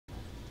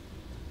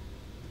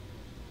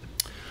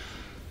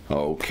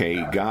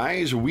Okay,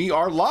 guys, we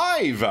are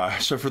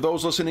live. So for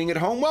those listening at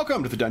home,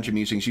 welcome to the Dungeon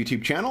Musings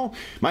YouTube channel.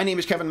 My name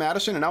is Kevin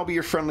Madison, and I'll be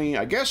your friendly,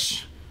 I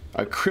guess,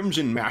 a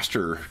Crimson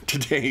Master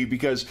today,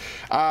 because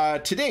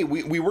today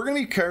we were going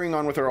to be carrying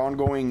on with our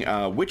ongoing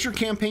Witcher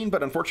campaign,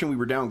 but unfortunately we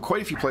were down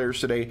quite a few players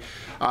today.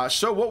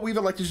 So what we've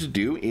elected to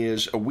do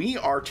is we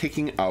are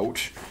taking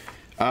out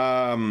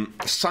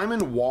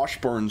Simon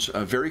Washbourne's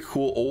very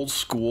cool old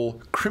school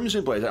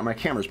Crimson Blades. My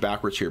camera's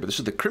backwards here, but this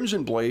is the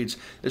Crimson Blades.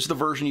 This is the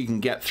version you can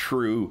get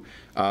through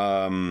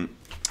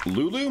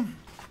Lulu.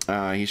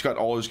 He's got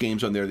all his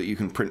games on there that you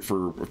can print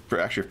for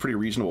actually a pretty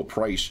reasonable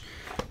price.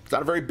 It's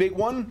not a very big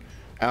one.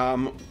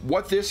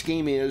 What this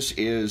game is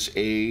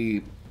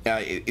a...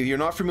 if you're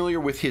not familiar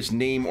with his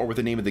name or with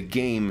the name of the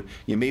game,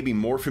 you may be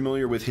more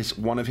familiar with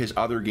one of his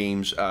other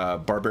games,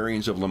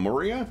 Barbarians of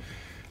Lemuria.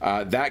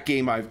 That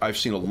game I've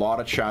seen a lot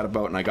of chat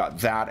about, and I got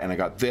that, and I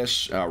got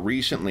this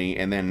recently,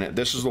 and then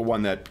this is the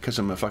one that, because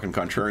I'm a fucking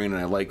contrarian and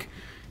I like,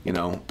 you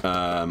know,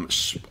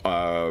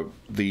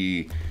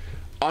 the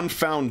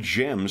Unfound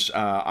Gems,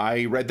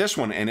 I read this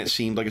one, and it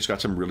seemed like it's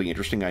got some really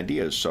interesting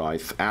ideas, so I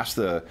asked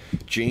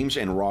James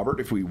and Robert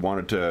if we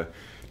wanted to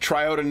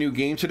try out a new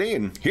game today,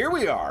 and here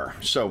we are.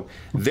 So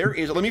there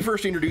is, let me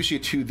first introduce you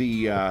to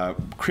the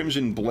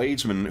Crimson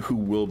Bladesmen who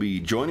will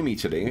be joining me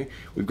today.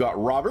 We've got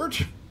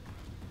Robert.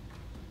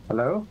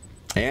 Hello.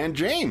 And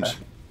James.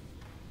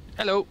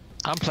 Hello.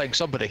 I'm playing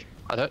somebody.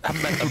 I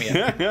haven't met them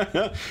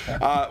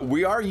yet.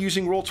 We are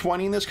using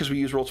Roll20 in this because we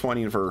use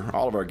Roll20 for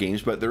all of our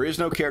games, but there is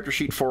no character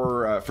sheet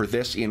for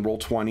this in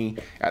Roll20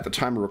 at the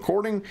time of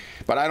recording,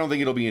 but I don't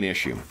think it'll be an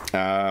issue.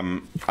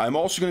 I'm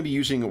also going to be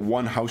using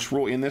one house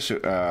rule in this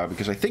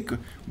because I think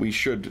we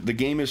should, the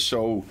game is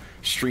so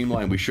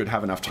streamlined, we should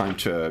have enough time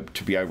to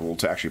be able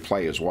to actually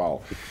play as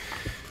well.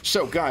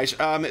 So, guys,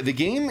 the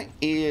game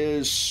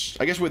is,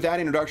 I guess with that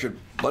introduction,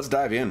 let's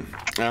dive in.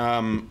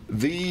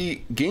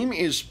 The game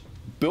is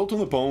built on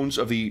the bones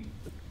of the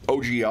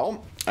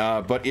OGL,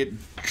 but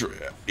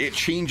it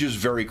changes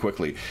very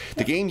quickly.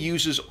 The game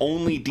uses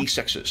only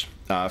D6s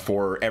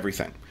for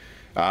everything.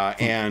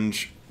 And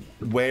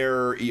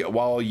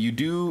while you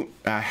do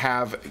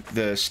have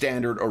the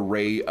standard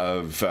array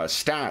of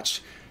stats,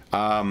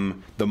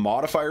 the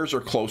modifiers are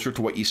closer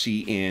to what you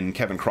see in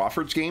Kevin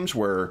Crawford's games,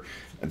 where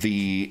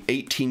the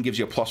 18 gives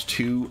you a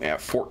 +2,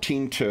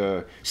 14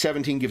 to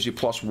 17 gives you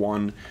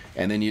 +1,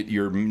 and then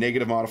your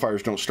negative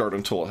modifiers don't start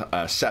until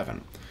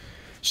 7.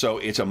 So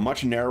it's a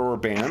much narrower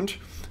band.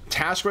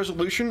 Task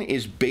resolution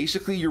is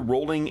basically you're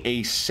rolling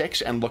a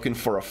 6 and looking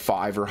for a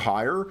 5 or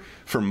higher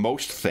for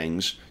most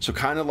things. So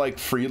kind of like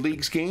Free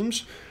Leagues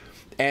games.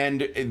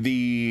 And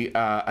the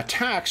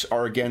attacks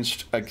are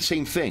against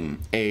same thing,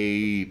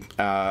 a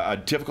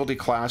difficulty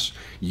class,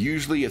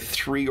 usually a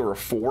 3 or a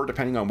 4,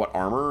 depending on what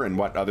armor and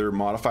what other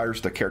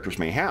modifiers the characters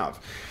may have.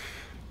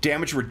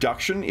 Damage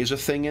reduction is a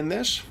thing in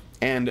this,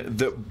 and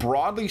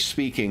broadly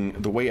speaking,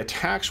 the way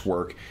attacks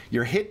work,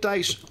 your hit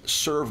dice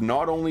serve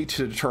not only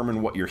to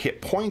determine what your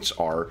hit points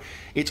are,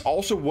 it's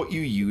also what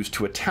you use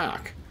to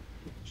attack.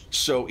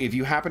 So if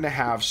you happen to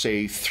have,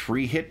 say,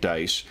 3 hit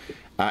dice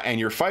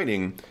and you're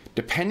fighting,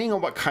 depending on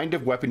what kind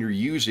of weapon you're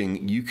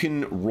using, you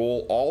can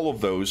roll all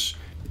of those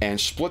and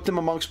split them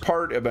amongst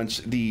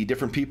the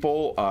different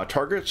people,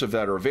 targets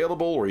that are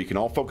available, or you can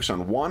all focus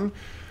on one.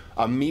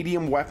 A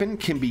medium weapon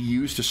can be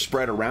used to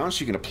spread around,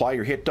 so you can apply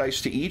your hit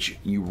dice to each.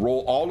 You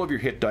roll all of your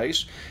hit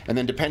dice, and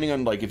then depending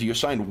on, like, if you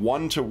assign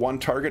 1 to one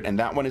target and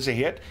that one is a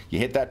hit, you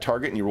hit that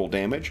target and you roll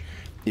damage.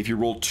 If you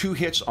roll 2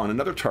 hits on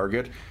another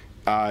target,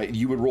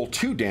 you would roll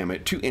 2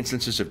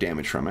 instances of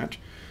damage from it.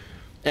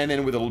 And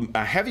then with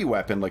a heavy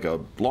weapon, like a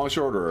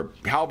longsword or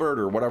a halberd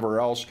or whatever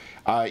else,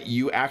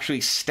 you actually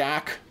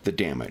stack the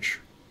damage.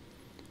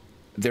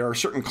 There are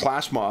certain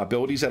class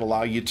abilities that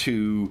allow you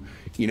to,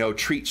 you know,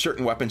 treat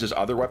certain weapons as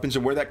other weapons,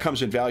 and where that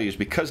comes in value is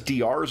because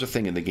DR is a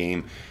thing in the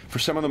game. For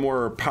some of the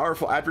more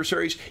powerful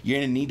adversaries, you're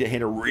going to need to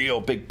hit a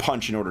real big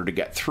punch in order to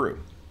get through.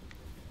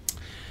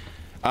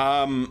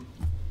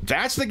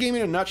 That's the game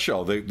in a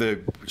nutshell. The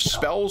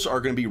spells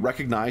are going to be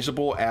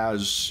recognizable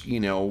as,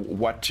 you know,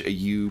 what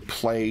you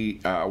play,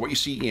 what you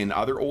see in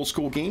other old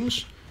school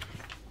games.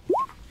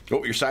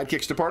 Oh, your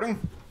sidekick's departing?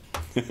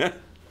 Yeah.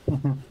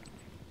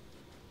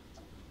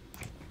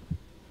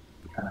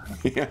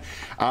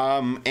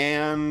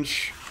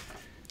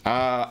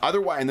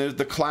 Otherwise, and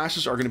the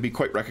classes are going to be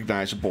quite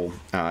recognizable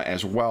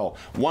as well.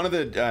 One of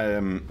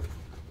the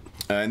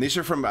and these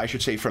are from, I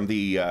should say, from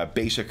the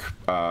basic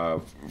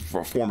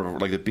form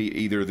of, like,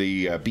 either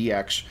the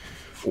BX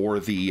or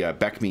the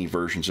BECMI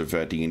versions of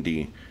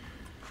D&D.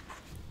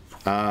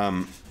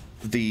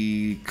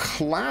 The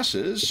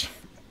classes,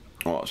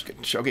 well,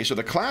 okay, so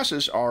the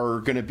classes are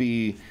going to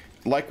be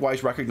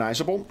likewise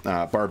recognizable.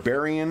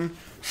 Barbarian,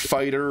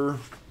 Fighter,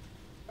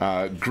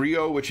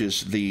 Griot, which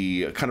is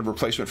the kind of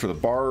replacement for the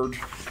Bard,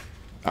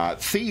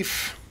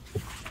 Thief,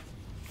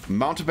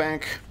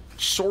 Mountebank,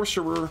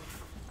 Sorcerer,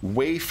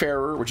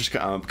 Wayfarer, which is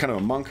kind of a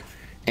monk,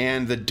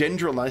 and the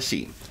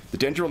Dendrolesi. The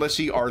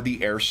Dendrolesi are the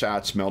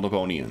Airsats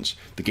Melnibonians.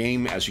 The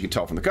game, as you can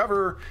tell from the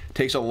cover,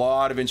 takes a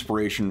lot of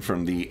inspiration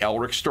from the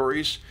Elric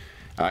stories,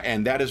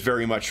 and that is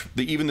very much,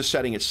 even the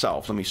setting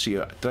itself. Let me see,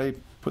 did I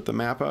put the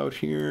map out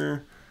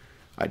here?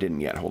 I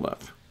didn't yet, hold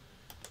up.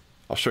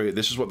 I'll show you.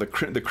 This is what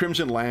the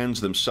Crimson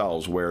Lands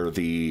themselves, where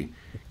the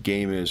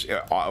game is,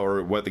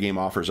 or what the game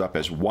offers up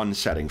as one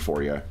setting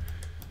for you.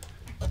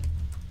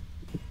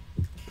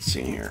 Let's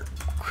see here.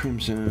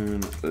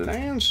 Crimson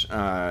Lands.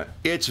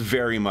 It's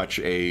very much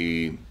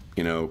a,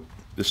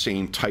 the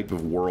same type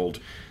of world.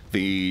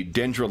 The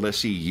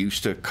Dendrolesi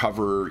used to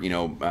cover,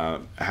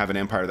 have an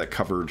empire that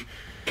covered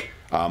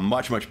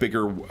much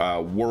bigger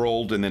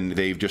world, and then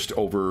they've just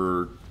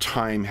over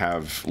time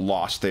have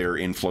lost their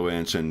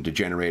influence and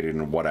degenerated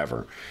and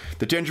whatever.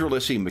 The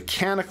Dendrolesi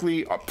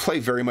mechanically play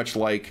very much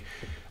like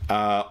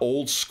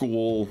old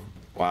school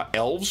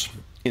elves,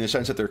 in the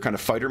sense that they're kind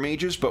of fighter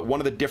mages, but one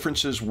of the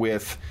differences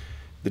with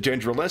the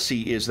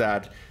Dendrolesi is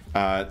that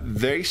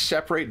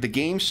the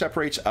game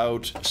separates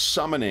out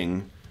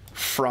summoning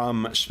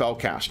from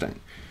spellcasting.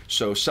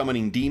 So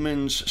summoning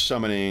demons,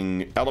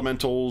 summoning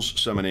elementals,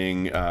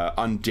 summoning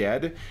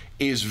undead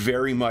is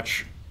very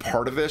much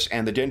part of this,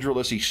 and the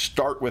Dendrolesi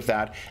start with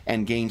that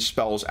and gain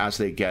spells as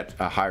they get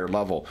a higher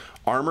level.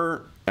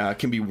 Armor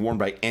can be worn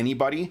by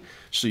anybody,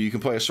 so you can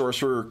play a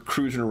sorcerer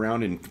cruising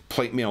around in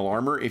plate mail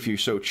armor if you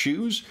so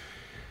choose.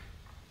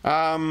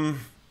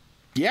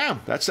 Yeah,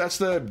 that's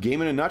the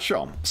game in a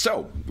nutshell.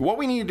 So what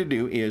we needed to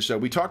do is,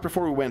 we talked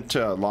before we went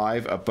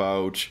live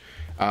about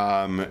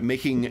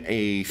making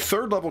a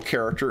third level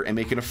character and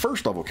making a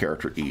first level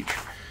character each.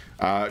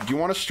 Do you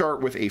want to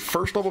start with a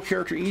first level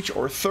character each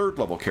or a third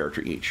level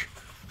character each?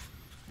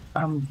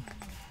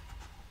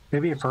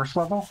 Maybe a first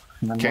level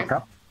and then work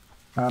up.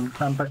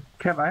 But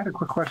Kev, I had a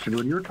quick question.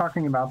 When you were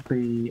talking about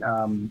the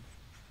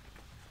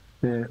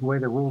way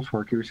the rules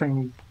work, you were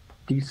saying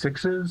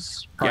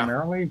D6s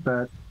primarily,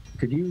 but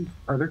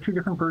are there two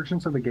different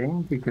versions of the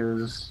game?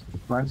 Because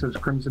mine says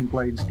Crimson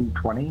Blades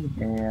D20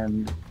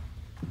 and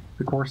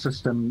the core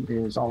system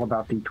is all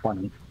about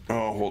D20.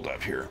 Oh, hold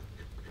up here.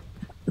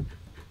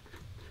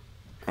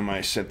 Am I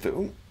sent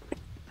the...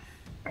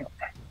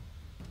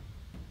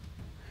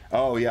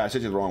 Oh, yeah, I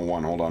sent you the wrong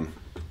one. Hold on.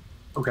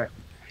 Okay.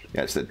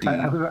 Yeah, it's the D...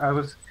 I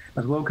was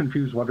a little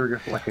confused, wondering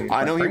if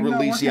I know he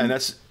released... Yeah, and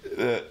that's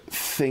the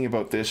thing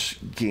about this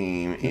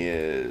game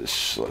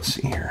is... Let's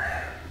see here.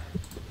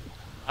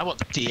 I want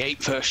the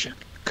D8 version.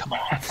 Come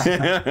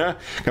on.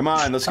 Come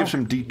on, let's give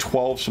some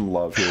D12 some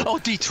love here. Oh,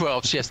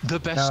 D12s, yes, the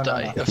best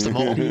die of them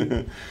all.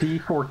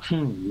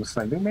 D14s,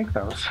 they do make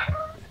those.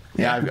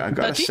 Yeah, I've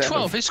got a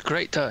D12 is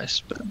great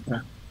dice. But...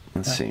 Yeah.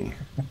 Let's see.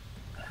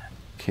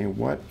 Okay,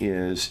 what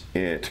is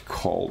it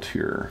called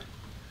here?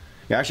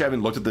 Yeah, actually, I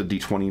haven't looked at the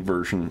D20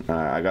 version.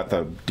 I got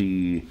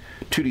the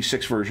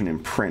 2D6 version in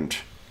print.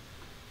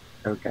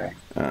 Okay.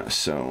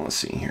 So let's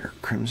see here.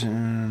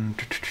 Crimson.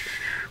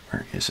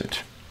 Where is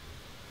it?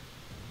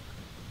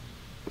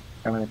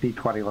 I mean, the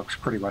D20 looks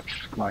pretty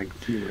much like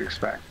you would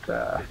expect.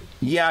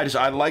 Yeah,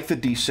 I like the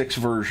D6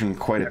 version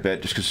quite a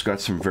bit, just because it's got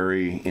some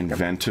very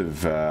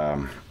inventive...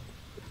 Oh,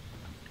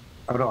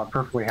 no, I'm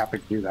perfectly happy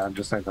to do that. I'm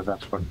just saying that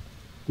that's what...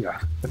 Yeah.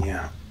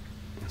 Yeah.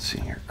 Let's see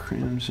here.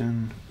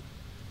 Crimson.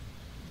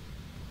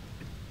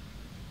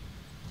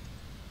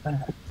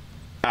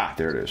 Ah,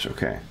 there it is.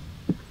 Okay.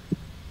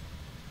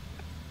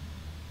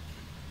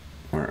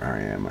 Where are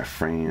you, my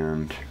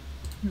friend?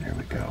 There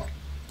we go.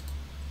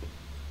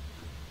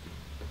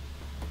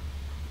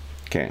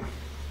 Okay,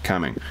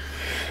 coming.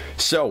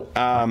 So,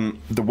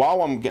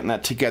 while I'm getting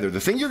that together, the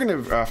thing you're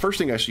going to, first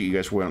thing I see you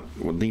guys will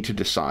need to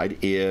decide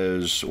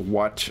is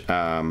what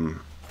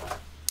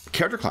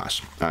character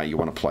class you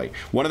want to play.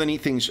 One of the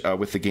neat things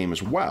with the game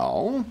as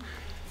well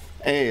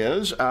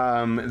is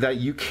that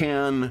you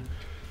can,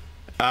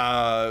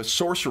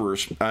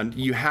 sorcerers,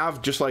 you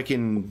have, just like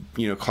in,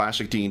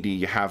 classic D&D,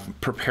 you have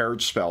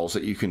prepared spells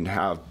that you can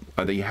have,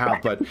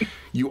 but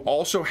you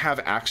also have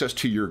access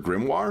to your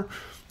grimoire.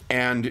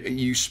 And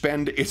you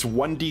spend, it's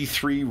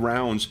 1d3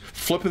 rounds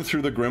flipping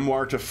through the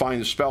grimoire to find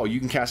the spell.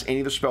 You can cast any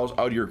of the spells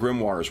out of your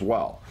grimoire as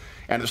well.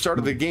 And at the start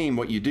of the game,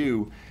 what you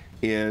do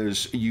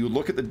is you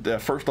look at the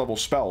first level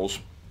spells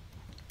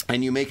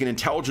and you make an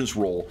intelligence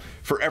roll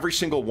for every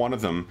single one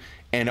of them.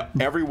 And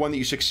every one that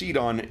you succeed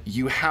on,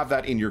 you have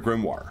that in your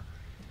grimoire.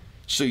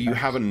 So you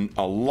have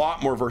a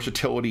lot more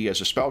versatility as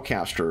a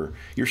spellcaster.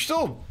 You're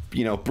still,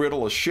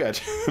 brittle as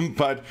shit,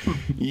 but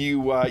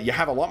you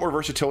have a lot more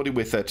versatility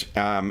with it,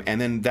 and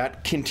then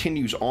that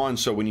continues on.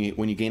 So when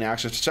you gain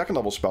access to second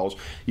level spells,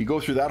 you go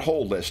through that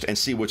whole list and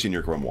see what's in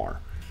your grimoire.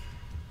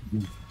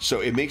 So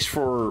it makes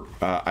for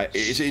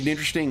it's an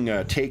interesting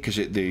take, because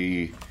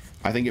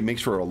I think it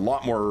makes for a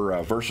lot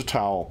more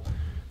versatile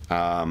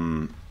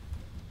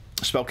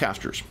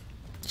spellcasters.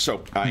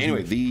 So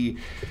anyway,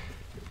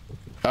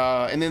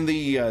 and then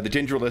the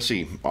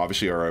Dendrolesi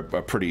obviously are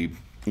a pretty,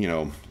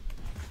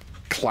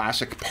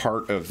 classic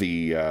part of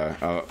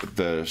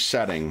the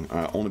setting,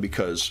 only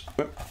because,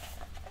 there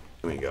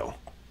we go,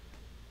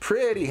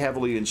 pretty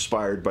heavily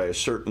inspired by a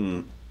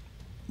certain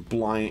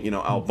blind,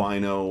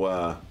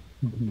 albino.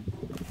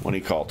 What do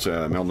you call it?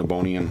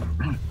 Melnibonian.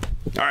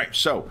 All right,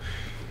 so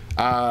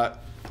There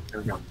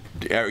we go.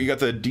 you got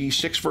the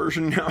D6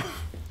 version now.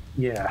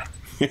 Yeah.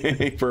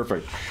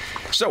 Perfect.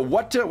 So,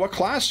 what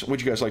class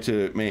would you guys like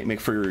to make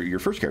for your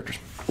first characters?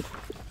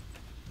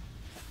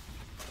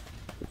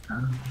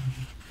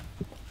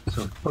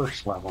 So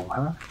first level,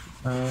 huh?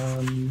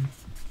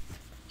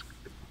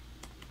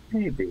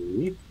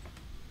 Maybe.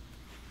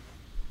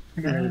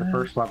 I think maybe the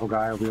first level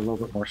guy will be a little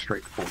bit more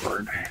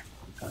straightforward.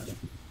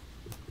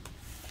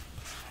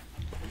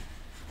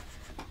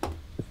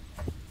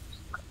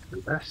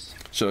 Do this.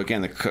 So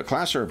again, the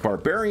class are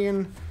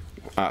barbarian,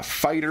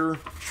 fighter,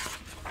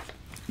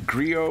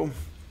 griot,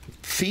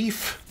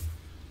 thief,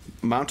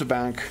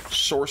 mountebank,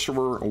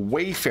 sorcerer,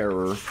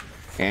 wayfarer,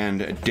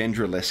 and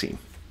dendrolesi.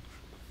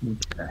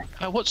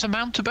 Okay. What's a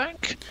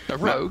mountebank? A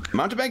rogue?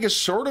 Mountebank is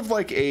sort of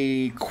like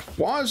a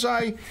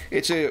quasi.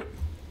 It's a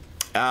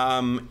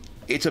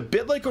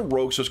bit like a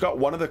rogue, so it's got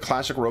one of the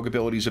classic rogue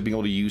abilities of being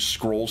able to use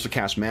scrolls to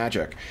cast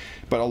magic,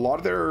 but a lot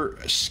of their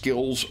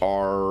skills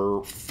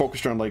are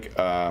focused on like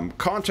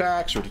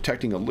contacts or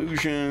detecting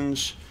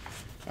illusions,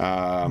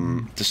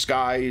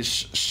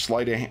 disguise,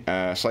 sleight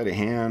of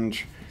hand.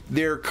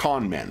 They're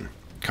con men,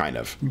 kind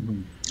of.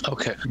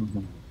 Okay.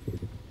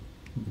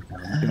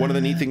 One of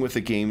the neat thing with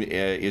the game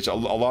is a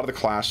lot of the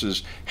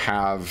classes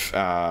have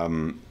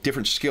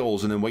different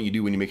skills, and then what you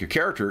do when you make your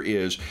character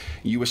is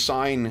you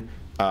assign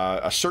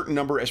a certain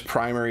number as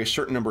primary, a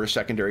certain number as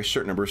secondary, a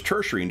certain number as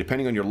tertiary, and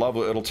depending on your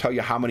level, it'll tell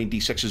you how many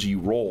D6s you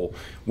roll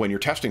when you're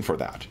testing for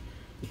that.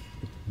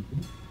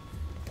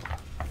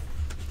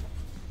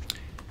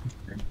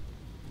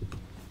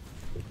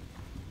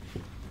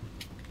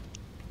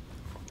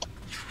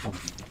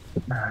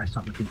 I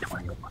saw the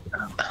D20.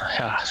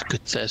 Yeah,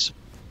 good says.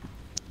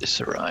 This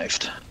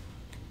arrived.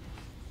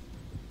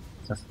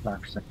 That's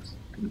 5, 6,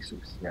 D6.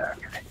 Yeah,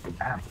 okay.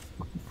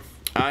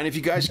 And if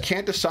you guys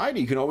can't decide,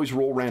 you can always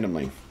roll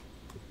randomly.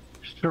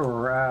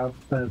 Sure,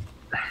 but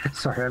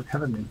sorry, I'm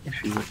having an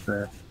issue with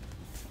the.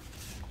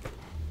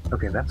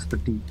 Okay, that's the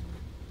D.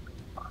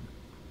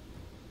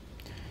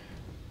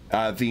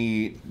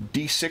 The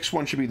D6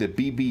 one should be the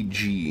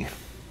BBG.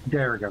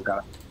 There we go.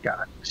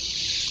 Got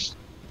it.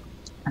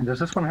 And does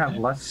this one have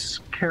less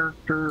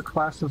character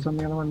classes than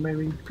the other one,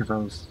 maybe? Because I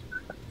was.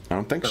 I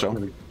don't think so.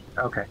 Really,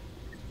 okay.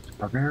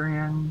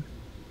 Barbarian,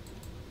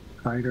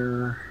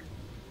 fighter.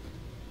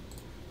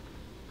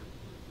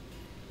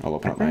 I'll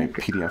open up my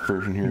PDF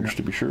version here just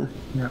to be sure.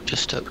 Yeah.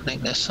 Just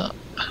opening this up.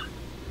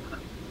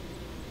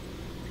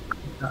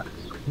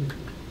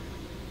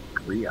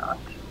 Griot.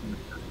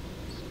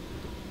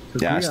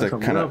 Yeah, it's the a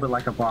kind little of bit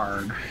like a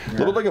bard. a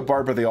little bit like a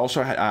bard, but they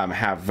also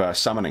have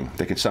summoning.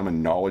 They can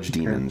summon knowledge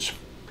demons.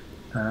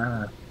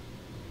 Ah.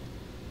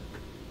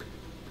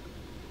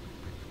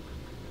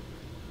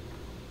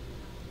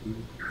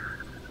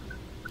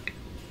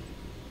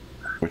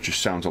 Which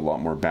just sounds a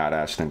lot more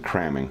badass than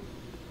cramming.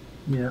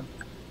 Yeah.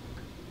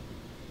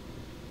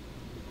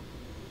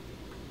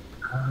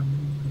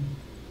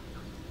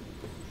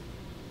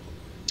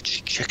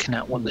 Just checking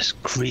out what this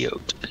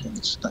griot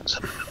is. That's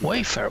a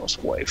wayfarer's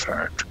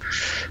wayfarer.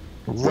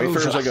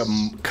 Wayfarer is like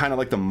kind of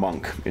like the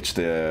monk. It's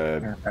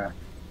the Okay.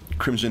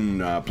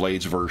 Crimson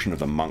Blades version of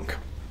the monk.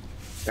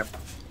 Yep.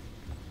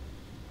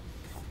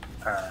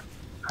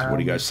 What do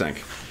you guys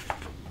think?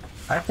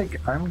 I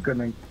think I'm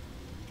gonna,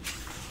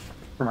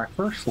 for my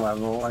first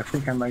level, I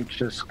think I might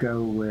just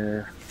go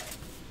with,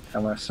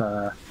 unless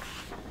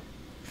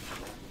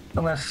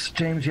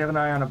James, you have an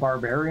eye on a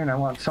barbarian, I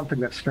want something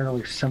that's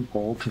fairly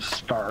simple to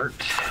start.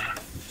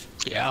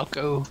 Yeah, I'll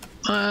go.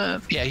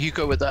 Yeah, you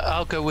go with that.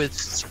 I'll go with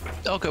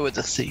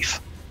the thief.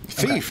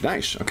 Thief, okay.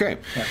 Nice. Okay.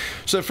 Yeah.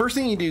 So the first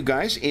thing you do,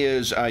 guys,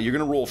 is you're going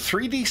to roll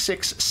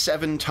 3d6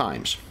 7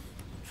 times.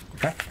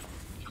 Okay.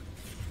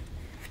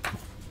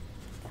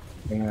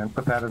 And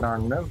put that in our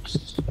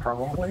notes,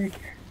 probably.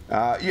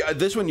 Yeah,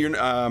 this one you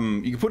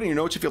can put in your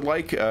notes if you'd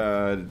like.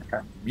 Okay.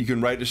 You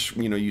can write,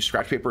 use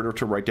scratch paper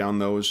to write down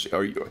those,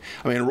 or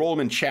roll them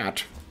in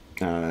chat.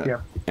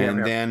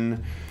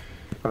 Then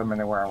put them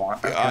anywhere I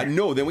want. Okay.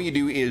 no, then what you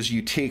do is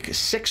you take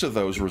 6 of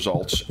those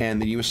results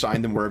and then you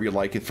assign them wherever you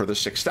like it for the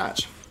 6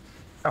 stats.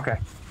 Okay.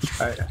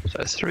 So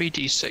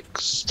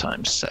 3d6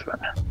 times 7.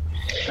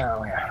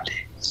 Oh yeah.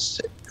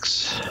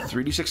 6.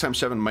 3d6 times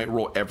 7 might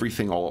roll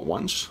everything all at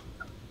once.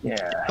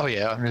 Yeah. Oh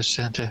yeah, I'm just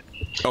going to.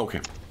 Okay.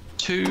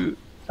 2.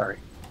 Sorry.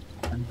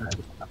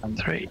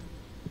 3.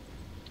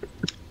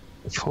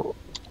 4.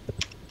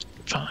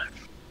 5.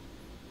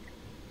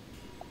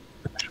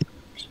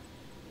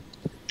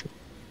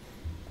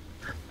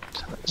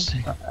 So let's see.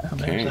 How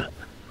many is that?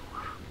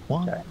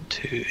 1,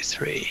 2,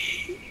 3.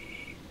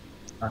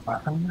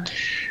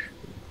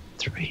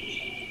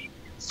 3,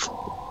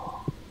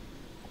 4.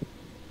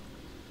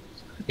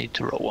 I need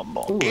to roll one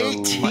more.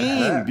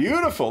 18!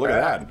 Beautiful! Look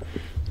at that.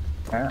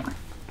 Yeah.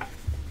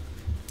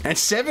 And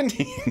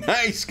 17!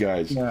 Nice,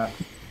 guys. Yeah.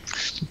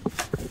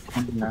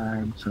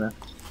 29, so that's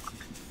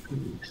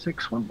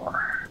 6, one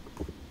more.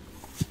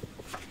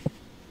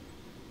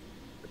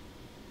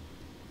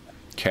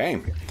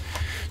 Okay.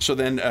 So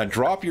then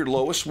drop your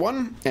lowest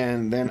one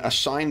and then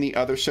assign the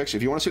other 6.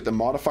 If you want to see what the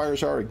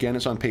modifiers are, again,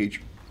 it's on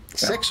page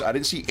 6. Yeah. I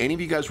didn't see any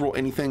of you guys roll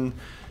anything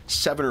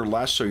 7 or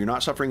less, so you're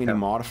not suffering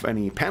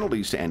any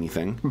penalties to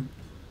anything.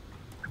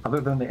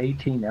 Other than the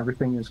 18,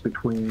 everything is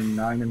between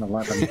 9 and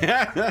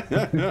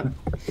 11.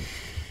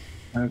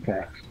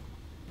 Okay.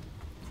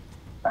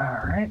 All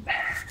right.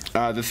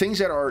 The things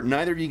that are,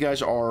 neither of you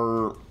guys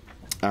are,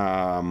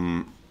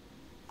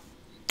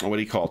 what do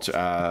you call it?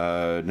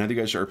 Neither of you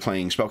guys are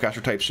playing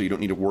spellcaster types, so you don't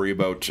need to worry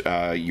about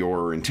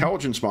your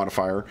intelligence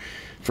modifier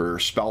for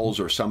spells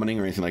or summoning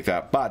or anything like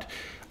that. But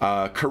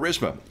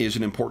charisma is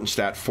an important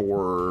stat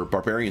for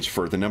barbarians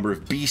for the number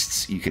of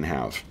beasts you can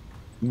have.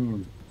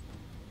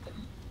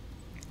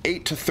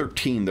 8 to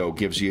 13, though,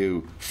 gives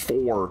you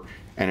 4,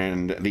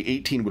 and the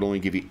 18 would only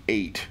give you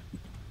 8.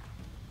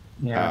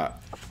 Yeah.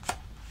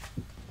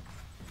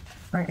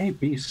 8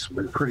 beasts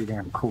would be pretty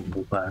damn cool,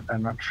 but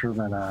I'm not sure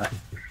that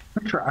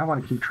I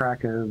want to keep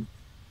track of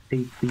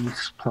 8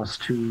 beasts plus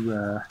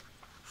 2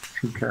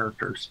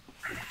 characters.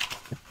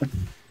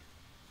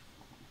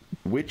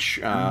 Which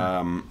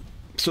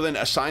so then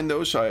assign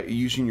those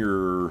using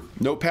your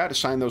notepad.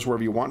 Assign those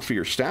wherever you want for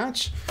your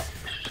stats.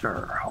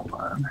 Sure. Hold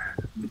on.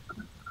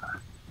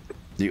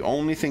 The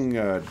only thing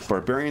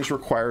barbarians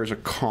require is a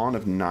con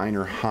of 9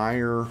 or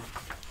higher,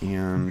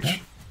 and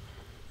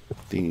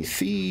the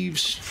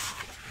thieves.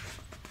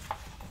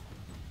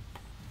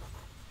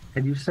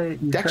 And you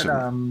said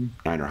 9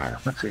 or higher.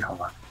 Let's see. Hold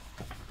on.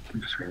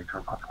 I'm just reading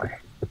from my way.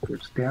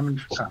 There's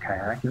damage. Okay,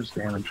 that gives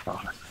damage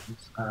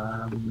bonuses.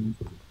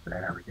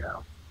 There we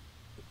go.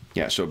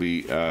 Yeah, so it'll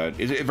be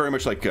it's very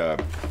much like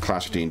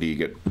classic D&D. You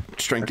get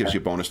strength gives you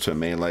a bonus to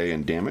melee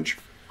and damage.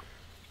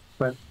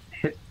 But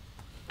hit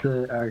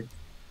the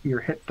your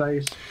hit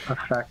dice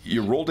effect.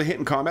 You roll to hit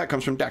in combat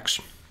comes from Dex.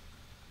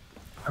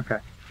 Okay.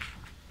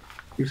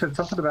 You said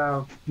something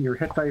about your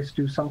hit dice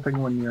do something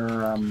when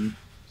you're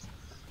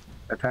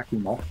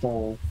attacking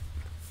multiple.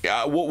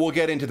 Yeah, we'll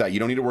get into that. You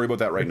don't need to worry about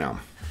that right now.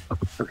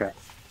 Okay.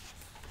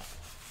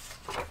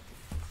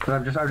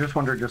 But I just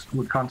wondered,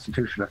 would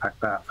Constitution affect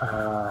that?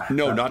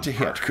 No, not to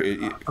hit.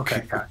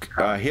 Okay.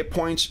 Hit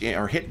points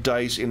or hit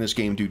dice in this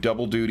game do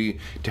double duty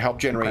to help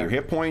generate your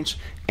hit points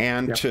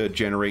and to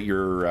generate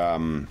your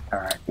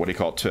what do you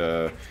call it?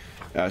 To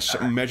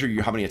measure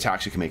how many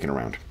attacks you can make in a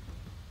round.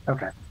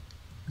 Okay.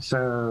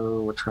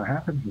 So what's going to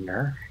happen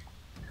here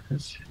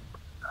is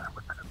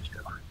what did I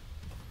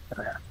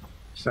do? Okay.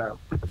 So.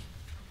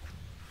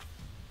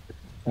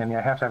 And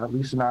I have to have at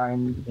least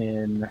 9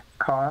 in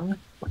con,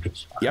 which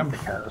is fine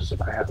because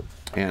I have.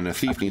 And a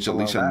thief needs at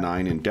least a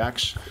 9 in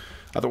Dex.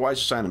 Otherwise,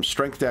 assign them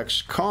Strength,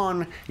 Dex,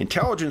 Con,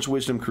 Intelligence,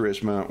 Wisdom,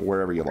 Charisma,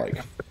 wherever you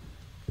like.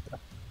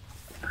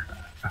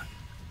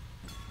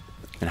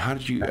 And how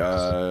did you?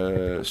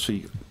 So,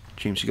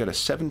 James, you got a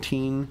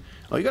 17.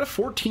 Oh, you got a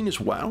 14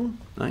 as well.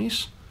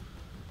 Nice.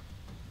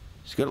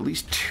 He's got at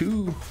least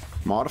 2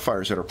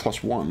 modifiers that are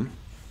 +1.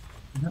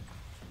 Yep.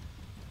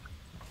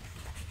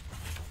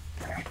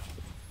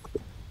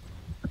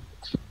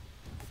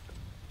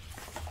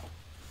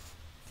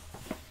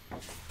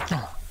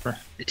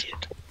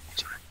 Idiot.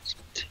 Sorry.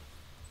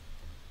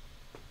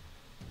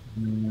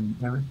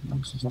 Everything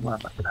else is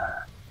 11.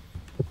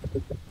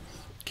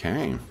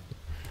 Okay.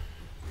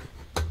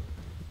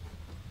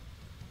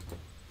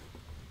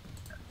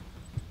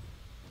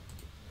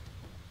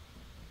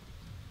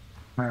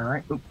 All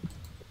right. Oop.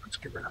 Let's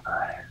get rid of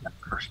that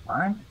first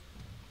line.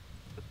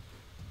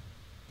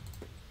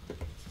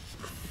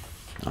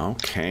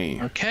 Okay.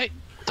 Okay.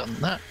 Done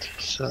that.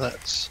 So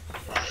that's.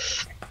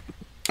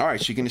 All right,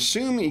 so you can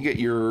assume you get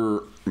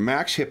your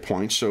max hit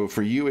points. So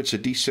for you, it's a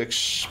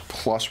d6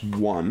 plus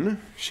 1.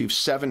 So you have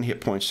 7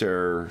 hit points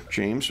there,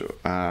 James,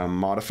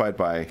 modified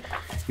by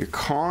your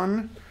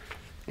con.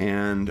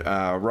 And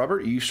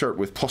Robert, you start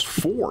with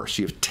 +4,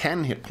 so you have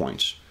 10 hit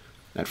points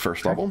at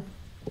first level.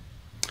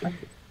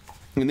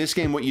 In this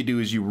game, what you do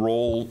is you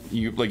roll,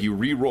 you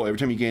re-roll. Every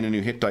time you gain a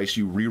new hit dice,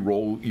 you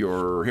re-roll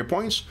your hit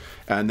points.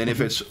 And then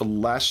if it's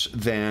less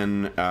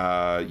than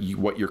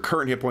what your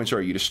current hit points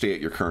are, you just stay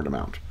at your current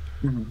amount.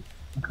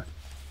 Okay.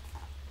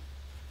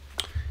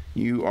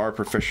 You are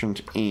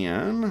proficient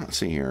in, let's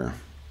see here.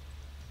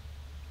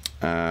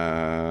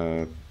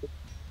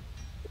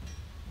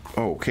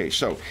 Okay,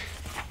 so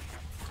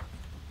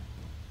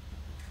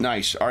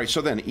nice. All right,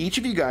 so then each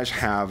of you guys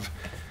have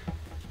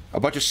a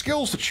bunch of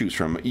skills to choose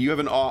from. You have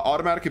an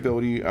automatic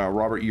ability,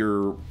 Robert.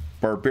 Your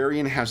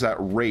barbarian has that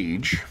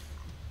rage.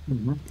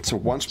 So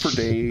once per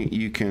day,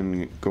 you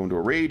can go into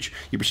a rage.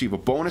 You receive a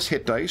bonus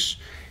hit dice.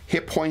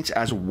 Hit points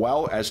as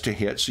well as to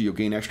hit, so you'll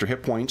gain extra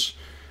hit points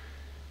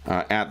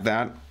at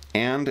that,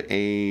 and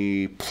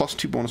a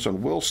 +2 bonus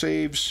on will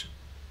saves.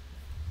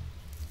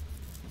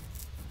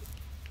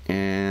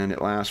 And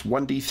it lasts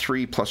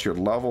 1d3 plus your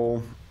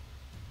level.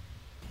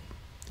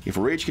 If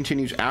a rage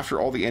continues after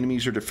all the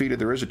enemies are defeated,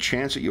 there is a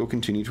chance that you'll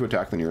continue to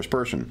attack the nearest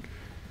person.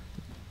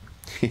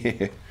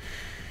 Yep.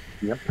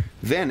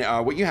 Then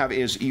what you have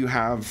is you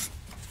have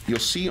you'll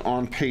see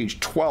on page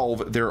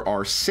 12 there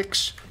are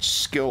 6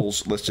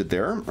 skills listed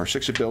there, or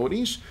 6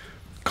 abilities: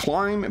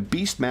 climb,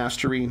 beast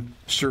mastery,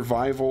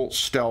 survival,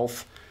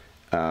 stealth,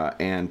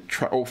 and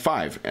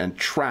 5, and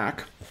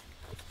track.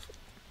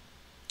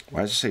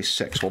 Why does it say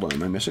 6? Hold on,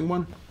 am I missing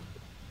one?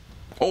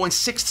 Oh, and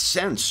Sixth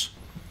Sense.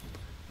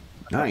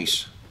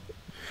 Nice.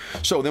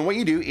 So then what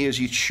you do is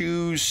you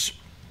choose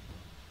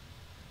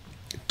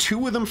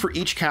 2 of them for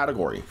each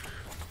category.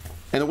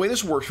 And the way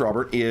this works,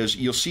 Robert, is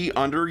you'll see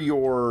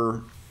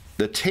under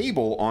the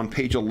table on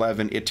page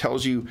 11, it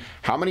tells you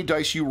how many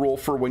dice you roll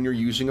for when you're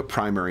using a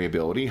primary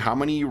ability, how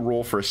many you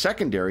roll for a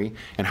secondary,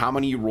 and how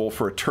many you roll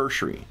for a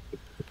tertiary.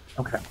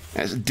 Okay.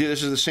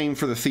 This is the same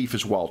for the thief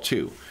as well,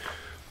 too.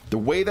 The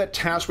way that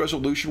task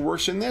resolution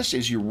works in this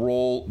is you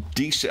roll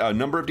a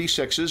number of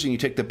d6s and you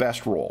take the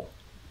best roll.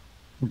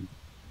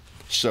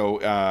 So,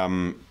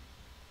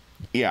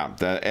 yeah,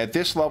 at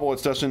this level,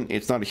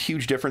 it's not a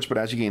huge difference, but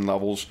as you gain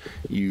levels,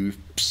 you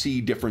see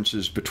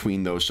differences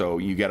between those. So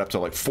you get up to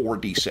like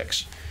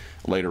 4d6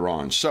 later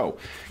on. So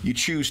you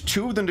choose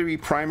 2 of them to be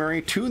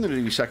primary, 2 of them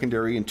to be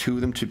secondary, and 2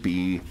 of them to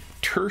be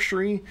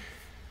tertiary.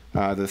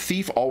 The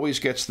thief always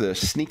gets the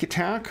sneak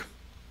attack,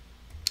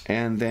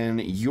 and then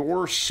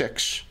your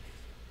 6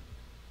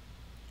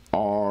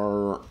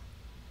 are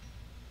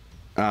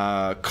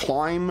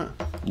climb,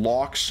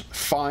 locks,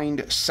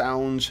 find,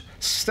 sounds,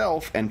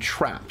 stealth, and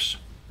traps.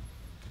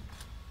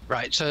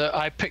 Right, so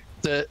I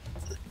picked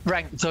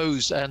rank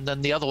those, and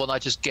then the other one I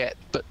just get,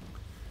 but...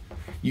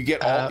 You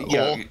get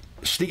all...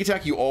 Sneak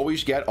attack you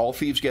always get, all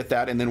thieves get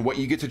that, and then what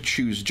you get to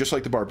choose, just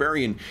like the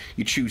barbarian,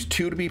 you choose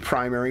 2 to be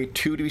primary,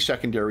 2 to be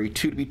secondary,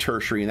 2 to be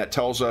tertiary, and that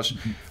tells us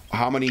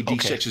how many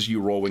d6s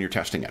you roll when you're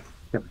testing it.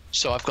 Yep.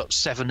 So I've got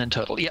 7 in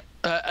total. Yep.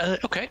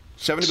 Okay.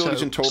 7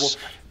 abilities in total.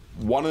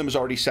 One of them is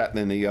already set, and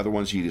then the other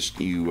ones you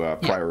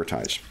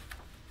prioritize.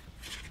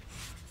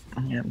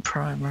 Yeah,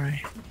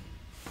 primary,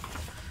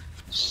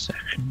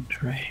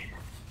 secondary.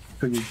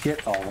 So you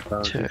get all of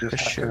those. You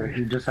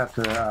just have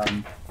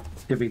to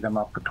divvy them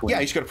up between. Yeah,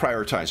 you just got to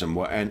prioritize them,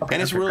 and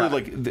it's really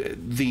like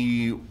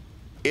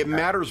it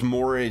matters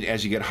more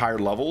as you get higher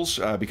levels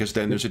because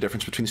then there's a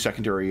difference between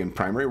secondary and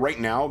primary. Right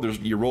now,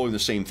 you're rolling the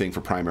same thing for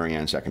primary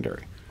and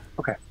secondary.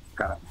 Okay,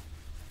 got it.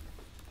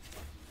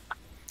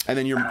 And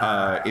then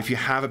if you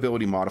have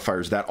ability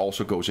modifiers, that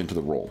also goes into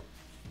the roll.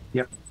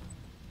 Yep.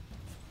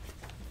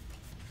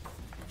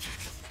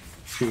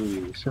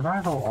 See,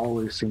 survival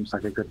always seems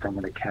like a good thing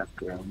in a cat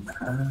game.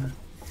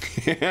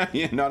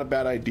 Yeah, not a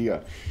bad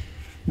idea.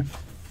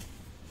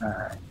 All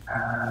right.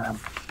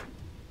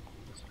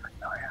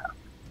 Now I have.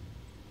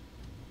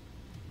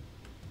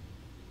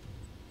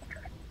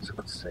 Okay, so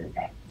let's see.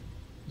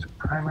 So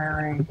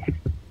primary.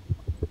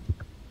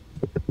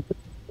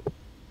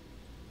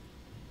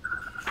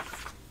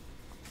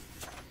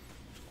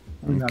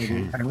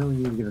 Okay. I really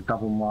need to get a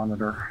double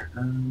monitor.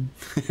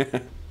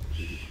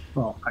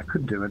 Well, I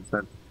could do it,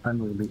 but then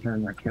we'd be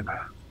hearing my kid.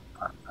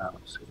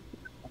 Let's see.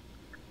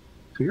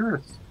 So you're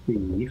a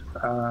thief.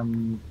 I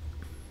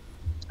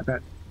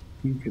bet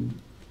you can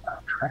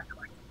track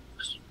like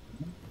this.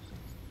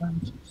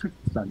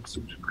 Sixth Sense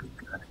seems pretty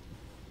good,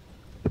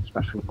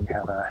 especially if you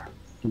have a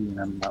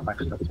DM that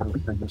likes to throw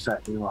things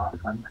at you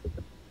often.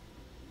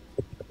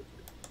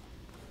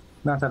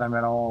 Not that I'm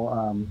at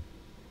all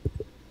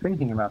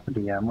thinking about the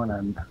DM when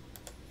I'm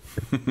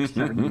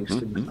setting these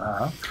things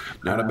up.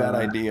 Not a bad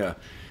idea.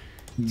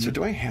 So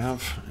do I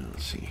have...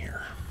 Let's see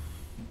here.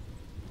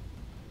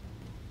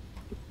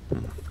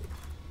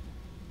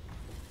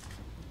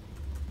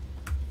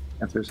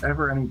 If there's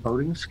ever any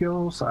boating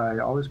skills, I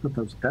always put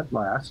those dead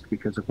last,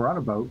 because if we're on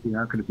a boat, we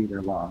aren't going to be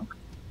there long.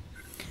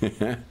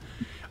 I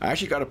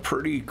actually got a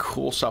pretty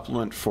cool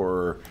supplement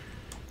for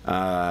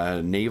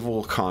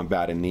naval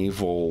combat and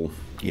naval,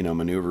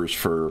 maneuvers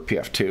for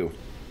PF2.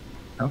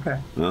 Okay.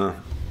 Nice.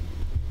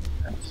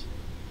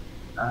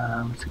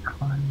 Let's see,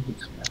 climb.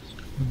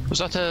 Was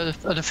that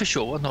an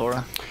official one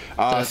or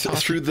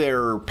through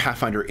their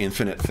Pathfinder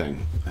Infinite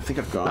thing? I think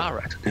I've got. All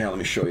right. Yeah, let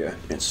me show you.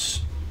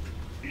 It's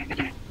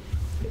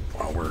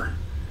while we're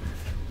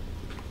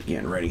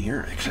getting ready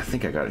here, because I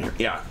think I got it here.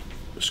 Yeah,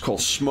 it's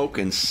called Smoke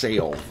and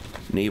Sail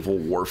Naval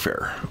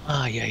Warfare.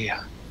 Ah,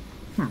 yeah.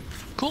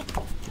 Cool.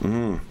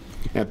 And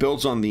it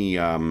builds on the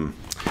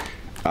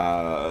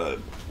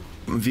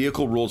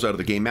vehicle rules out of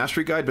the Game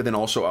Mastery Guide, but then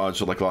also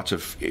adds like lots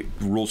of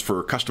rules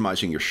for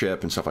customizing your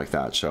ship and stuff like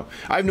that. So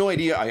I have no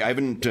idea. I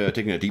haven't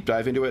taken a deep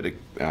dive into it,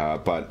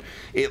 but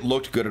it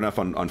looked good enough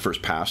on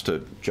first pass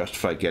to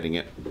justify getting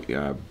it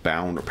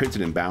bound or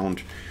printed and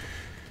bound.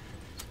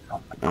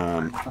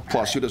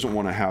 Plus, who doesn't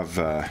want to have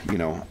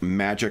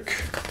magic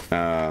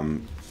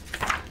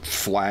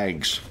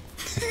flags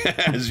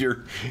as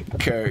your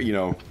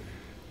treasure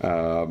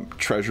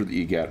that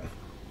you get?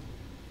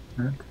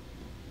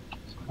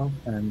 Smoke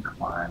and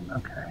climb.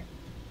 Okay.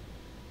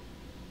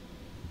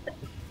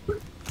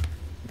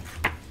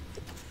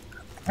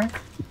 Okay.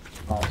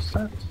 All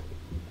set.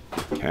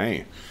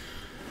 Okay.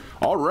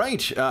 All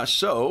right.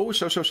 So,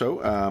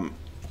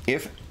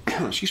 if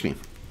excuse me.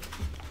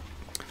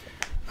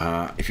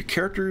 if your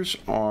characters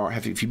are,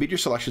 if you made your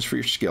selections for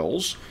your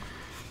skills,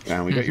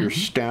 and we got your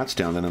stats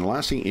down, then the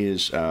last thing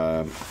is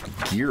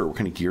gear. What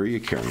kind of gear are you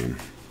carrying?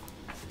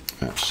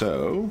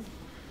 So,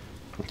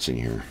 let's see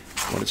here.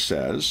 What it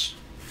says.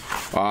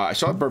 I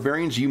saw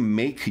barbarians, you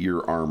make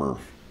your armor.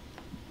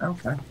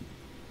 Okay.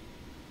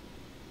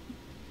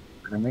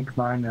 I make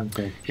mine of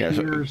the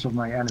tears of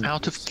my enemies.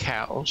 Out of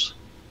cows.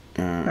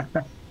 Armor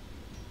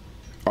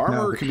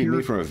can be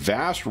made from a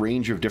vast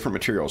range of different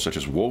materials, such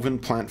as woven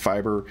plant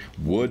fiber,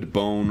 wood,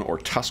 bone, or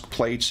tusk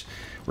plates,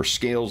 or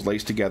scales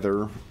laced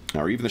together,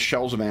 or even the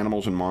shells of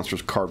animals and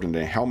monsters carved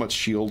into helmets,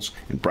 shields,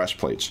 and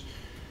breastplates.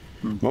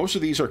 Most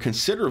of these are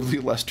considerably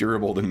less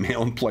durable than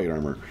mail and plate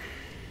armor.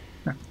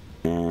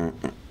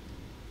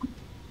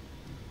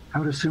 I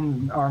would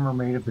assume armor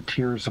made of the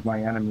tears of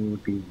my enemy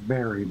would be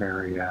very,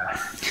 very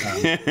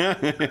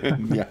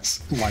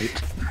yes, light.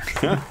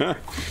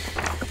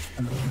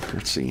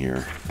 Let's see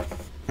here.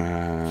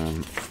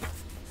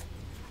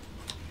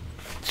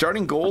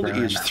 Starting gold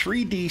is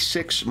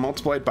 3d6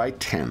 multiplied by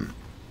 10.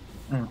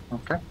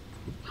 Okay.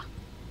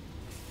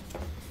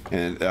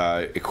 And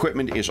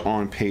equipment is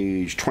on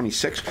page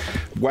 26.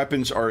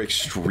 Weapons are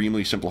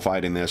extremely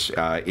simplified in this.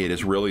 It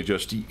is really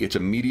just, it's a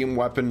medium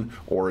weapon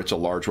or it's a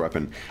large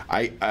weapon,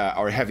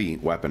 or a heavy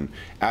weapon.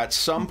 At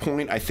some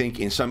point, I think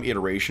in some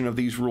iteration of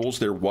these rules,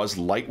 there was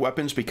light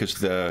weapons because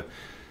the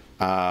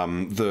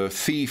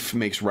thief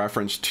makes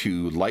reference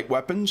to light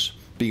weapons,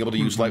 being able to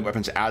use light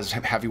weapons as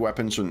heavy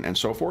weapons and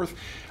so forth.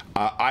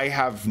 I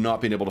have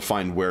not been able to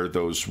find where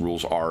those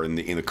rules are in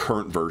the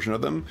current version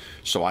of them,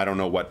 so I don't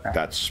know what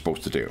that's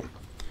supposed to do.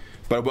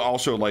 But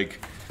also, like,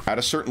 at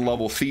a certain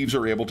level, thieves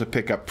are able to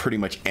pick up pretty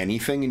much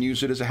anything and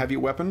use it as a heavy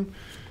weapon.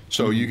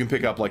 So you can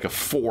pick up like a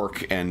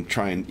fork and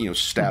try and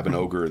stab an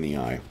ogre in the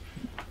eye,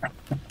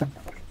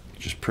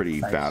 which is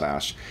pretty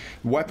badass.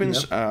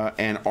 Weapons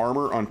and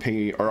armor on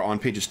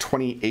pages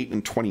 28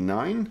 and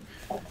 29.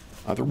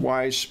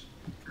 Otherwise,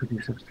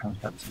 56 times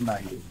that's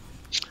 90.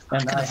 I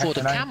can afford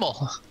a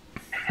camel.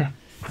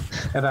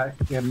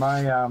 And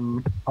my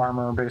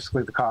armor,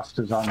 basically, the cost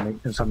is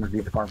underneath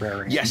the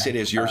barbarian. Yes, it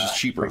is. Yours is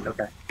cheaper.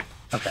 Okay.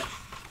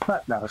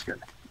 But that was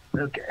good.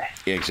 Okay.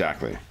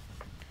 Exactly.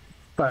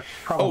 But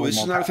probably this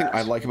is another thing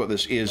I like about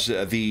this is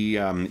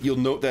you'll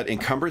note that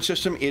encumbered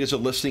system, it is a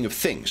listing of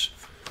things.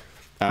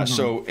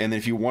 So, and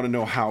if you want to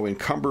know how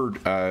encumbered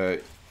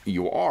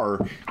you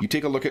are, you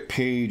take a look at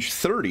page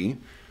 30,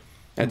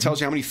 and it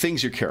tells you how many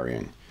things you're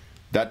carrying.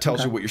 That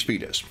tells you what your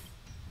speed is.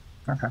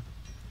 Okay.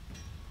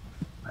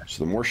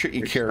 So the more shit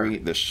you carry,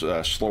 the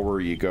slower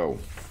you go.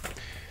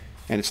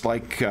 And it's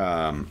like,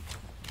 what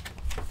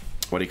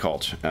do you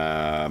call it?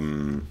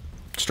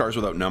 Stars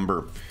Without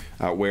Number,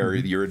 where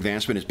your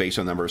advancement is based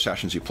on the number of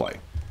sessions you play.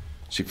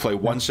 So you play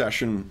one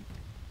session,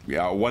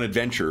 one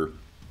adventure,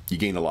 you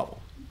gain a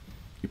level.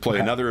 You play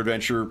another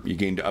adventure, you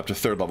gain up to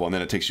third level, and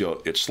then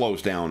it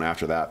slows down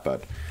after that,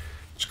 but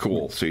it's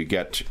cool. So you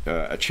get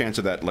a chance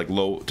of that, like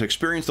to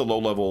experience the low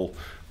level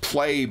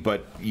play,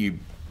 but you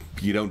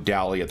don't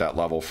dally at that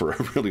level for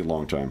a really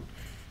long time.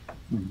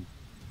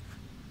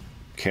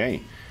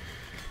 Okay.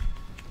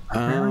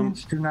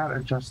 Barbarians do not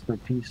adjust their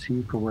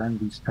DC for wearing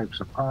these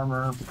types of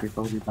armor, but the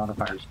ability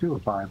modifiers do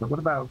apply. But what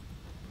about,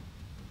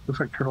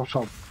 looks like Turtle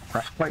Shell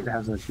Breastplate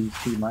has a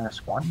DC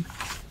 -1?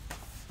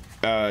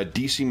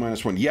 DC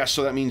 -1. Yes,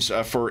 so that means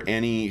for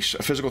any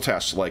physical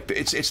tests, like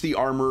it's the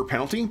armor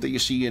penalty that you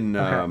see in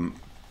the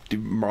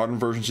modern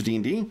versions of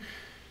D&D.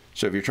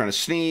 So if you're trying to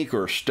sneak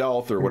or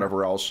stealth or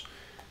whatever else,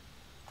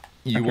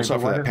 you will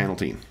suffer that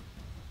penalty.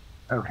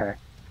 Okay.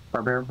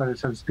 But it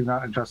says do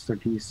not adjust their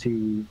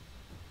DC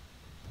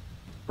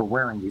for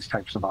wearing these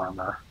types of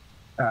armor.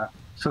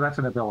 So that's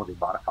an ability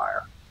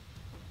modifier.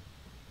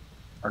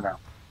 Or no?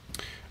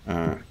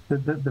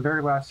 The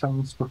very last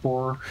sentence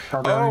before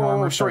barbarian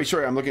armor.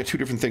 Sorry. I'm looking at two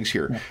different things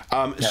here.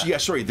 What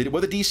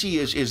the DC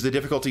is the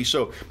difficulty.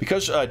 So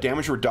because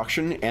damage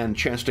reduction and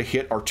chance to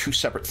hit are two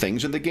separate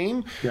things in the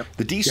game,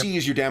 the DC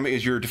is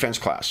your defense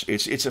class.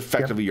 It's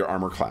effectively your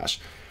armor class.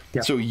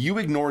 So you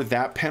ignore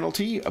that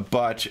penalty,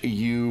 but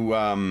you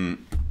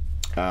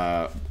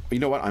you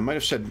know what? I might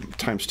have said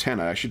times 10.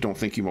 I actually don't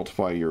think you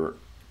multiply your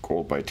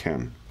gold by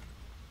 10.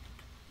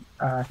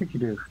 I think you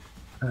do.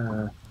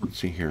 Let's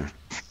see here.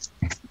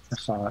 I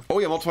saw it. Oh,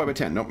 yeah, multiply by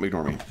 10. Nope,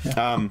 ignore me.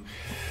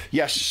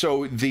 Yes,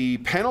 so the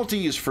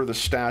penalty is for the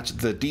stats.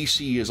 The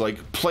DC is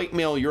like plate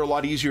mail. You're a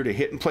lot easier to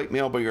hit in plate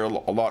mail, but you're a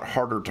lot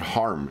harder to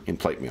harm in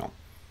plate mail.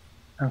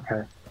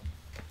 Okay.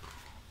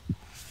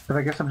 But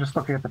I guess I'm just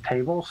looking at the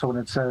table. So when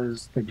it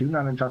says they do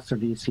not adjust their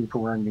DC for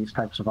wearing these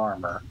types of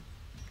armor.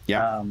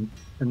 And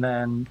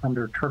then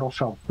under Turtle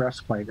Shell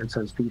Breastplate, it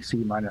says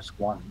DC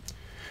 -1.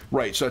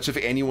 Right, so that's if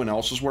anyone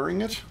else is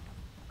wearing it.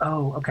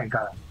 Oh, okay,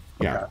 got it.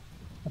 Yeah.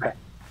 Okay.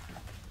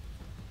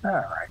 All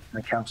right,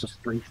 and it counts as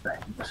 3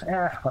 things.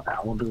 What the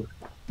hell, we'll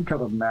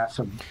kill a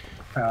massive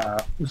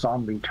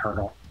zombie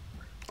turtle.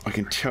 I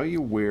can tell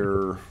you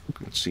where,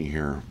 let's see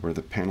here, where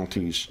the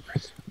penalties,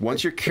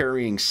 once you're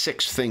carrying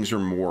 6 things or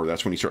more,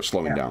 that's when you start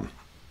slowing down.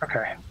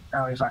 Okay,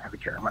 now he's not going to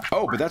be carrying much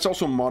more. But that's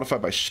also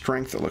modified by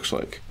strength, it looks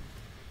like.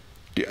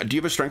 Do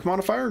you have a strength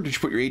modifier? Did you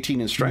put your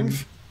 18 in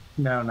strength?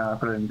 No, I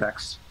put it in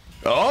dex.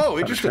 Oh,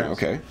 interesting.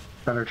 Okay.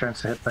 Better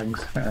chance to hit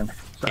things.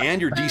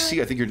 And your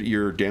DC, I think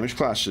your damage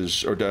class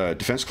is, or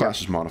defense class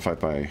is modified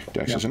by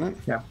dex, isn't it?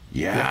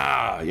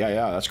 Yeah.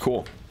 That's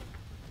cool.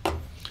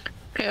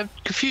 Okay, I'm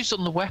confused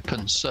on the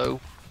weapons.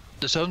 So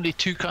there's only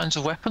 2 kinds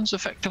of weapons,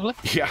 effectively?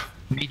 Yeah.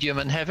 Medium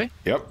and heavy?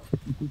 Yep.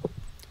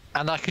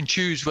 And I can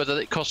choose whether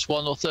it costs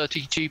 1 or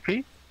 30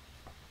 GP?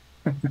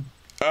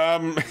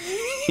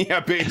 Yeah,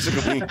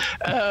 basically.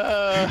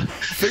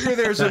 Figure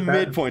there's a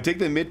midpoint. Take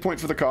the midpoint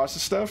for the cost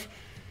of stuff.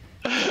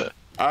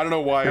 I don't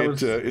know why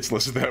it's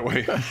listed that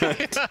way.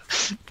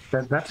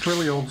 That's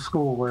really old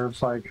school, where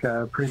it's like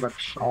pretty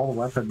much all the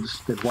weapons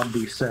did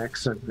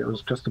 1d6, and it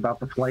was just about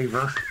the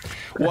flavor.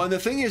 Well, and the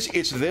thing is,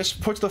 this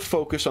puts the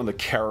focus on the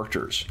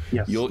characters.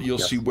 Yes. You'll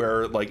see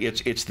where like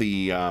it's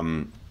the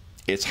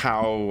it's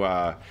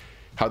how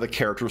the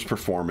characters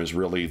perform is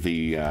really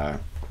the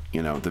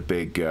the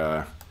big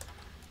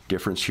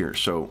difference here.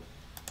 So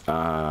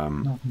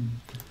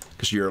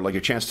because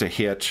your chance to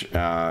hit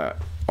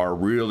are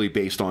really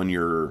based on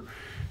your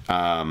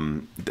how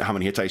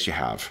many hit dice you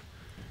have.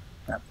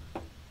 Yep.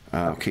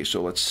 Okay,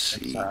 so let's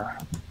see.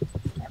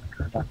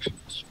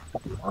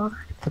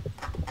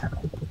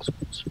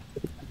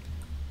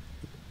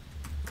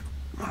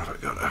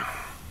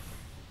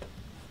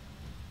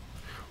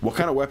 What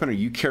kind of weapon are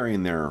you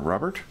carrying there,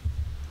 Robert?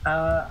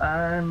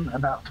 I'm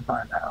about to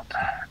find out.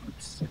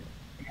 Let's see.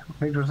 What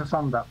page was this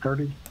on? About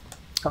 30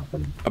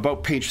 something?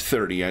 About page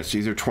 30. It's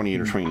either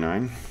 28 or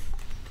 29.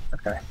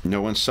 Okay.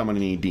 No one's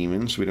summoning any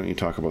demons. We don't need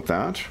to talk about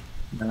that.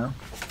 No.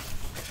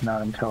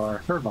 Not until our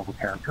 3rd level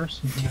characters.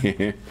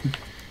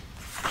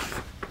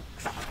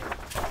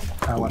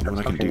 I wonder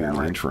what I can do in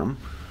the interim.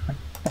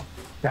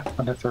 Yeah,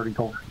 under 30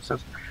 gold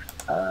pieces.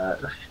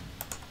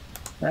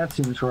 That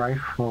seems right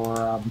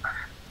for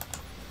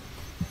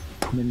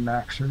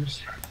min-maxers.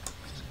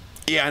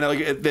 Yeah, I know.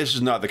 This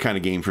is not the kind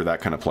of game for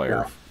that kind of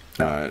player.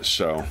 No.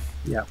 So.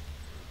 Yeah.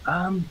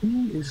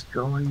 He is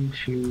going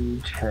to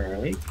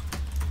take.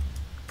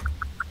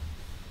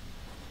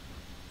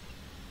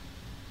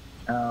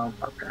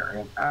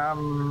 Barbarian.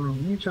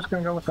 He's just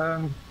going to go with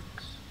a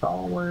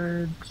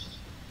solid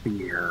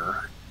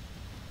spear.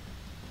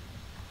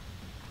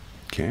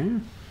 Okay.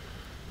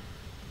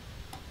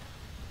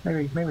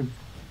 Maybe.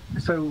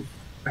 So,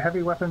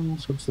 heavy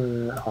weapons. What's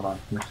the? Hold on.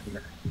 Let's see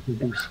here. You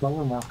do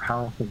slower, more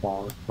powerful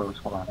ball with close.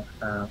 Hold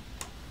on.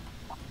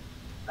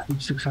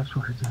 Each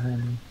successful hit.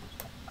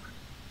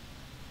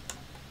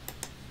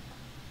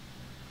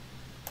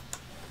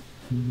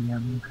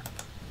 Medium.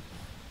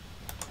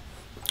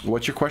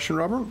 What's your question,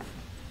 Robert?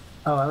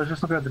 Oh, I was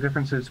just looking at the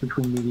differences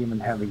between medium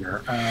and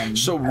heavier.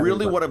 So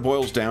really what it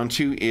boils down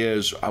to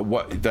is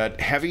that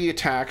heavy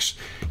attacks,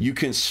 you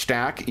can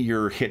stack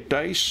your hit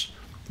dice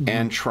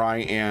and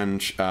try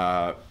and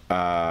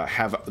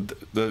have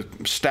the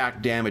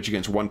stack damage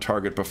against one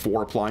target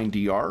before applying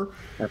DR.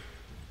 Yep.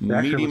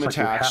 Medium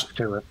attacks... Like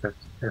you have to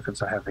if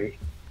it's a heavy.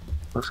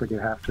 Looks like you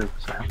have to if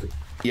it's a heavy.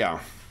 Yeah.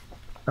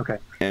 Okay.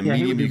 And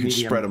medium you can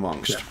spread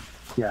amongst.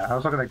 Yeah, I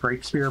was looking at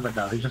Great Spear, but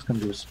no, he's just going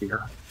to do a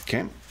spear.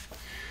 Okay.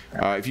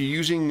 If you're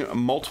using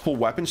multiple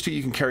weapons too,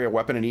 you can carry a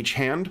weapon in each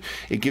hand.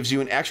 It gives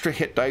you an extra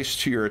hit dice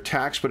to your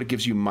attacks, but it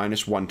gives you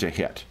 -1 to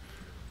hit.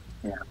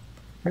 Yeah.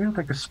 Maybe I'll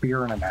take a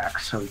spear and an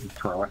axe so you can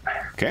throw it.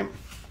 Okay.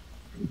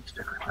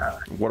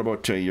 What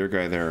about your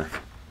guy there,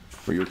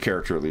 or your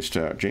character at least,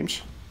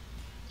 James?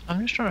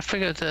 I'm just trying to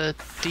figure the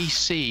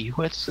DC.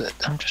 Where's it?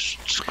 I'm just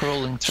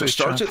scrolling through.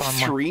 So it starts at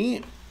 3,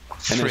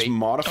 and it's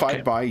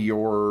modified by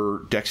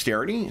your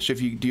dexterity. So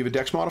do you have a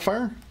dex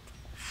modifier?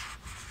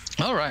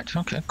 All right.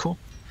 Okay. Cool.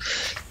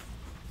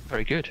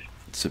 Very good.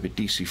 It's a bit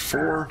DC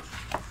 4.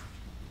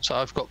 So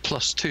I've got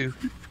 +2,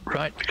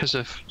 right? Because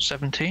of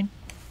 17.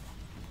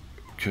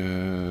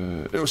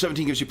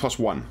 17 gives you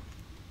 +1.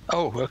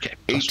 Oh, okay.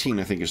 18,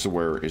 I think, is the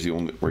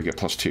only where you get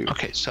 +2.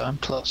 Okay, so I'm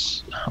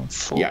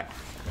 4. Yeah.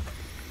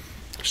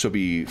 So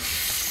be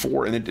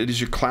 4, and then does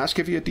your class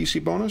give you a DC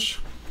bonus?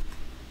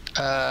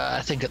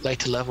 I think at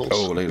later levels.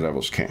 Oh, later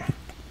levels. Okay.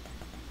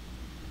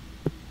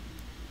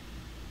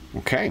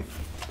 Okay.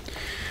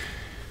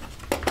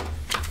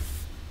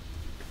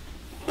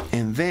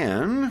 And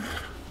then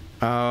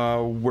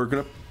we're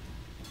gonna.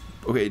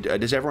 Okay,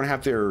 does everyone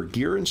have their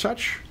gear and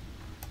such?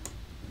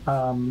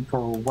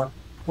 For what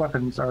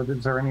weapons?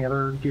 Is there any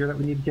other gear that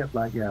we need to get?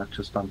 Like,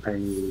 just on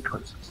page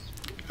 26.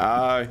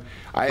 I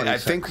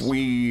think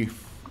we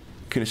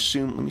can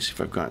assume. Let me see if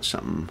I've got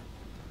something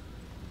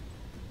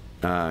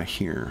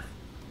here.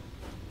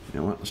 You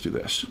know what? Let's do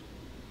this.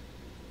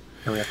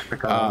 So we have to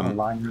pick our own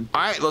alignment.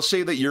 Let's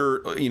say that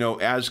you're,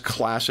 as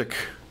classic.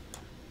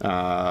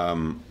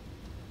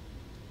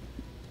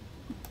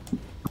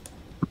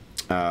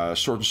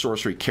 Sword and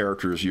sorcery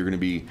characters, you're going to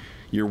be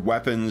your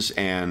weapons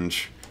and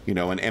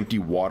an empty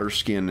water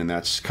skin, and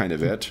that's kind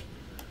of it.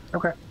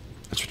 Okay.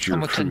 That's what you're.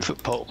 I'm a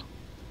 10-foot pole.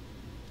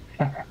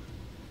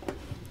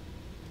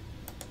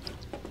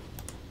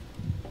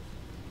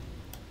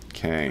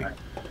 Okay.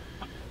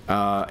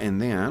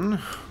 And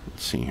then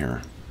let's see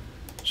here.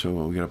 So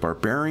we got a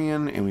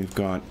barbarian, and we've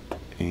got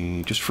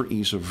a, just for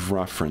ease of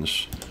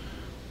reference,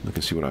 look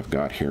and see what I've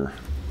got here.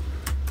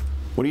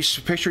 What do you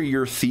picture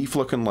your thief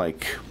looking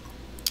like,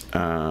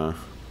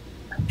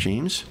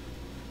 James?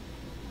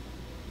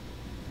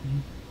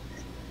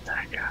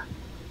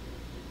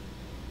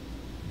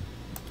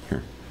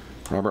 Here,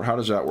 Robert, how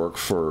does that work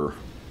for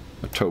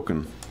a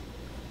token?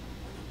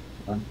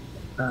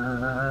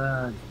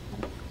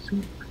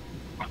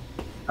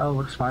 Oh,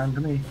 looks fine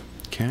to me.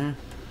 Okay.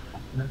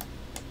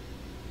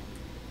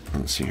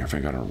 Let's see here if I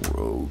got a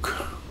rogue.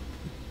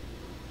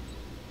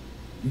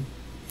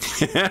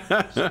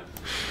 It's,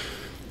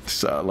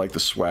 like the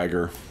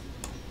swagger.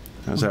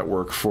 How does that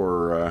work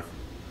for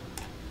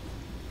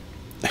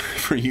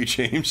for you,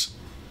 James?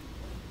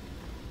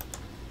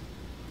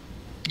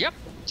 Yep,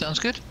 sounds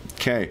good.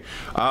 Okay.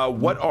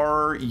 What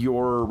are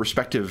your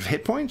respective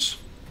hit points?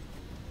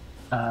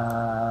 10,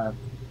 I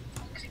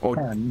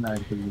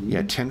believe.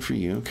 Yeah, 10 for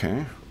you.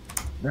 Okay.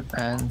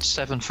 And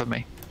 7 for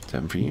me.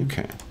 7 for you.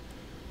 Okay.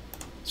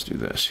 Let's do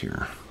this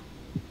here.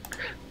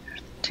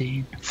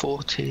 15,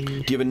 40. Do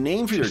you have a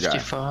name for your guy?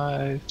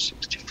 55,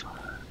 65.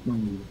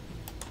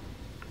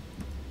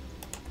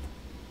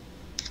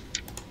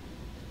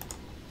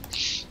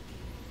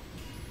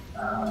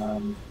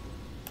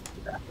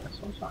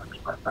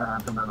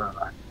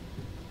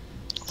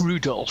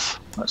 Rudolph.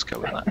 Let's go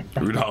with that.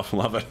 Rudolph,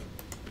 love it.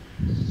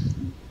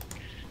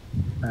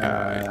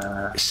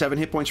 7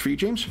 hit points for you,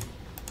 James?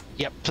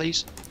 Yep,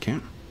 please. Okay.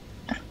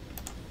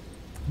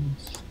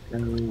 Let's go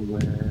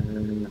with,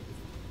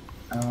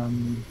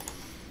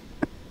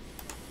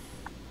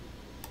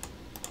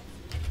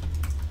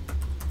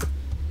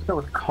 let's go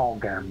with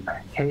Kalgem.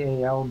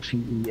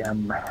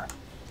 Kalgem.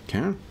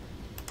 Okay.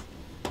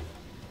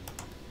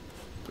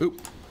 Oop.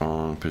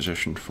 Wrong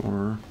position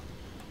for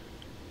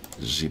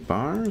the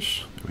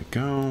bars. There we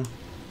go.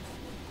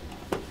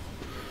 All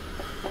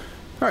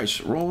right,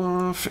 so roll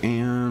off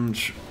and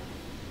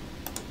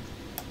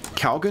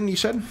Kalgan, you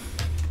said?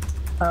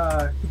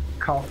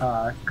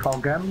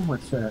 Kalgem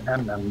with an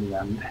M on the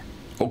end.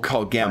 Oh,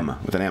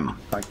 Kalgem with an M.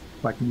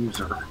 Like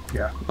user,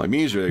 yeah. Like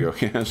user, there you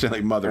go. I say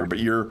like mother, but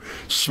you're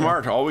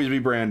smart. Always be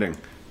branding.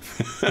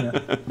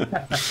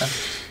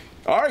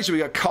 All right, so we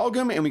got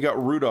Kalgam and we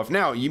got Rudolph.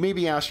 Now, you may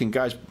be asking,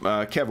 guys,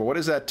 Kevin, what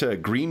is that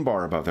green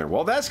bar above there?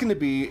 Well, that's going to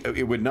be,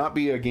 it would not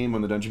be a game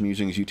on the Dungeon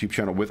Musings YouTube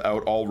channel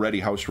without already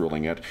house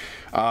ruling it.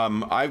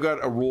 I've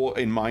got a rule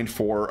in mind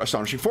for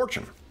Astonishing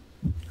Fortune.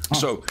 Oh.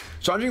 So,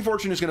 Astonishing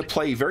Fortune is going to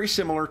play very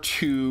similar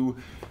to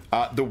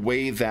the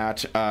way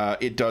that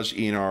it does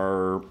in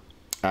our,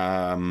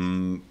 what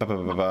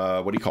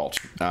do you call it?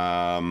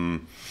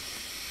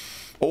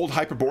 Old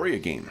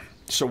Hyperborea game.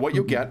 So what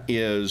you'll get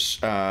is...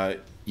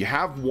 you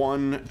have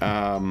one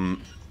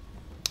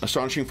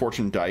Astonishing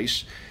Fortune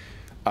dice.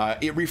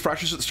 It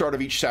refreshes at the start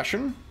of each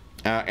session,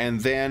 and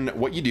then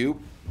what you do,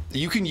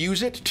 you can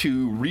use it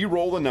to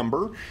re-roll a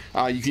number.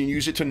 You can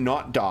use it to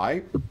not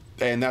die,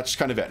 and that's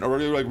kind of it. Or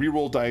like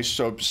re-roll dice,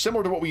 so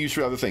similar to what we use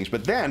for other things.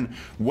 But then,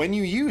 when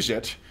you use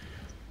it,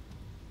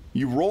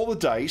 you roll the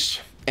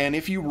dice, and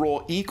if you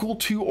roll equal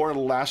to or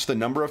less the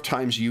number of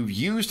times you've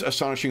used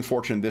Astonishing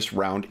Fortune this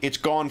round, it's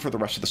gone for the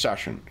rest of the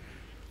session.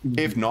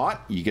 If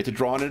not, you get to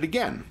draw on it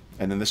again.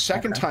 And then the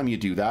second time you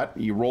do that,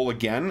 you roll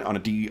again on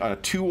a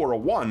 2 or a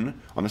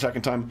 1 on the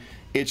second time.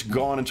 It's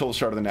gone until the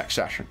start of the next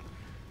session.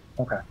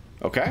 Okay.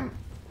 Okay?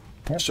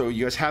 Yep. So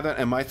you guys have that,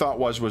 and my thought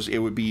was it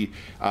would be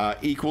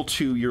equal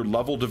to your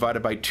level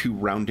divided by 2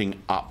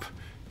 rounding up.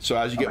 So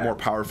as you get more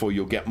powerful,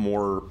 you'll get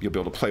more, you'll be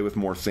able to play with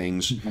more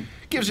things.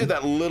 Gives you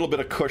that little bit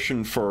of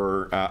cushion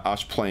for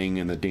us playing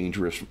in the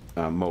dangerous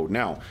mode.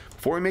 Now,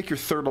 before we make your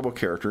 3rd level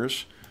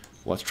characters,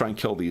 let's try and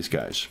kill these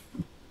guys.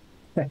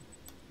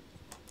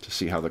 To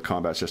see how the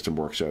combat system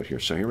works out here.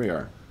 So here we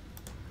are.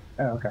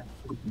 Oh, okay.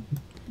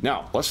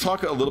 Now, let's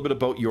talk a little bit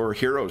about your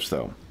heroes,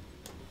 though.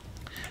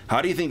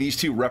 How do you think these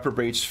 2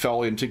 reprobates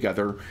fell in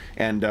together?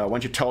 And why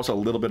don't you tell us a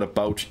little bit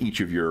about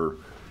each of your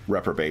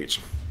reprobates?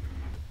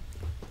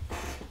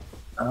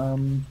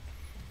 Kalgam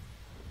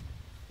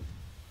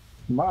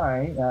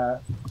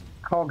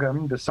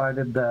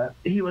decided that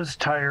he was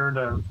tired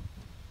of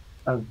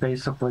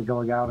basically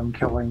going out and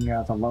killing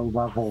the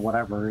low-level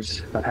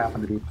whatevers that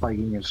happened to be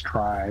plaguing his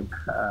tribe.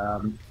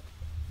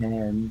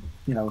 And,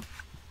 you know,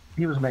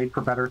 he was made for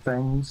better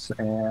things,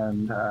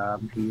 and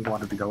he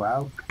wanted to go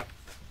out.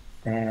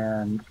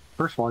 And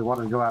first of all, he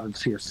wanted to go out and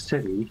see a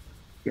city.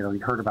 You know,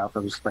 he'd heard about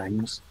those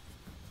things.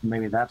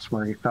 Maybe that's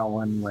where he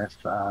fell in with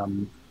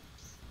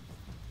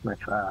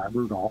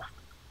Rudolph.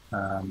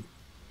 You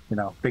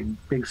know,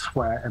 big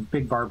sweat, a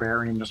big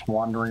barbarian just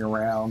wandering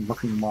around,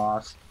 looking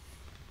lost.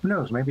 Who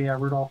knows? Maybe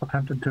Rudolph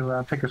attempted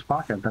to pick his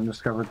pocket, then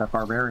discovered that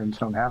barbarians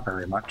don't have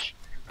very much.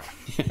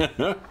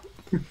 What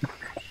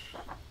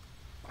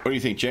do you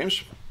think,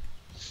 James?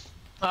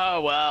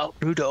 Oh, well,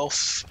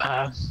 Rudolph,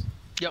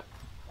 yep,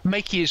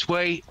 making his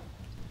way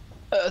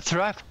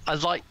throughout a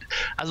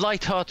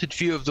light-hearted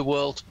view of the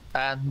world,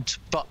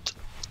 but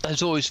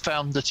has always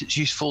found that it's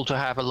useful to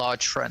have a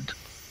large friend.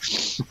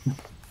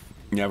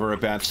 Never a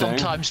bad thing.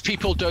 Sometimes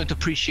people don't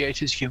appreciate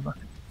his humor.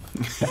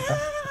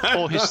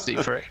 Or he's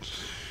thief-free.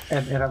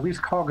 And at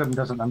least Coggan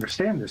doesn't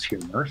understand this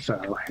humor,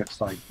 so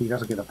it's like he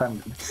doesn't get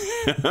offended.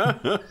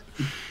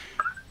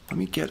 Let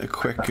me get a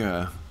quick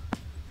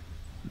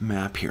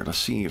map here. Let's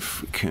see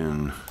if we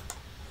can.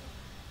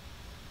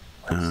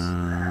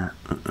 Here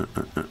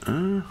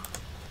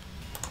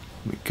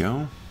we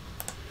go.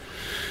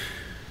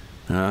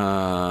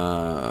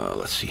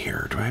 Let's see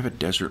here. Do I have a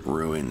desert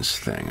ruins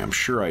thing? I'm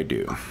sure I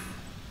do.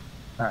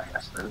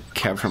 Yes,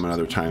 Kev from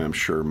another time, I'm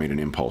sure, made an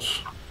impulse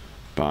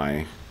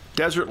by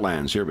desert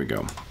lands. Here we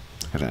go. Look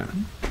at that.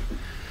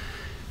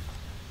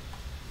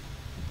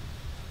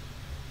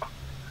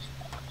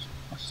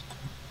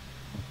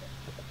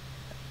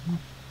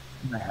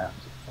 I have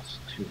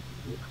 +2.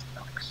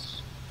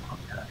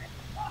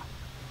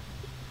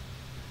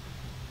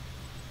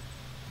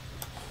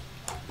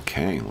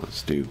 Okay,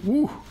 let's do.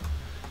 Woo!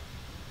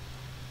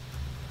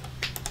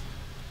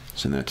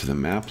 Send that to the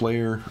map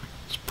layer.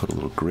 Let's put a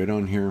little grid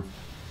on here.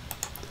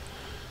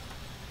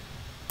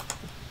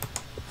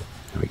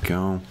 There we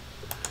go.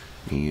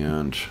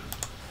 And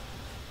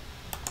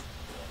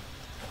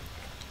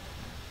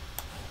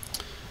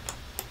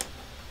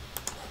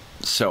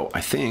so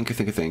I think,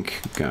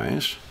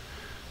 guys.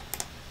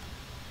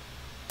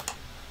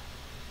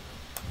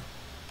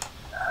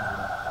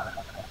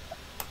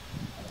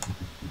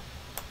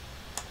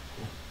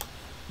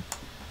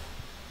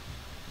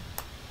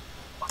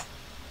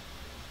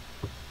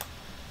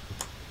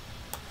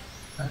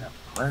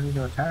 Ready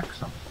to attack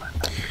something.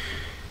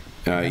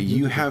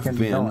 You have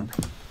been.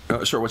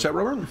 Sorry, what's that,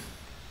 Robert?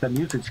 The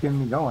music's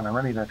getting me going. I'm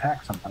ready to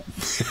attack something.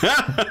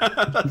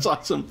 That's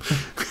awesome.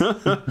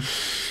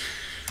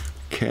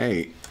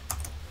 Okay.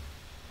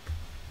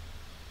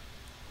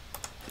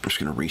 I'm just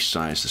going to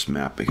resize this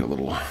map, make it a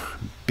little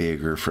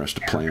bigger for us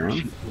to play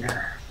on.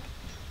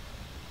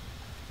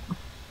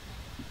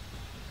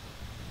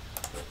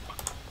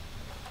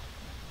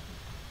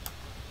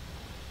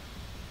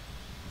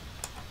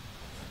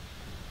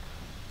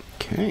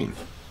 Okay.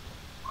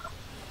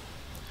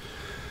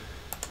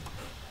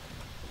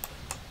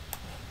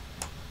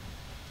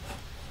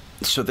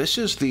 So this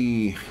is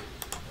the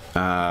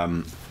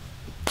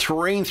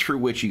terrain through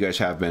which you guys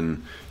have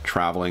been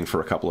traveling for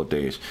a couple of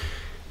days.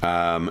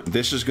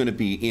 This is going to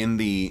be in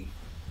the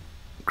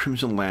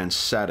Crimson Land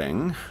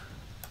setting.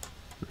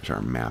 There's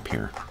our map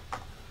here.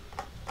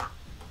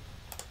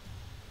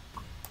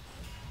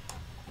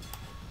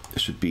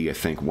 This would be, I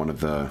think, one of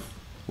the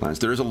lands.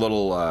 There is a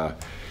little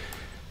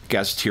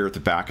gazetteer at the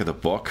back of the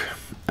book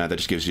that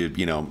just gives you,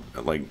 you know,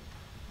 like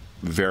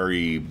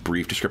very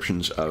brief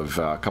descriptions of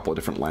a couple of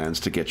different lands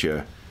to get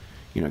you,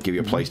 you know, give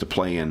you a place to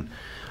play in.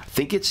 I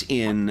think it's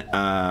in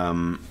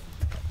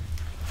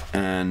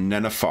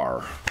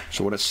Nenefar.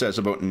 So what it says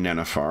about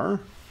Nenefar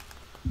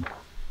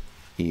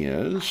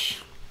is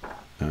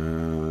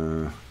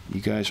you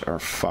guys are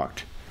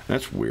fucked.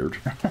 That's weird.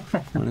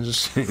 Why does it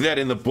say that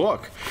in the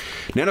book?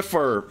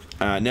 Nenefar.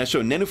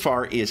 So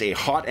Nenefar is a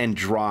hot and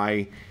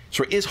dry.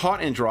 So it is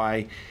hot and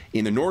dry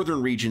in the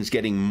northern regions,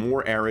 getting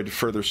more arid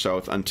further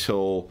south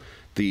until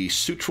the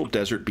Sutral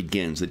Desert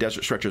begins. The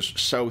desert stretches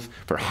south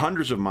for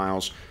hundreds of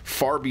miles,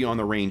 far beyond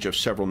the range of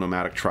several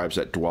nomadic tribes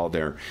that dwell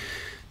there.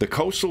 The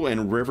coastal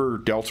and river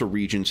delta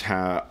regions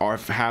have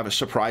a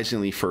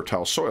surprisingly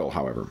fertile soil,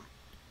 however.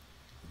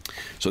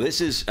 So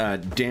this is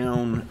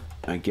down,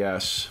 I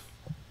guess,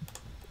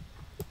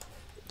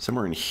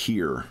 somewhere in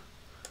here.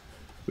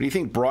 What do you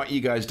think brought you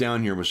guys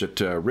down here? Was it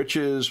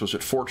riches? Was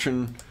it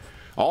fortune?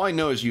 All I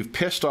know is you've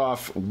pissed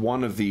off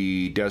one of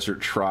the desert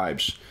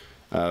tribes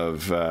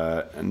of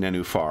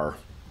Nenufar,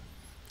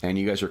 and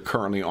you guys are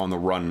currently on the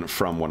run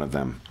from one of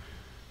them.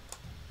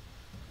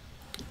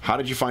 How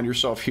did you find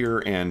yourself here,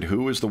 and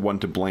who is the one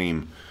to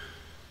blame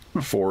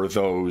for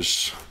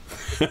those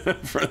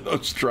for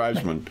those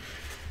tribesmen?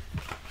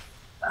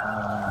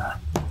 I'd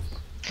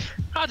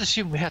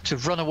assume we had to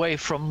run away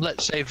from,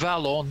 let's say,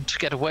 Valon to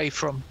get away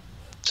from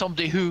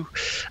somebody who,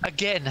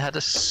 again, had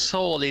a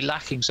sorely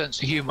lacking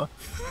sense of humour.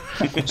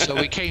 So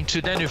we came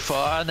to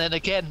Nenufar, and then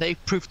again, they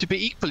proved to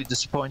be equally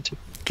disappointing.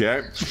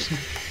 Okay.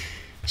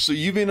 So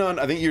you've been on.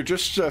 I think you're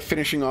just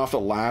finishing off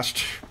the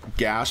last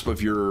gasp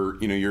of your,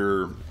 you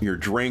know, your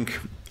drink.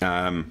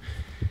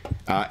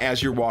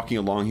 As you're walking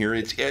along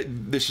here,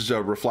 this is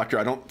a reflector.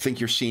 I don't think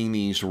you're seeing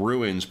these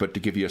ruins, but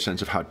to give you a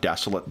sense of how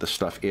desolate this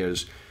stuff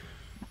is.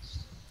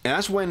 And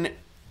that's when.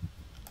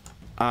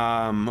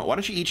 Why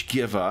don't you each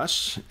give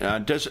us? I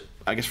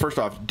guess first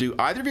off, do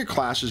either of your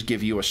classes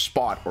give you a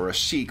spot or a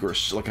seek or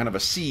kind of a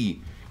see,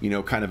 you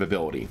know, kind of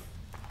ability?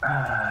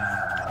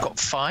 Got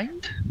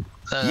find?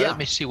 Yeah. Let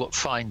me see what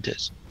find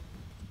is.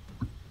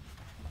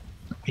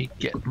 Let me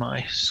get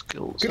my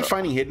skills. Good up.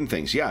 finding hidden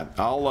things. Yeah,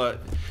 I'll. So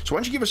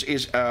why don't you give us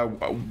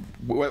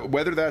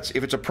whether that's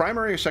if it's a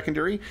primary or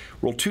secondary?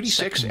 Roll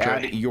 2d6.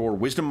 Add your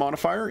wisdom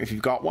modifier if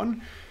you've got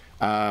one.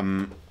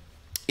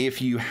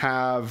 If you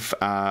have,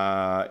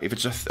 if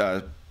it's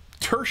a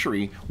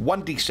tertiary,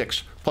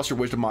 1d6 plus your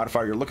wisdom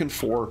modifier. You're looking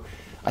for,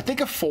 I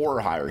think, a 4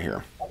 or higher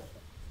here.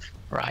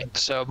 Right,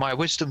 so my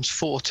wisdom's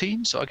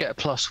 14, so I get a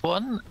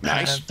 +1.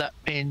 Nice. And that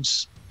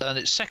means and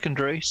it's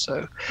secondary,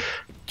 so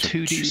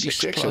 2d6 and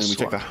then plus we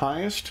take the 1.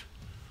 highest.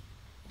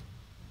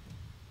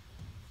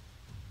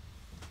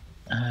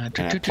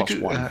 Plus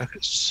 1.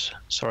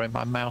 Sorry,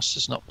 my mouse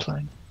is not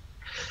playing.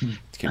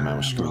 Okay, I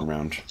was screwing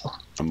around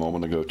a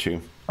moment ago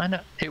too. I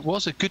know it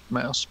was a good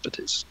mouse, but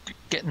it's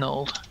getting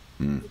old.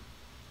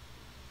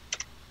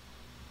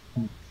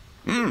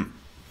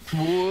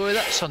 Well,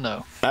 that's a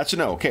no. That's a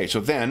no. Okay, so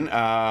then,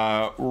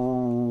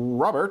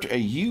 Robert,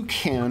 you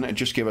can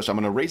just give us, I'm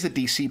going to raise the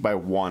DC by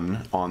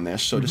 1 on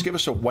this, so just give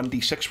us a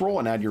 1d6 roll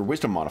and add your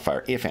wisdom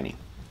modifier, if any.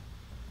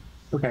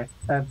 Okay.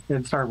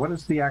 And sorry, what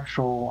is the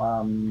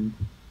actual,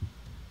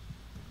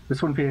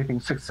 this wouldn't be anything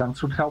Sixth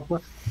Sense would help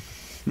with?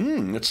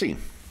 Let's see.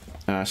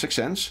 Sixth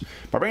Sense.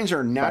 Barbarians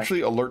are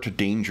naturally alert to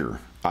danger.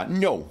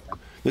 No.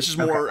 This is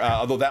more,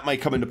 although that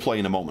might come into play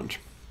in a moment.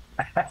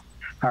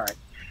 All right.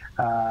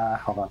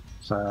 Hold on.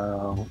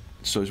 So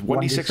it's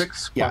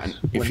 1d6. Yeah, and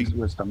if you,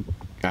 wisdom.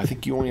 I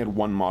think you only had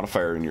 1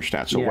 modifier in your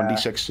stats, so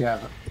 1d6. Yeah.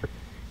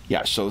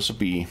 Yeah, so this will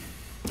be...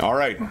 All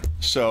right.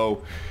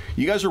 So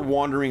you guys are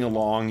wandering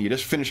along. You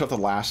just finished off the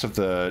last of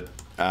the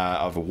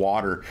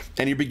water,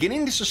 and you're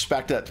beginning to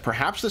suspect that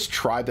perhaps this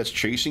tribe that's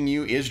chasing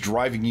you is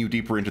driving you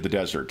deeper into the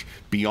desert,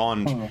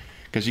 beyond...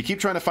 Because you keep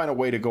trying to find a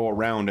way to go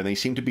around, and they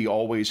seem to be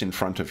always in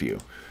front of you.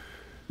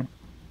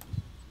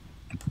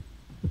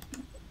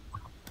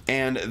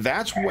 And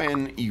that's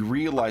when you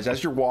realize,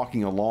 as you're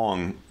walking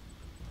along,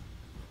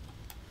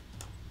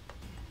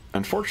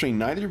 unfortunately,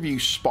 neither of you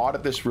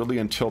spotted this really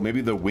until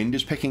maybe the wind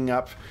is picking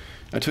up,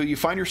 until you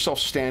find yourself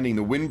standing.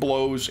 The wind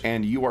blows,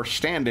 and you are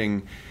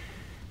standing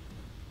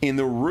in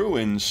the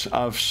ruins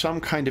of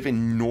some kind of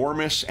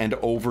enormous and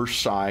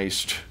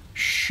oversized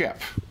ship.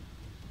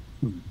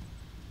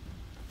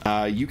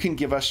 You can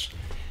give us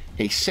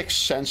a Sixth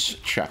Sense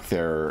check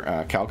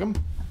there, Calgum.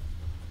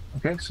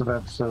 Okay, so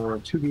that's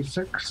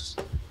 2d6.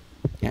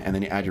 Yeah, and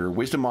then you add your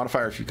wisdom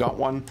modifier if you got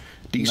one.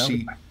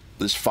 DC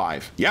is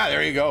 5. Yeah,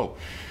 there you go.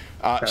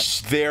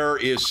 There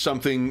is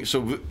something.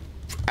 So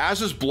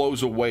as this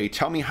blows away,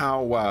 tell me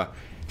how,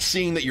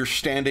 seeing that you're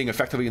standing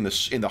effectively in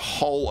the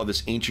hull of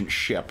this ancient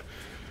ship.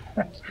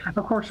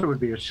 Of course, it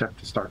would be a ship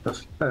to start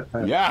this.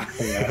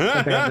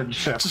 Abandoned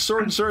ship. It's a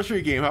sword and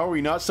sorcery game. How are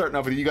we not starting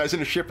off with you guys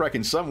in a shipwreck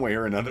in some way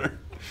or another?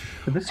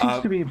 This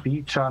used to be a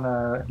beach on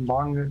a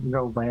long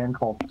ago land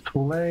called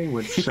Thule,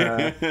 which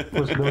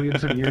was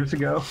millions of years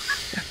ago.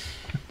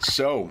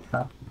 So,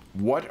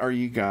 what are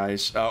you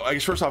guys? I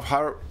guess first off,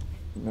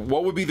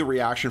 what would be the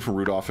reaction from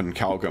Rudolph and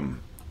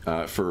Calgum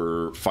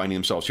for finding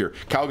themselves here?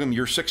 Calgum,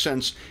 your Sixth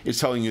Sense is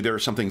telling you there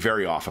is something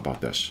very off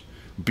about this.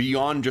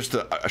 Beyond just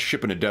a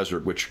ship in a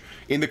desert, which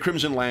in the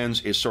Crimson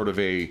Lands is sort of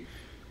a,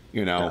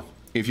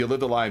 if you live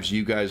the lives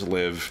you guys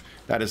live,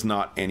 that is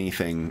not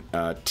anything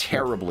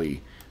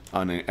terribly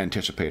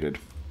unanticipated.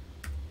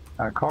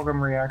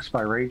 Calgum reacts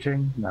by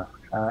raging. No.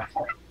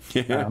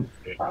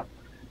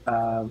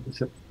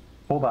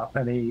 Hold up,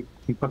 and he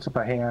puts up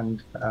a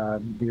hand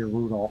near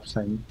Rudolph,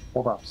 saying,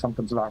 "Hold up,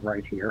 something's not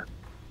right here."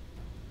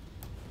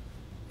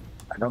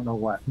 I don't know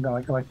what.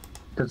 No, like,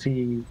 does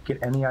he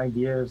get any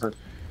ideas of?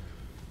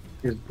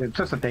 It's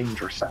just a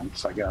danger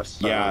sense, I guess.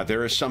 So, yeah,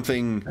 there is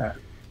something.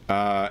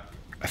 I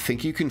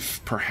think you can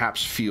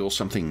perhaps feel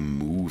something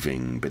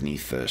moving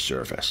beneath the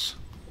surface.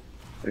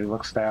 He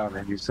looks down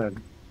and he says,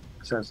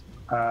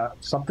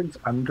 "Something's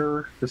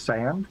under the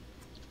sand.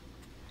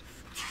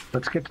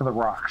 Let's get to the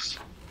rocks."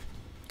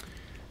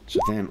 So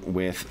then,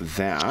 with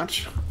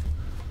that,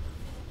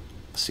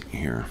 let's see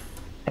here.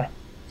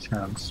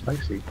 Sounds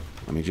spicy.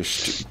 Let me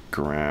just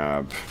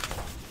grab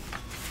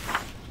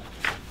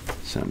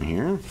some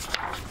here.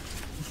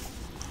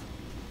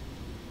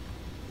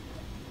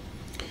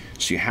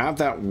 So you have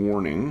that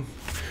warning.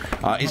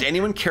 Is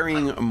anyone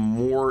carrying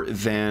more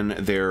than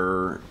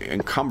their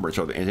encumbrance?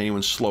 Or is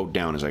anyone slowed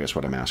down, is I guess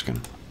what I'm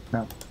asking.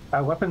 No.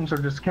 Weapons are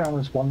just count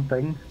as one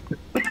thing.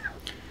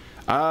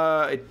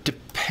 It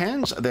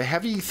depends. The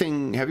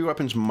heavy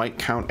weapons might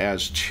count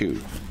as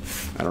 2.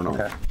 I don't know.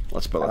 Okay.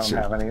 Let's see.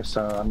 I don't have any,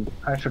 so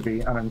I should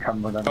be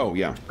unencumbered. Oh,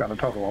 yeah. I've got a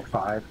total of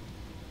 5.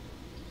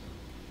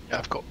 Yeah,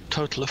 I've got a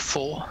total of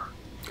 4.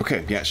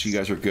 Okay, yeah, so you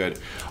guys are good.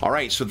 All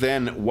right, so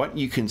then what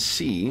you can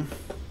see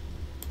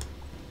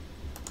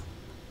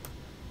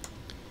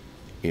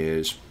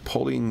is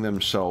pulling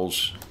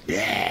themselves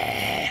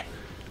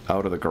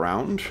out of the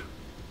ground.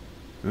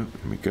 Oh,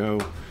 here we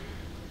go.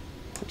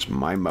 It's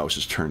my mouse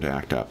is turned to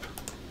act up.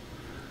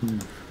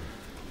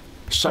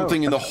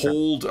 Something in the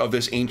hold of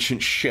this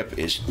ancient ship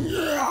is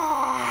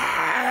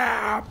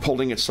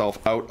pulling itself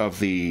out of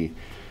the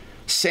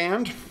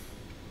sand.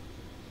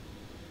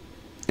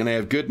 And I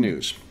have good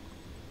news.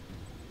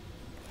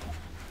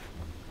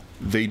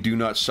 They do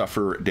not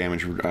suffer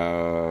damage. What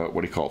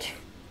do you call it?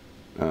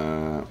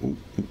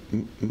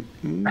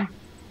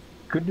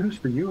 Good news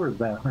for you or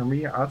them? Or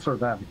me, us or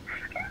them?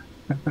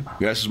 Yeah,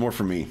 this is more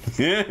for me.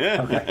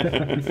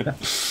 Okay.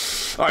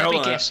 All right, Let me hold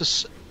on.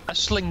 guess, a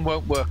sling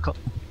won't work.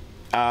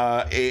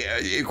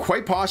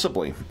 Quite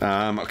possibly.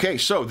 Okay,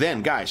 so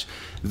then, guys,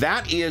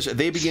 that is,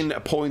 they begin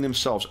pulling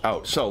themselves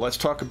out. So let's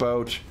talk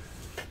about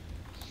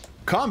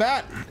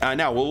Combat.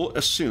 Now we'll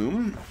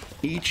assume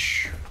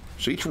each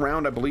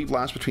round, I believe,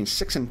 lasts between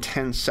 6 and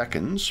 10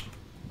 seconds.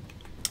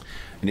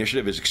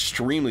 Initiative is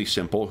extremely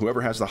simple.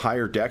 Whoever has the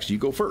higher dex, you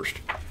go first.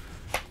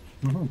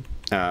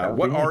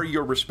 What are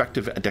your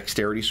respective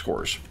dexterity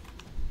scores?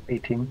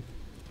 18.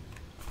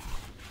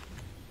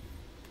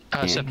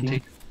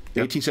 17.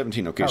 18,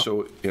 17. Okay,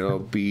 so it'll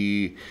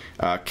be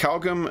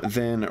Calgum,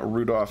 then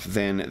Rudolph,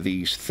 then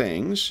these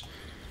things.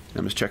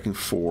 I'm just checking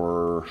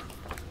for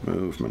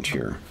movement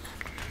here.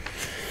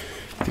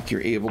 I think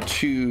you're able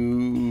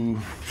to...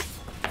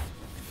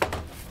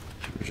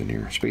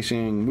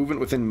 Spacing, movement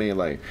within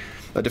melee.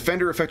 A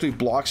defender effectively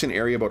blocks an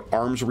area about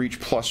arm's reach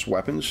plus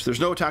weapons. There's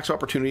no attacks of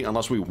opportunity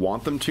unless we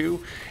want them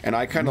to, and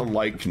I kind of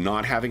like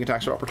not having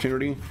attacks of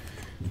opportunity.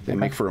 They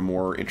make for a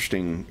more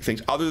interesting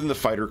things, other than the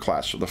fighter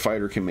class. So the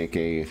fighter can make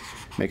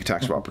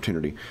attacks of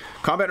opportunity.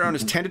 Combat round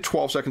is 10 to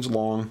 12 seconds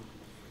long.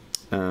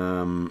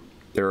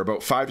 There are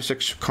about 5 to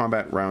 6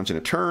 combat rounds in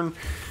a turn.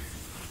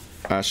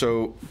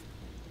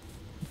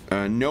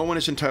 No one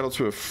is entitled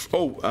to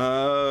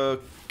a...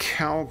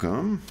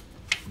 Calgum.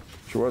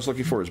 So what I was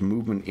looking for is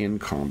movement in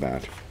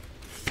combat.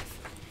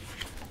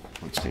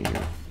 Let's see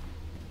here.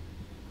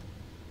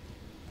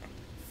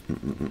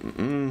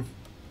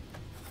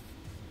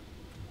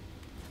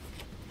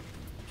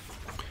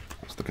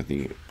 Let's look at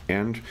the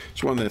end.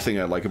 So one of the things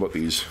I like about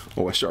these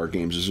OSR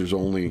games is there's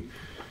only,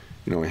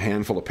 a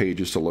handful of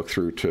pages to look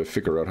through to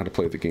figure out how to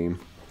play the game.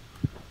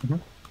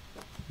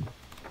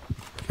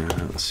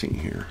 Let's see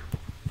here.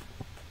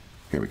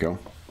 Here we go.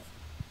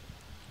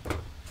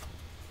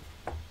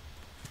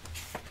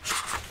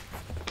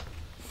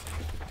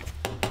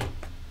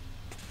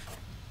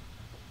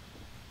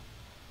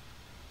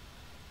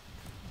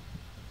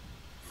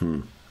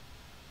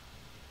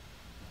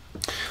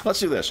 Let's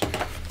do this.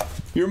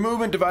 Your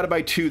movement divided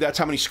by 2, that's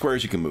how many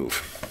squares you can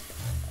move.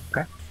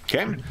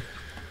 Okay?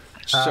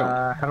 So,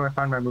 how do I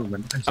find my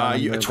movement?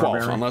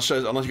 12, unless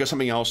you got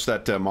something else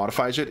that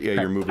modifies it. Yeah,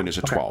 your movement is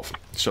a 12.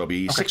 So it'll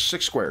be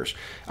six squares.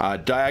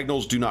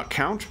 Diagonals do not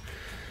count.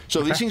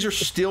 So these things are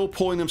still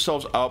pulling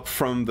themselves up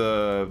from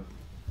the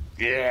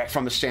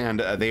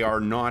sand. They are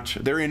not.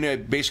 They're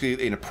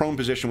basically in a prone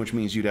position, which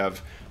means you'd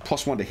have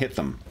 +1 to hit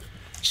them.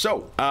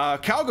 So,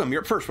 Calgum,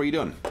 you're up first. What are you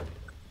doing?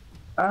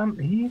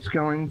 He's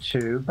going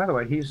to. By the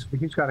way, he's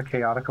got a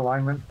chaotic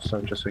alignment, so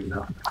just so you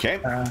know. Okay.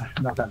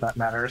 Not that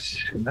matters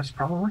in this,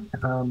 probably.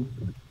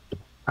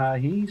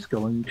 He's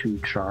going to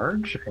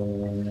charge,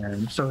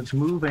 and so it's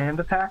move and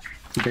attack.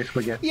 You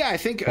basically get. Yeah, I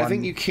think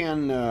you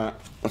can.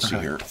 Let's see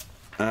here.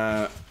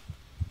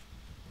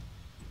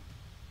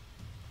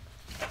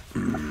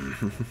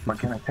 What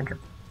can I think of?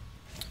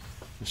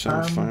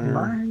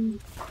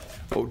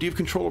 Oh, do you have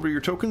control over your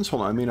tokens?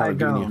 Hold on, I may not have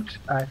given you.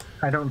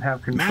 I don't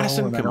have control.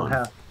 Madison, and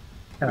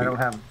I don't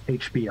have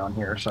HP on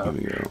here, so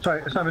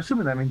I'm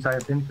assuming that means I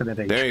have infinite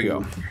HP. There you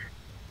go.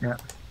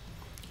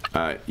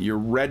 Yeah. Your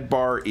red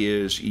bar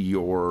is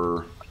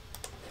your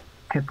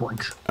hit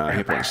points.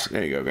 Hit points.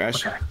 There you go,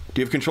 guys. Okay.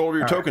 Do you have control over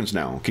your tokens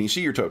now? Can you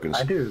see your tokens?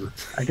 I do.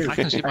 I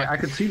can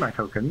see my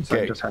tokens.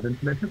 Okay. I just have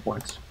infinite hit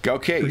points.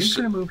 Okay. So he's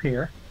going to move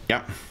here.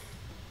 Yeah.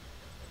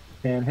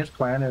 And his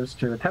plan is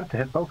to attempt to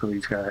hit both of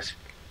these guys.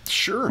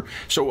 Sure.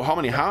 So how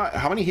many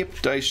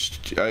hit dice?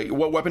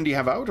 What weapon do you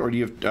have out, or do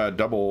you have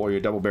double, or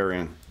you're double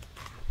burying?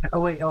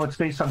 Oh wait, it's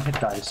based on hit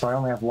dice, so I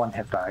only have 1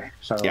 hit die.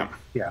 So yeah,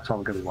 it's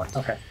only going to be 1.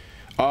 Okay.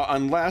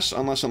 Unless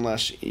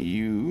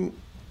you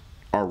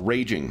are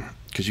raging,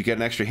 because you get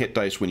an extra hit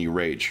dice when you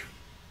rage.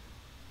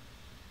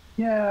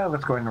 Yeah,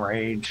 let's go ahead and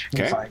rage.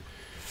 Okay.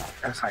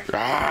 That's like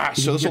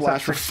so this will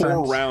last for 4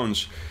 cents.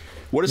 rounds.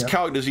 What is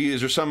Cal?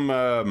 Is there some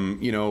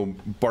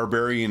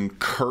barbarian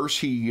curse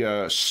he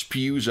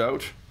spews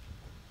out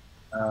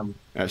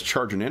as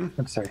charging in?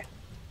 Let's see.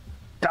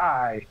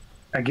 Die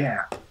again.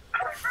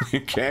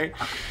 Okay.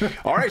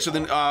 All right. So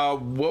then,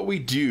 what we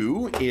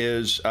do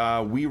is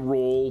we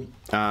roll.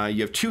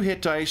 You have 2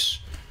 hit dice.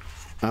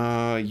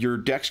 Your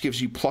dex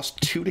gives you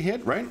 +2 to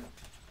hit, right?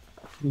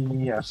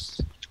 Yes.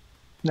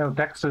 No,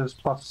 dex is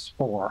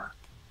 +4.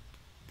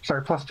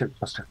 Sorry, +2.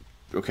 +2.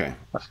 Okay.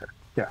 +2.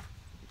 Yeah.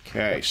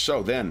 Okay,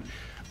 so then,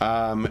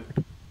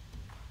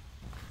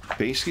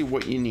 basically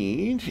what you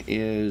need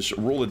is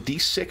roll a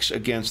d6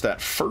 against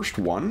that first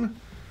one,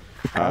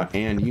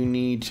 and you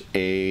need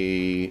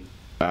a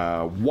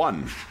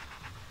 1.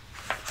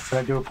 Should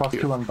I do a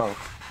 +2 on both?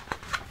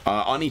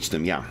 On each of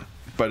them, yeah.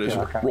 But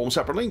roll them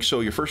separately.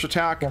 So your first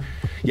attack,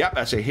 yep,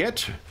 that's a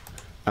hit.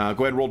 Go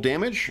ahead and roll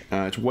damage.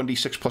 It's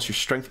 1d6 plus your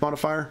strength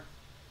modifier.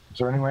 Is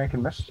there any way I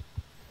can miss?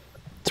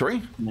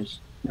 Sorry? Is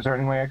there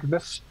any way I can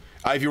miss?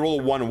 If you roll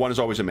a 1, 1 is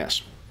always a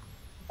miss.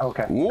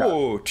 Okay.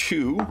 Whoa,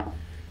 2.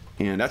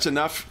 And that's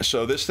enough.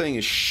 So this thing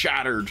is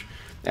shattered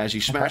as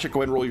you smash it. Go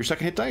ahead and roll your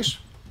second hit dice.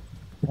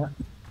 Yeah.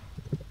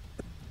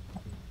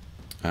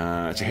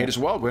 It's a hit as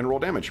well. Go ahead and roll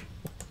damage.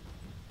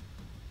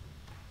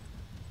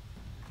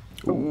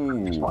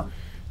 Ooh.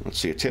 Let's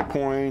see. It's hit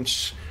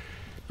points.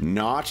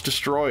 Not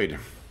destroyed.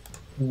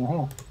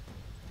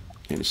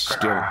 It is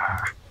still.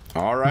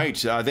 All right.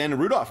 Then,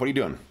 Rudolph, what are you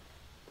doing?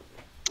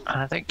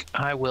 I think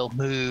I will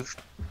move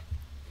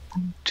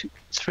 1, 2,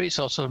 3.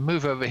 So I'll sort of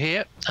move over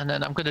here, and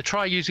then I'm going to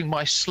try using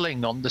my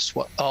sling on this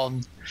one,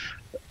 on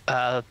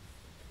the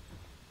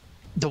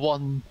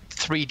one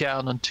 3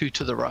 down and 2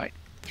 to the right.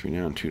 3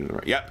 down, 2 to the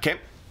right. Yeah. Okay.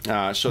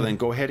 So then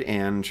go ahead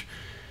and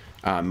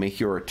make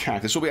your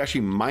attack. This will be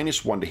actually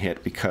 -1 to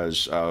hit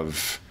because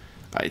of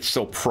it's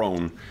still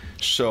prone.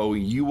 So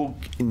you will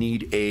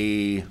need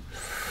a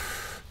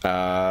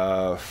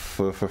 4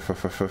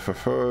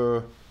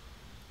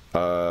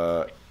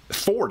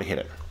 to hit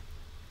it.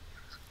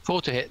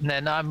 4 to hit, and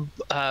then I'm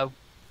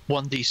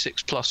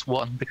 1d6 plus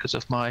 1 because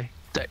of my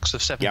dex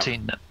of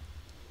 17.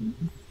 Yep.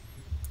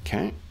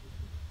 Okay.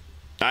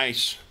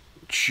 Nice.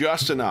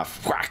 Just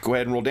enough. Whack. Go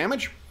ahead and roll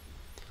damage.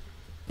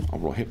 I'll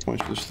roll hit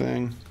points for this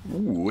thing.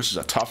 Ooh, this is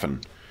a tough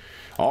one.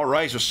 All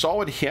right, so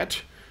solid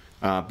hit,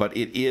 but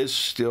it is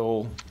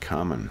still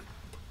coming.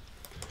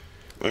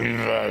 All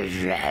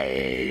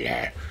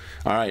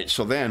right,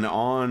 so then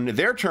on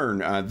their turn,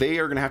 they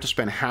are going to have to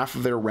spend half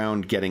of their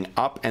round getting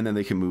up, and then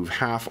they can move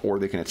half, or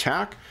they can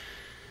attack.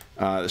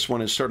 This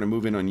one is starting to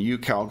move in on you,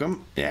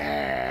 Calgum.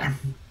 Yeah.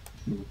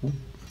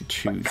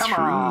 2, 3.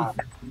 On.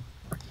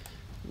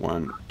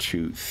 1,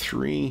 2,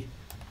 3.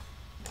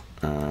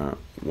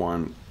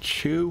 1,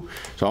 2.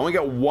 So I only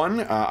got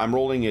 1. I'm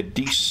rolling a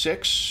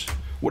d6.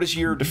 What is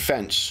your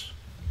defense?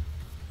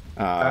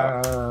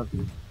 What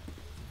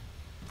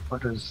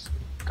is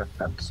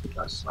defense?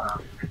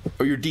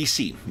 Oh, your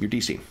DC. Your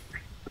DC.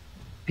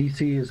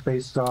 DC is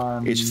based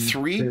on... It's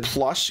 3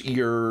 plus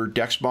your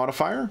dex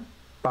modifier.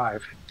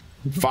 5.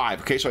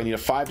 5. Okay, so I need a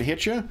 5 to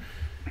hit you.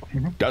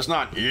 Does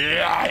not.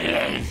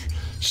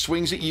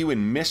 Swings at you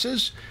and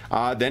misses.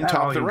 Then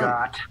top of the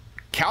round.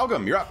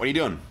 Calgum, you're up. What are you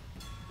doing?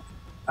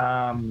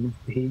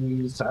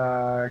 He's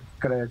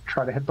gonna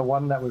try to hit the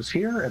one that was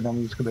here, and then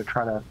he's gonna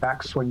try to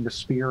backswing the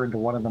spear into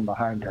one of them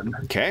behind him.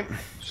 Okay.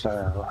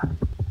 So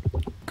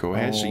go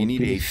ahead. So you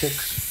need a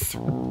D6.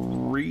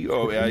 3.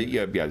 Oh,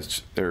 yeah.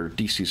 Their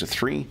DC's a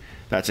 3.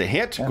 That's a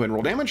hit. Go ahead and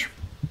roll damage.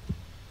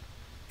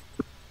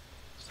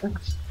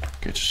 6.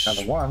 Okay,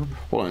 Another 1.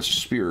 Hold on, it's a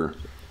spear.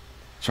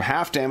 So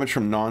half damage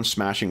from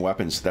non-smashing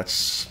weapons.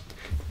 That's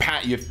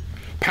you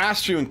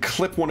pass through and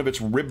clip one of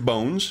its rib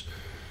bones.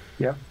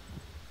 Yep.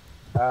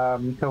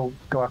 He'll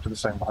go after the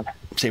same one.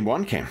 Same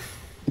one? Okay.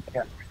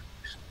 Yeah.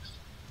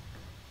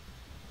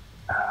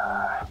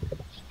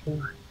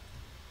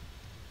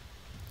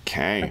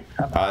 Okay.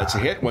 It's a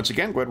hit. Once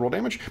again, go ahead and roll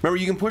damage. Remember,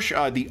 you can push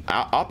the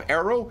up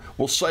arrow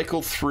will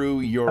cycle through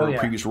your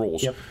previous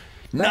rolls. Yep.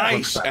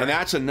 Nice! And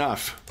that's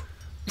enough.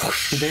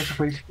 He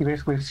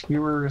basically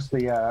skewers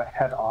the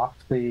head off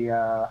the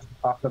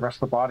rest of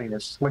the body, and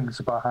it slings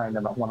behind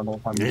him at one of the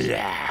ones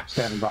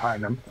standing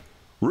behind him.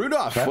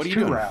 Rudolph, That's what are you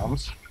 2 doing?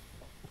 rounds.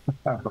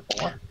 I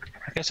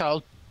guess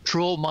I'll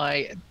draw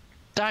my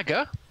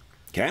dagger.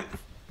 Okay.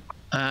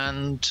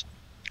 And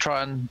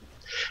try and...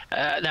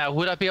 now,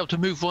 would I be able to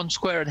move 1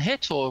 square and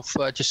hit, or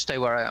just stay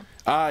where I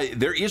am?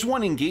 There is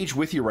one engaged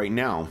with you right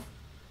now.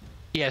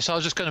 Yeah, so I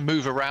was just going to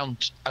move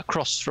around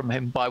across from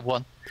him by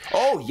 1.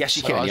 Oh, yes,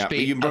 you can. Yeah,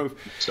 you move.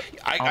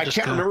 I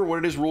can't remember what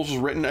it is. Rules is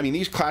written. I mean,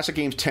 these classic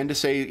games tend to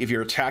say if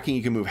you're attacking,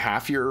 you can move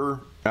half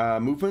your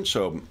movement.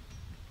 So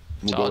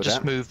I'll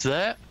just move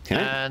there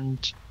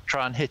and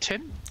try and hit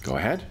him. Go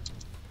ahead.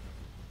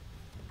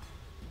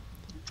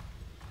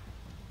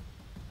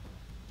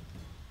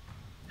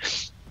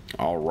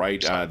 All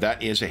right,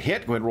 that is a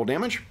hit. Go ahead and roll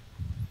damage.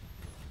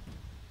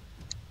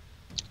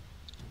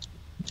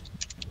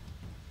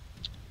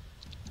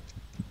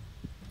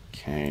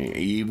 Okay,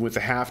 even with the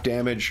half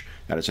damage,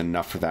 that is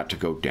enough for that to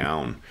go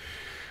down.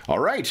 All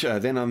right,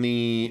 then on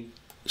the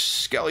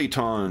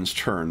Skeleton's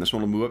turn, this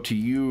one will move up to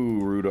you,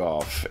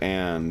 Rudolph,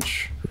 and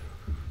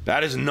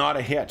that is not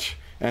a hit.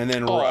 And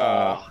then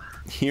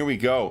here we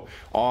go.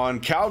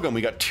 On Calgum,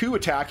 we got 2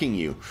 attacking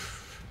you.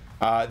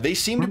 They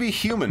seem to be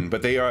human,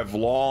 but they have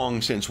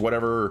long since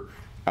whether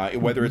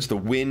it's the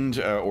wind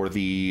or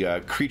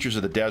the creatures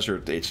of the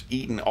desert, it's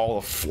eaten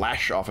all the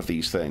flesh off of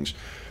these things.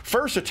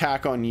 First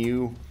attack on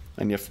you,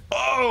 and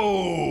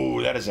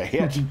that is a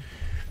hit.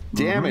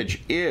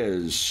 Damage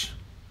is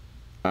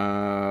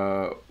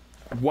 1d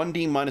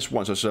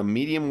 -1, so it's a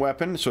medium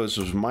weapon, so this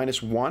is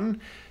 -1.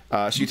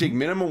 So you take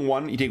minimum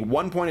 1, you take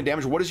 1 point of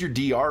damage. What is your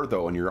DR,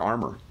 though, on your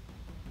armor?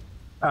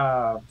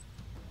 I'm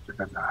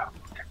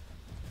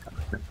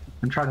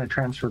trying to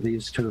transfer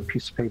these to a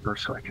piece of paper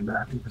so I can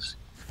do this.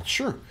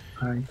 Sure.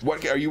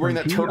 What are you wearing?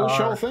 That turtle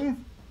shell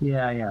thing?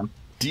 Yeah, I am.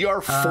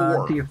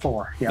 DR4.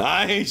 DR4. Yeah.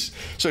 Nice.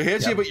 So it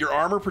hits you, but your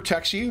armor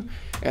protects you.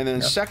 And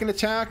then second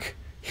attack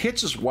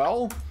hits as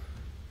well.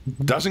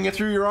 Doesn't get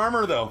through your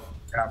armor though.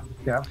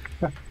 Yeah.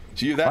 So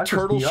you have that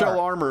turtle shell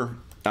armor.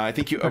 I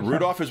think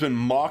Rudolph has been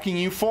mocking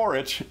you for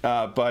it,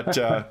 but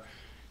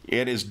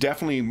it is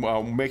definitely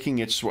making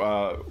its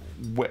or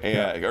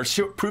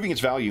proving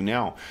its value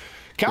now.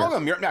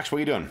 Calgum, you're up next. What are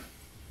you doing?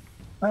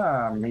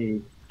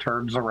 He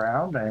turns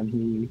around and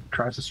he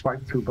tries to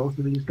swipe through both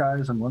of these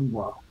guys in one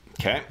blow.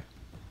 Okay.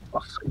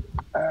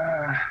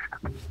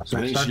 So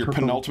this is your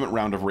penultimate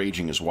round of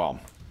raging as well.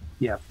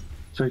 Yeah.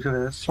 So he's going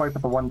to swipe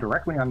at the one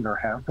directly under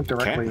him,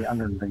 directly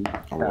under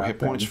the. I'll roll hit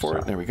points for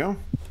it. There we go.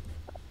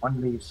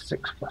 1d6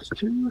 plus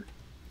 2.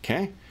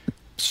 Okay.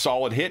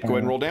 Solid hit. Go ahead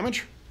and roll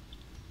damage.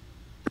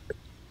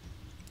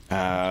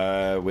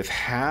 With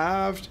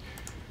halved,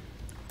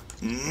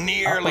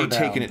 nearly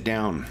taking it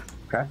down.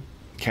 Okay.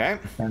 Okay.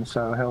 And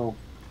so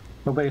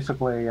he'll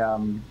basically, you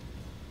know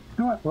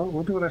what?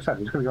 We'll do what I said.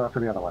 He's going to go after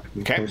the other one.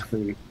 He's okay.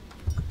 Basically,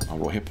 I'll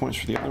roll hit points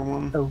for the other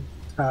one. Oh,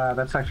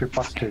 that's actually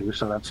plus 2,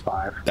 so that's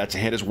 5. That's a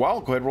hit as well.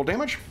 Go ahead and roll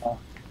damage.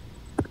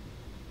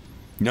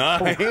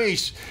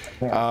 Nice.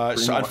 Yeah,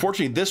 so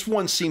unfortunately, this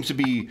one seems to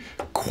be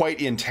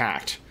quite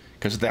intact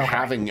because of the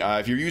having.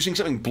 If you're using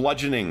something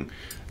bludgeoning,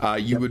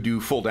 you would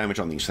do full damage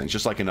on these things,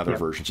 just like in other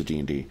versions of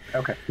D&D.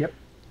 Okay. Yep.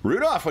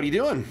 Rudolph, what are you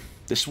doing?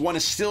 This one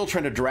is still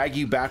trying to drag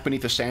you back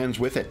beneath the sands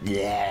with it.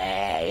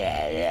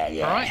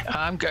 Yeah. All right,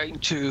 I'm going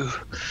to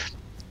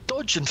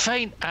dodge and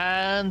feint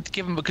and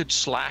give him a good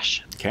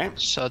slash. Okay.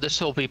 So this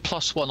will be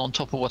 +1 on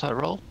top of what I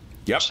roll.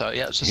 Yep. So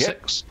yeah, it's a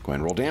 6. Go ahead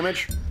and roll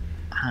damage.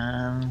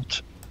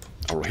 And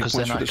because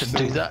then I can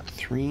do that.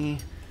 3.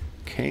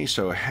 Okay,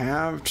 so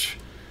halved.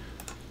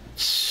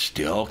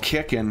 Still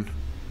kicking.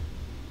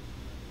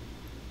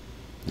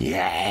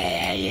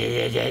 Yeah.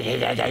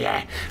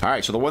 All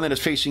right, so the one that is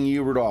facing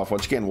you, Rudolph,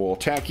 once again, will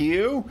attack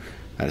you.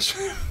 That is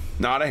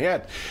not a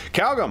hit.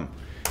 Calgum,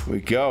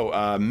 we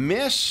go.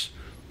 Miss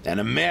and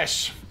a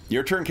miss.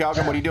 Your turn,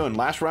 Calgum. What are you doing?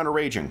 Last round of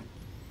raging.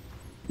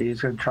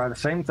 He's going to try the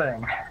same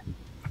thing.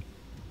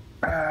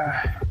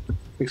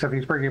 Except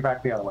he's bringing it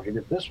back the other way. He did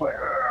it this way.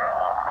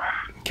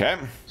 Okay.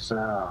 So,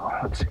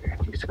 let's see.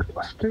 D6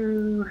 plus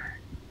 2.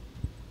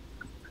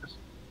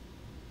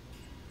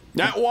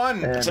 Not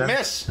one. It's a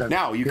miss.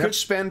 Now, you could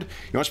spend... You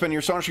want to spend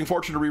your Astonishing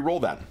Fortune to re-roll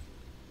that?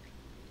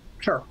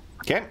 Sure.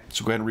 Okay,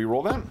 so go ahead and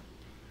re-roll that.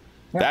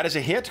 Yep. That is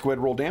a hit. Go ahead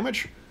and roll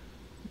damage.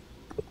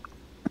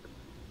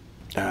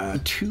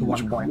 2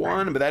 is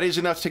 1, but that is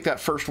enough to take that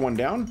first one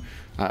down.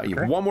 You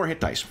have one more hit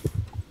dice.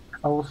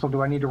 Oh, so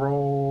do I need to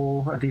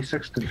roll a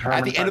d6 to determine...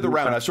 At the end of the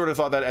round. I sort of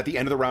thought that at the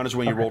end of the round is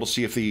when you roll to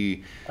see if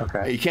the...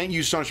 You can't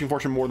use Astonishing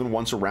Fortune more than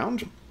once a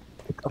round.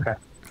 Okay.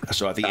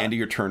 So at the end of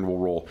your turn, we'll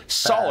roll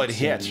solid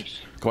hit.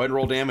 Go ahead and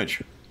roll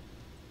damage.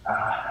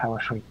 I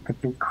wish we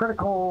could do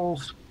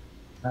criticals.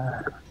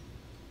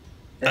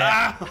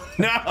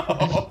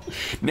 No!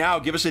 Now,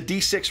 give us a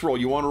d6 roll.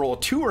 You want to roll a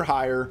 2 or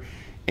higher,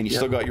 and you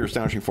still got your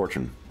Astonishing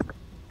Fortune.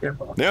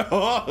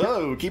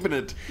 Keeping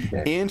it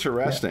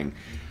interesting.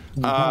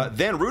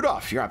 Then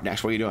Rudolph, you're up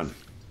next. What are you doing?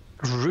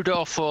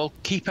 Rudolph will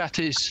keep at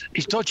his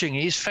dodging,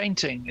 he's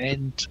feinting,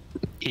 and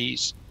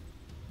he's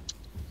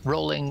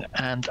rolling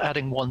and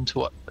adding 1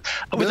 to it.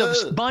 With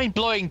a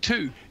mind-blowing 2.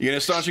 You gonna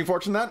Astonishing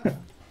Fortune that?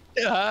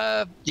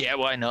 Yeah,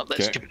 why not?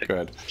 Let's give it a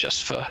go.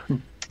 Just for...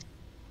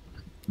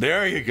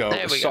 There you go.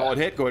 There we Solid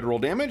go. hit. Go ahead and roll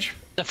damage.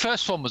 The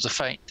first one was a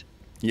feint.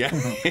 Yeah,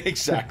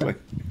 exactly.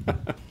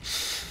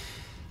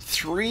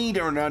 3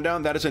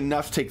 down. That is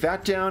enough to take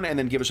that down, and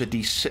then give us a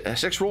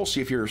d6 roll.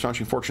 See if your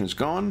Astonishing Fortune is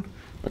gone.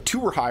 A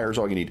 2 or higher is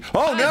all you need.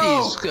 Oh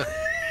no!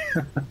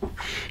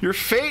 Your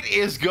fate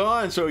is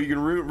gone, so you can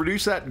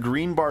reduce that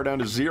green bar down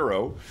to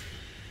 0.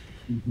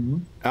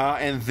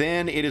 And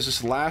then it is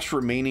this last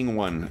remaining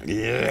one.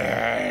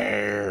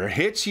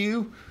 Hits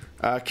you.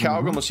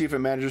 Calgum, let's see if it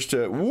manages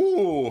to...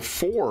 Woo,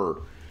 4.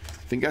 I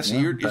think that's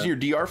isn't your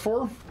DR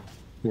 4?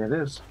 Yeah, it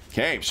is.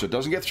 Okay, so it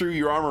doesn't get through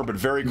your armor, but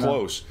very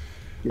close.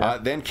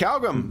 Then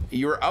Calgum,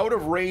 you're out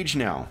of rage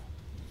now.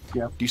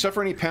 Yep. Do you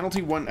suffer any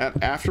penalty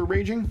after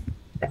raging?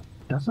 It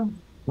doesn't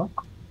look...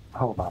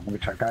 Hold on, let me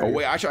check. Oh,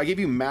 wait, actually, I gave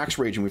you max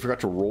raging. We forgot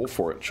to roll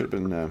for it. Should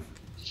have been...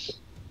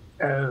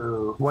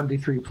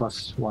 1d3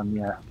 plus 1,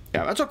 yeah.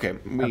 Yeah, that's okay.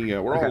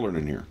 We're all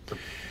learning here.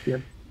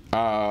 Yep.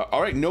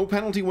 All right, no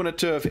penalty when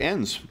it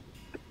ends.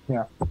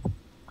 Yeah.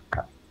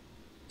 Okay.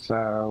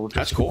 So, just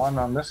that's cool. 1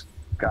 on this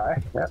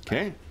guy. Yep.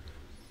 Okay.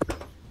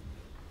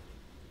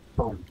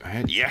 Boom. Go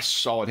ahead. Yes,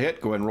 solid hit.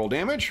 Go ahead and roll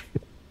damage.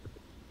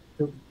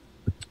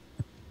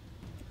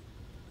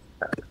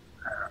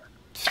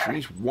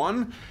 3's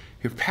 1.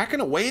 You're packing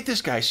away at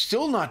this guy.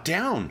 Still not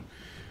down.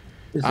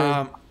 Is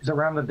it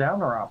rounded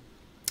down or up?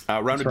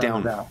 Rounded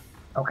down.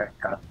 Okay,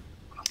 got it.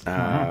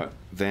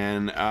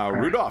 Then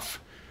Rudolph,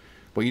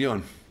 what are you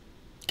doing?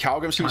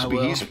 Calgum seems to be...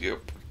 He's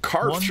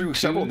carved through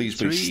several of these,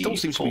 but he still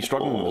seems to be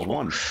struggling with his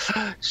 1.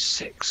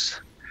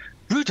 6.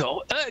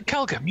 Rudolph,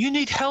 Calgum, you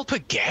need help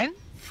again?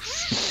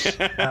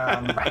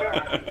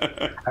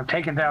 I've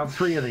taken down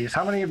 3 of these.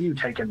 How many have you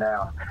taken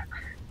down?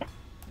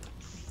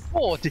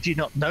 4. Did you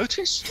not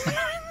notice?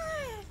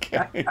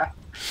 Okay.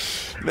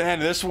 Then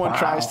this one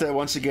tries to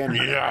once again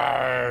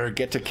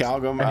get to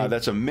Calgum.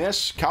 That's a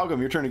miss. Calgum,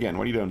 your turn again.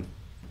 What are you doing?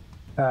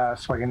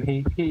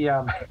 Swinging.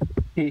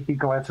 He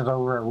glances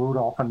over at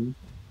Rudolph and,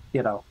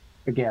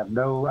 again,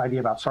 no idea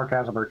about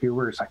sarcasm or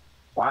humor. He's like,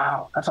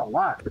 "Wow, that's a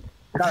lot.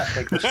 Gotta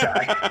take this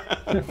guy."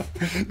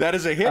 That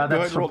is a hit. Go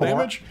ahead and roll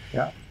damage.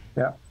 Yeah.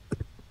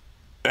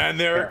 And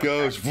there it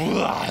goes.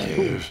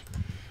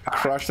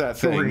 Crush that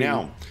thing. 3.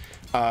 Now,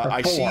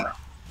 I see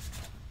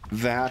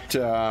that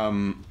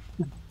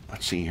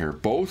let's see here.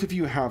 Both of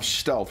you have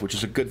stealth, which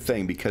is a good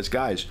thing because,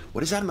 guys,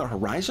 what is that on the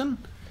horizon?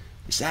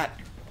 Is that...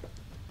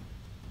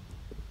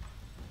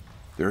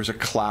 There's a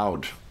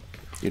cloud.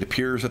 It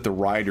appears that the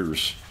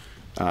riders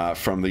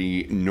from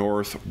the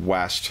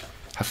northwest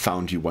have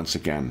found you once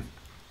again.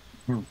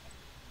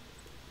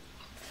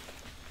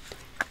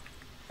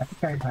 I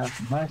think I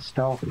have, my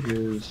stealth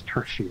is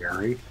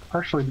tertiary,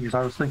 partially because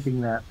I was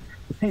thinking that,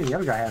 hey, the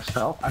other guy has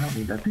stealth. I don't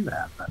need to do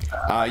that.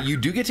 But, you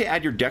do get to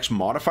add your dex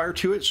modifier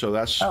to it, so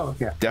that's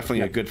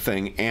definitely a good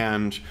thing.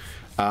 And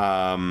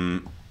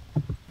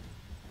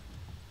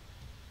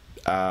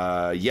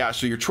yeah,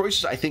 so your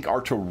choices, I think, are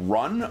to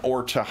run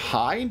or to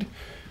hide.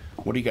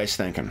 What are you guys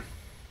thinking?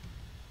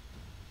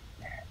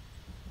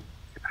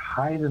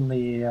 Hide in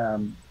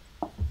the...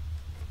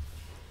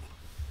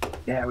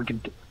 yeah, we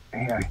could...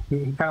 Yeah,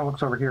 he kind of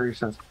looks over here. He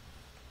says,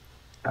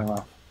 "Oh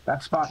well,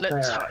 that spot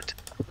Let's there. hide.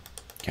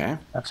 Okay.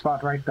 That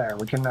spot right there.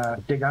 We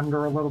can dig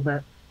under a little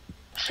bit,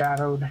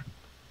 shadowed.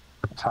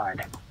 Let's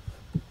hide."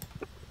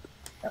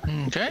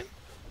 Okay.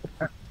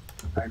 I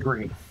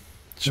agree.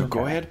 So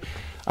go ahead.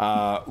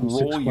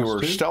 Roll your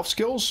 2. stealth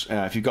skills.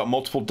 If you've got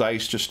multiple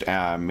dice, just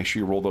make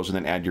sure you roll those and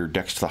then add your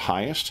dex to the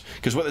highest.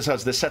 Because what this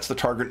does, this sets the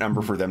target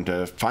number for them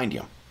to find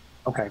you.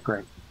 Okay,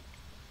 great.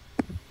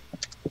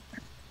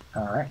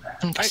 All right.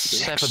 Okay,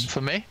 6. 7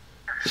 for me.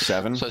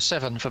 7. So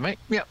 7 for me.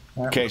 Yep.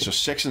 Okay, so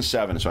 6 and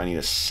 7. So I need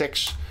a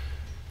 6.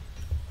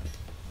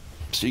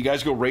 So you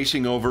guys go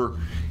racing over.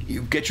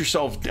 You get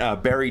yourself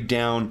buried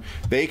down.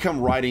 They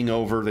come riding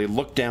over. They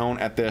look down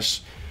at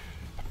this.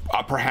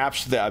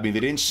 Perhaps they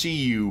didn't see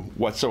you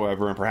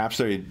whatsoever, and perhaps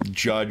they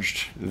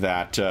judged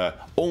that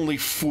only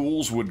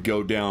fools would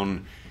go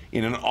down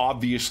in an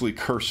obviously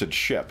cursed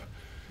ship.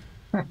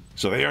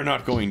 So they are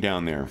not going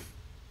down there.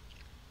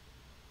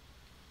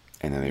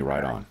 And then they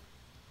ride on.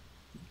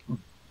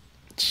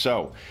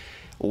 So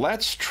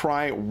let's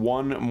try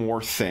one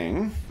more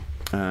thing,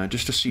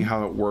 just to see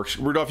how it works.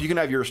 Rudolph, you can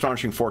have your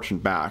Astonishing Fortune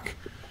back.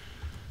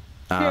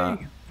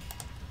 Let's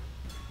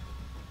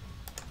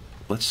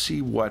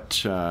see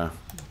what... go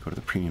to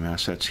the premium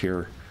assets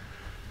here.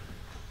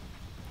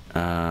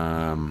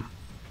 We're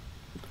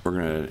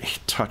going to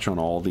touch on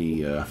all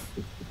the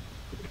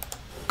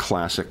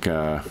classic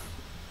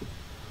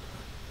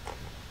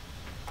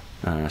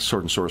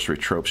sword and sorcery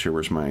tropes here.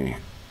 Where's my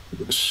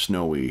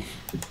snowy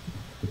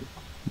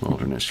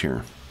wilderness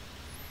here?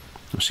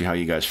 Let's see how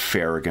you guys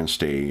fare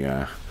against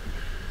a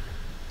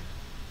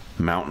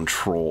mountain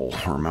troll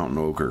or mountain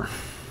ogre.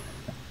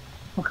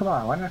 Well, come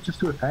on. Why not just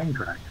do a fang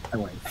drag? I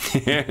wait.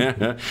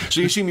 So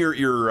you seem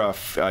you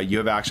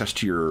have access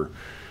to your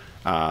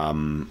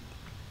what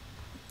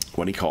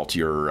do you call it?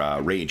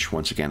 Your rage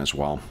once again as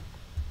well.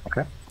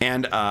 Okay.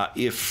 And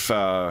if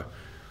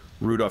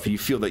Rudolph, you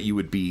feel that you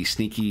would be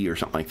sneaky or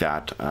something like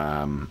that,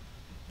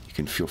 you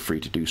can feel free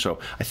to do so.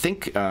 I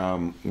think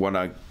what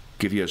I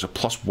give you is a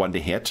 +1 to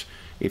hit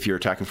if you're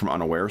attacking from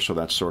unaware. So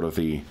that's sort of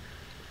the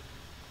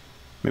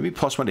maybe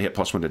 +1 to hit,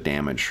 +1 to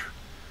damage.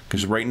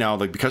 Because right now,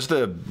 like because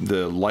the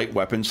light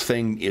weapons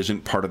thing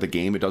isn't part of the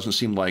game, it doesn't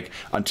seem like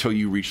until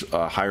you reach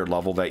a higher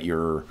level that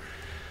your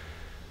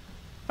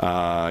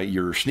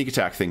sneak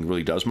attack thing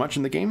really does much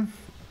in the game.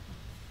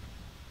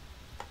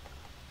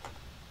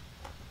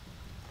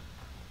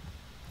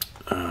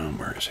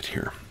 Where is it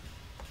here?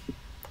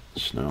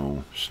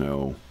 Snow,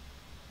 snow.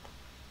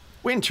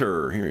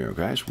 Winter! Here you go,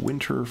 guys.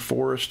 Winter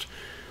Forest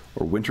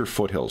or Winter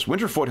Foothills.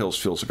 Winter Foothills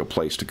feels like a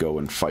place to go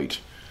and fight.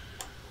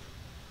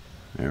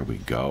 There we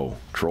go.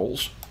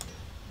 Trolls?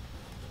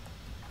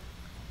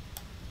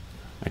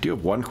 I do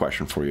have one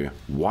question for you.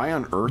 Why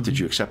on earth did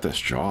you accept this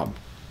job?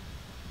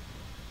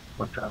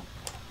 What job?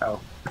 Oh.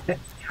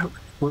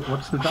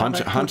 What's the job?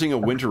 Hunting a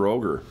winter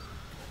ogre.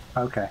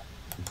 Okay.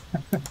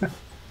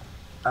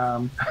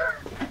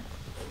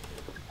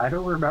 I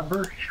don't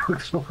remember.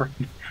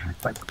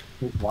 Like,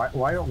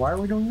 why are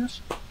we doing this?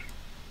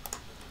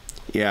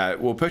 Yeah,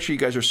 well, picture you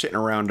guys are sitting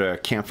around a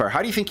campfire.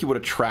 How do you think you would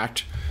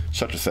attract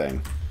such a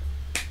thing?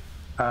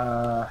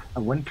 A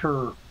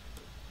winter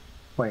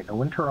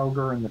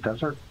ogre in the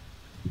desert?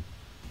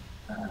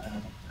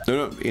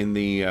 No, in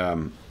the,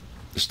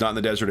 it's not in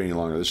the desert any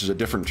longer. This is a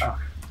different...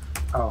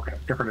 Oh, okay.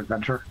 Different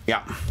adventure?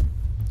 Yeah.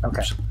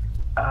 Okay.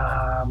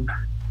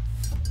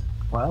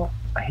 Well,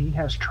 he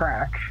has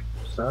track,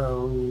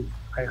 so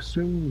I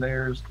assume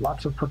there's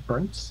lots of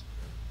footprints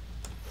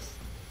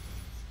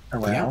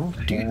around.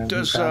 Yeah.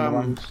 Does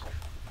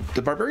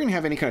the barbarian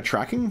have any kind of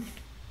tracking?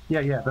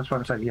 Yeah, that's what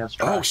I'm saying. He has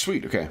track. Oh,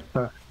 sweet, okay.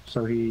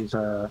 So he's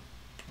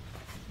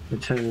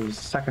it's his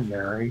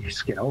secondary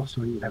skill,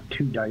 so he would have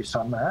 2 dice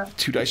on that.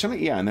 2 dice on it,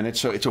 yeah, and then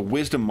it's a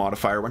wisdom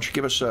modifier. Why don't you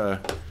give us a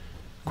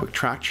quick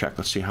track check?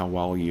 Let's see how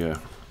well you've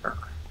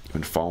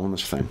been following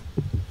this thing.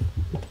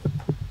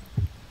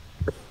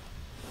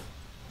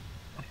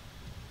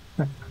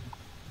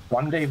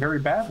 One day very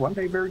bad, one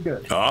day very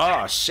good.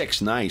 Ah,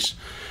 6, nice.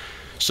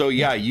 So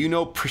yeah, you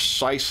know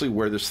precisely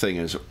where this thing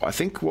is. I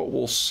think what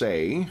we'll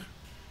say,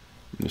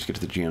 let's get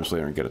to the GMs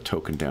later and get a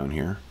token down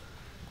here,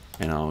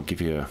 and I'll give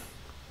you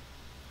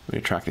let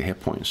me track the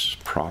hit points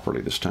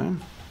properly this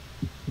time.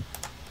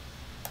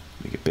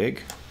 Make it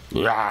big.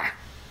 Yeah.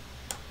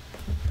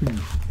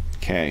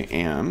 Okay,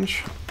 and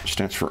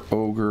stats for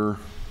ogre.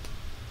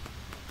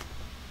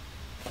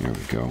 There we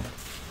go.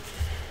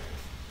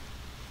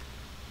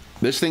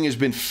 This thing has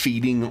been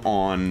feeding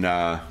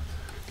on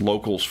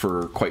locals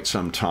for quite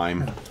some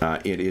time.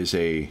 It is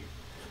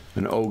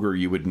an ogre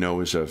you would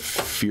know is a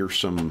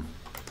fearsome.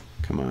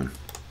 Come on.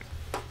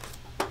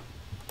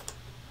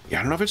 Yeah,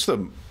 I don't know if it's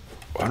the.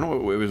 I don't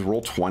know if it was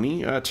roll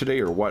 20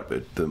 today or what,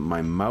 but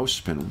my mouse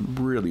has been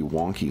really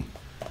wonky.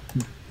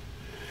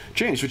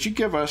 James, would you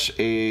give us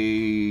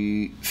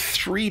a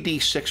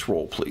 3d6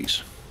 roll,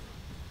 please?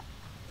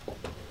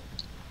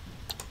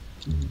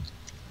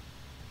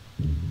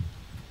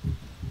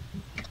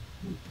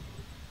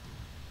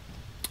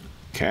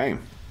 Okay.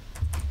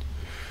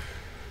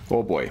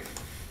 Oh boy.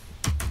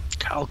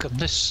 Calcum,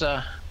 this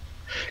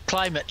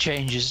climate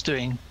change is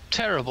doing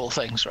terrible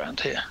things around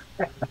here.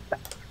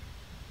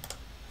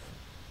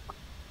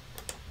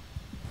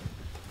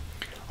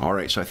 All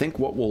right, so I think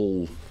what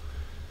we'll...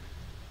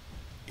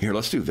 Here,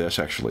 let's do this,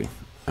 actually.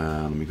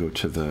 Let me go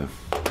to the...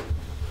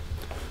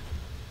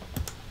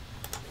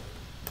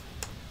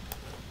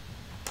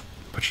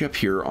 Put you up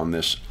here on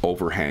this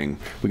overhang.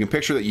 We can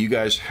picture that you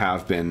guys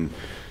have been,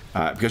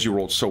 because you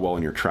rolled so well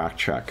in your track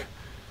check,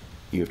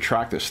 you have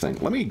tracked this thing.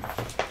 Let me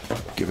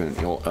give it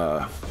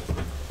a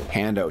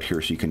handout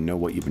here so you can know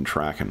what you've been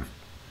tracking.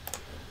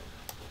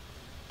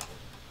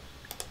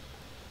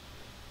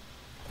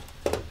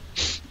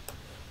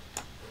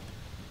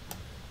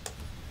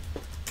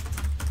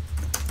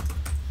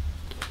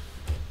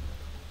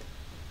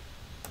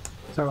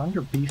 So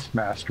under Beast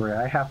Mastery,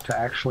 I have to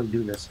actually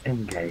do this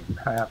in-game.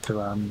 I have to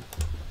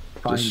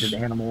find an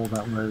animal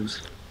that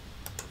was...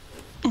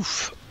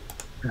 Oof.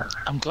 Yeah.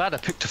 I'm glad I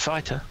picked a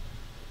fighter.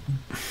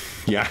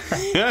 Yeah.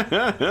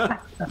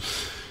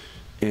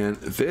 And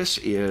this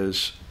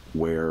is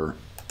where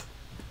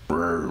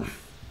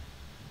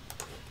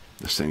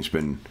this thing's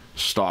been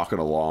stalking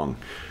along.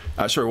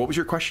 Sorry, what was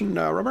your question,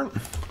 Robert?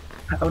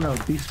 Oh no,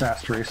 Beast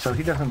Mastery. So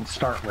he doesn't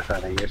start with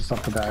any. It's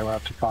something that I will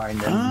have to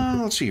find.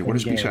 Let's see here. What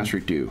does Beast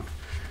Mastery do?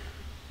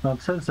 Well,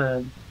 it says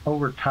that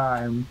over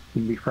time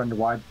you can befriend a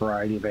wide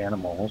variety of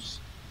animals,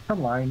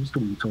 from lions to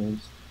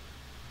weasels.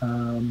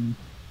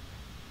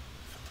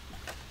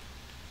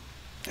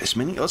 As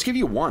many? Let's give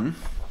you one.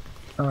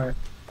 All right.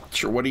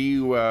 Sure. What are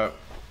you?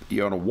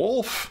 You on a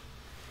wolf?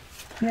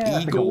 Yeah, Eagle? I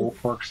think a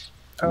wolf works.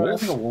 Oh,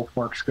 Wolf? I think a wolf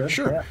works good.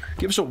 Sure. Yeah.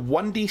 Give us a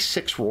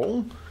 1d6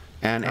 roll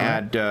and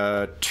add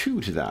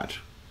 2 to that.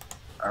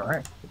 All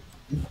right.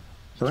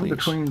 So Please. in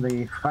between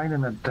the fight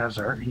in the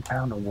desert, he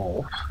found a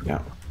wolf.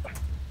 Yeah.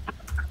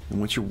 And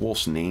what's your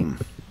wolf's name?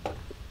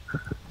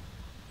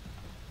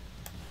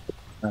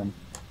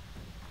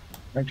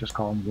 I just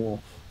call him Wolf.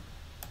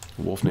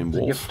 A wolf named So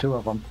he Wolf. gets 2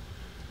 of them.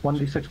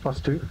 1d6 plus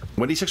 2.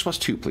 1d6 plus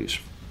 2, please.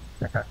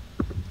 Okay.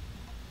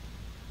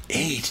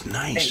 8.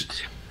 Nice.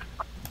 8.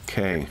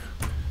 Okay.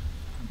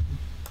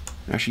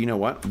 Actually, you know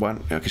what?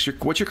 What's your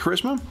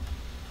charisma?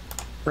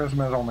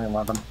 Charisma is only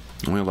 11.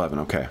 Only 11.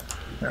 Okay.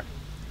 Yeah.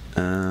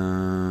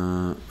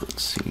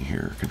 Let's see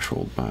here.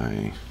 Controlled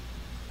by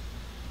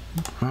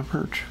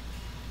Robert.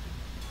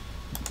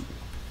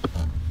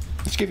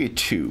 Let's give you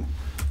 2.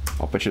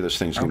 I'll bet you this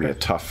thing's going to be a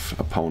tough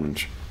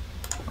opponent.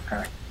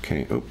 Okay.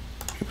 Okay. Oh,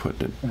 you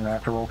put it. And I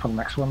have to roll for the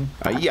next one?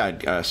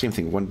 Yeah, same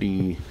thing.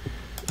 1d.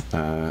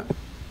 There's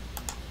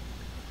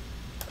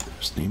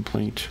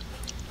nameplate.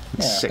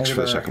 Yeah, 6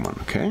 for the second one.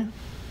 Okay.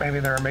 Maybe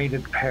they're a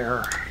mated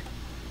pair,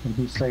 and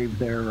he saved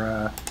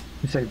their.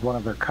 He saved one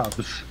of their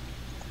cubs.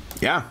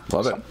 Yeah,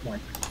 love it.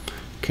 Point.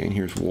 Okay, and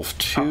here's Wolf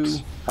 2.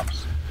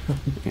 Pups.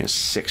 He has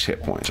 6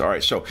 hit points. All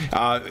right, so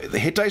the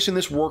hit dice in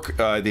this work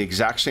the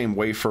exact same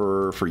way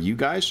for you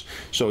guys.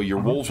 So your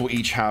wolves will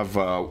each have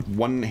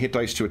 1 hit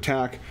dice to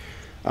attack.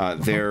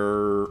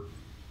 Their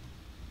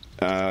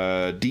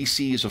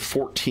DC is a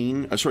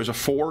 14. Sorry, is a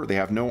 4. They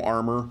have no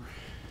armor,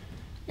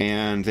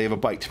 and they have a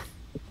bite.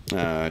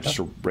 Just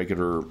a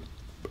regular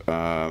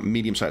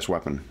medium-sized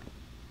weapon.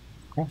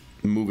 Cool.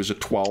 Move is a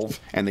 12,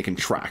 and they can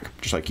track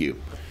just like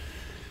you.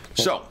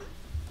 So.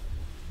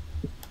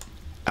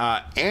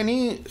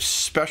 Any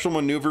special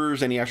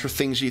maneuvers, any extra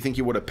things you think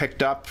you would have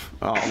picked up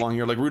along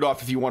here? Like,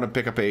 Rudolph, if you want to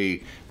pick up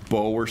a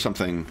bow or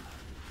something,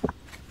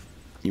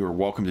 you are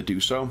welcome to do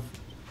so.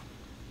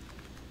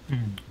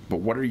 But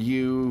what are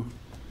you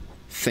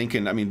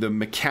thinking? I mean, the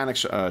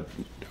mechanics, I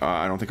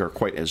don't think are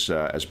quite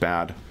as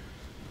bad.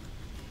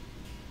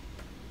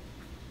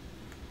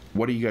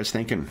 What are you guys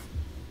thinking?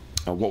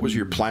 What was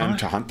your plan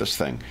to hunt this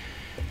thing?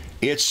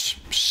 It's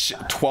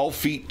 12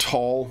 feet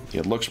tall.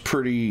 It looks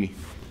pretty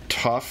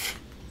tough.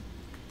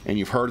 And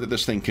you've heard that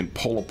this thing can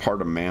pull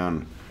apart a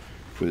man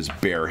with his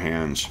bare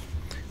hands.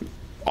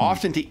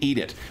 Often to eat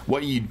it.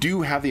 What you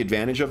do have the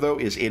advantage of, though,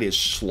 is it is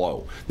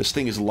slow. This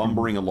thing is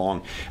lumbering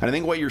along. And I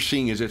think what you're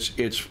seeing is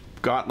it's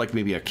got like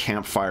maybe a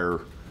campfire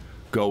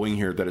going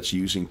here that it's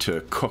using to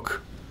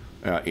cook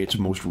its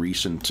most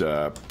recent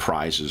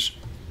prizes.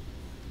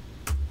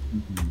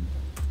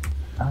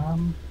 Let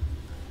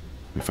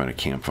me find a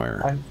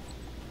campfire.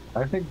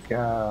 I think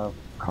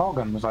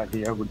Colgan's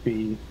idea would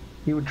be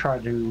he would try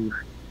to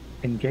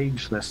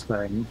engage this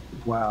thing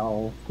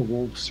while the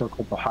wolves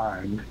circle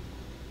behind,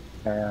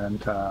 and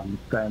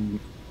then,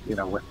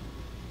 with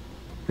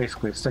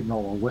basically a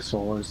signal or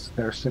whistle is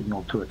their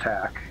signal to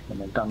attack, and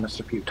they've done this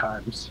a few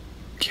times.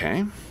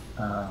 Okay.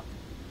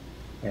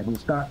 And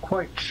he's not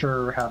quite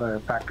sure how to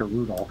factor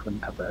Rudolph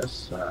into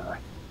this.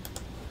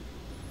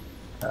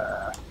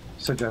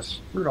 Suggests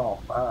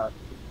Rudolph,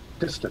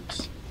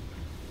 distance.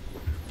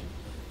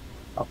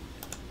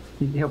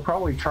 He'll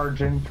probably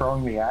charge in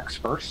throwing the axe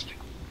first.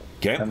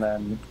 Okay. And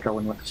then go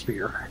in with the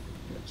spear.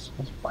 That's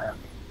his plan.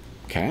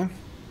 Okay.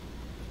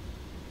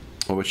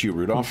 What about you,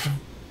 Rudolph?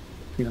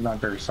 He's not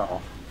very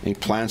subtle. Any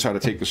plans how to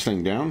take this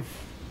thing down?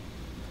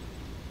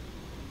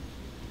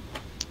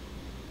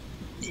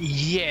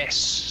 Yes.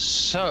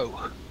 So,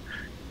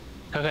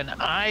 Kogan,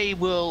 I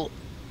will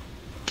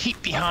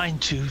keep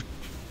behind to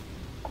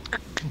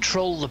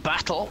control the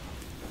battle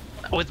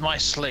with my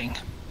sling.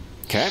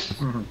 Okay.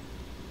 Mm-hmm.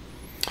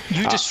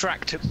 You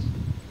distract him.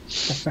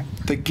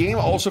 The game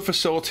also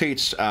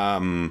facilitates.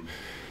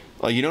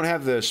 You don't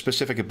have the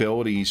specific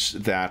abilities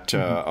that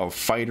a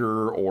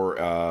fighter or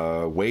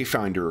a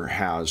wayfinder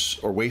has,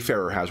 or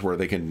wayfarer has, where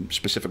they can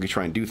specifically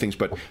try and do things.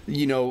 But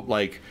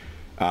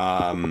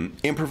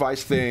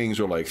improvise things,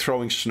 or like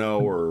throwing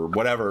snow, or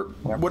whatever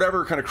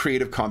kind of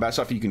creative combat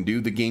stuff you can do.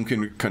 The game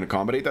can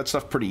accommodate that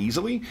stuff pretty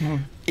easily,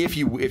 if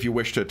you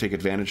wish to take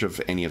advantage of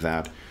any of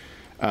that.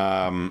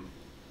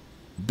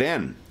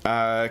 Then,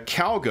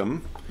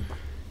 Calgum,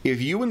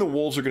 if you and the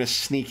wolves are going to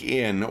sneak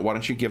in, why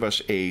don't you give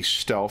us a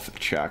stealth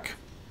check?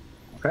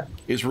 Okay.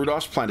 Is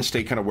Rudolph's plan to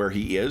stay kind of where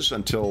he is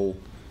until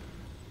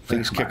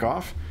things kick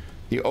off?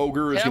 The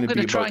ogre is going to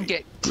be try about... and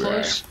get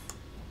close.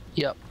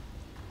 Yep.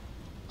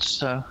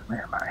 So...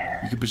 Where am I?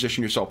 You can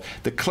position yourself.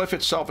 The cliff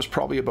itself is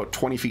probably about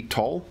 20 feet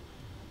tall.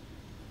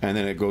 And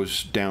then it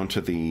goes down to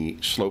the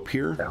slope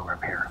here. Over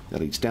here. That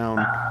leads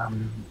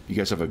down. You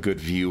guys have a good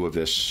view of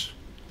this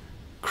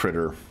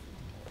critter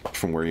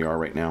from where you are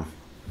right now.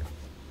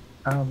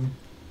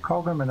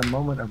 Colgan, in a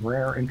moment of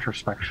rare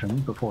introspection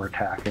before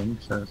attacking,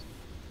 says,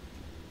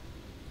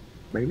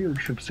 maybe we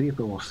should see if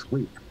it will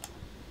sleep.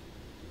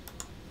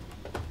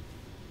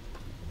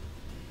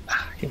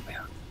 Here we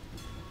are.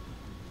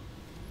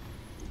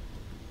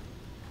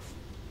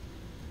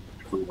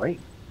 Should we wait?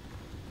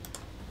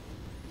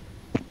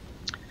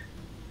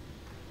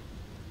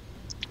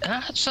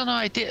 That's an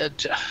idea.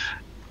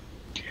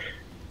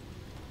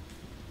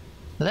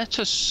 Let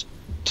us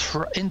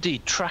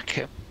indeed track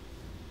him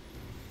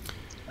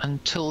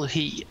until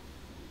he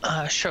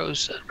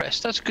shows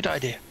rest. That's a good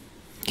idea.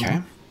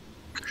 Okay.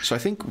 So I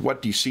think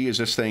what you see is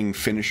this thing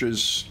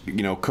finishes,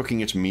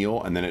 cooking its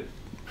meal, and then it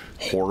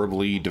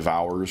horribly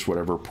devours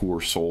whatever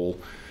poor soul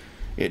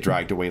it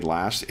dragged away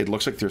last. It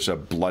looks like there's a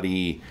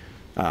bloody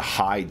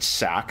hide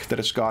sack that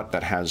it's got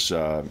that has,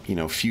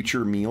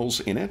 future meals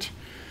in it.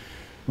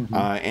 Mm-hmm.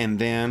 And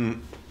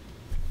then,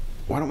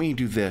 why don't we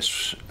do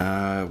this?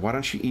 Why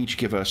don't you each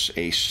give us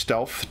a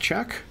stealth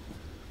check?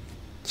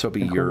 So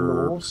it'll be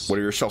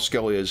whatever your stealth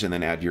skill is, and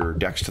then add your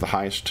dex to the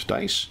highest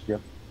dice.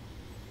 Yep.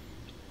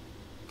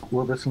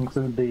 Will this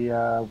include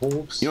the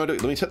wolves?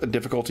 Let me set the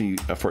difficulty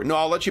for it. No,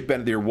 I'll let you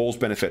your wolves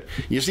benefit.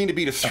 You just need to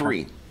beat a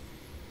 3.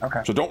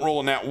 Okay. So don't roll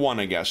a nat 1,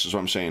 I guess, is what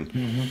I'm saying.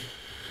 Mm-hmm.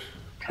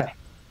 Okay.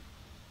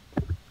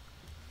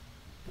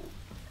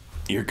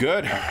 You're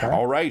good. Okay.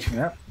 All right.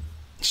 Yep.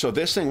 So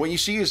this thing, what you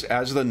see is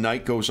as the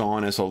night goes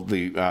on, as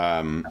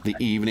the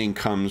evening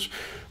comes,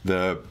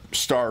 the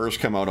stars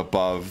come out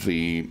above,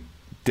 the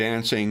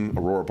dancing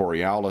aurora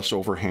borealis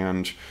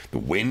overhand, the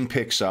wind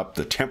picks up,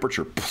 the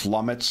temperature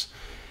plummets.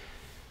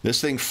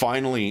 This thing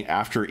finally,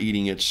 after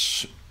eating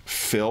its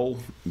fill,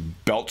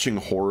 belching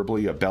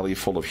horribly, a belly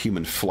full of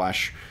human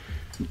flesh,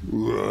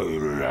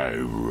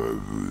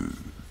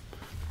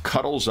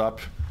 cuddles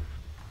up,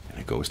 and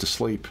it goes to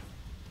sleep.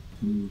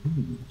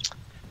 Mm-hmm.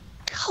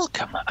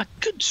 Calcum, a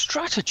good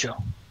stratagem.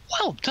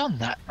 Well done,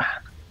 that man.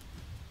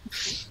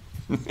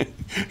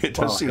 It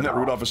does seem that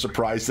Rudolph is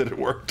surprised that it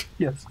worked.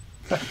 Yes.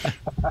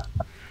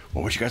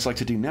 What would you guys like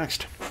to do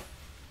next?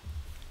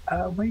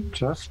 Wait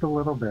just a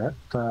little bit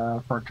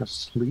for it to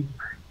sleep,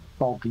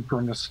 fall deeper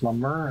into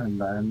slumber, and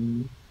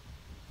then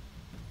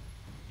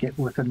get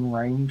within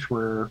range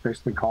where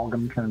basically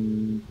Colgan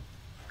can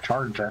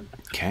charge it.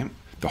 Okay.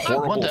 The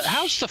horrible... I wonder,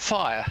 how's the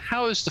fire?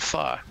 How is the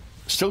fire?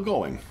 Still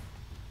going.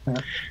 Yeah.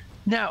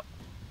 Now,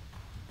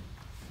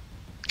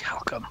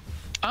 Calcum,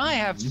 I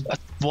have a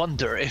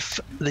wonder if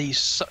these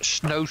such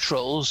snow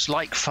trolls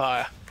like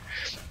fire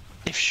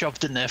if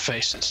shoved in their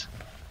faces.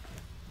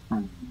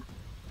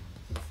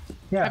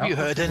 Yeah. Have you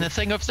heard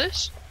anything of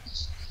this?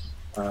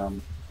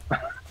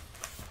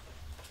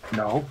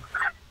 No,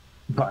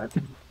 but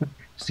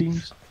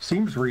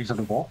seems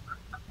reasonable.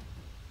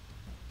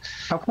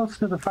 How close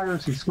to the fire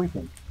is he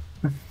sleeping?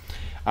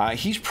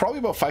 He's probably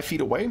about 5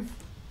 feet away.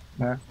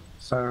 Yeah,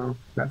 so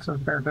that's a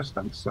fair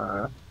distance.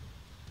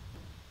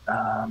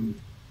 I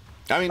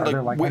mean,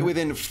 like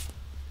within,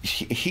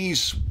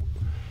 he's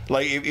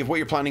like, if what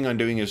you're planning on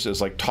doing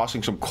is like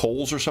tossing some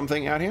coals or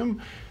something at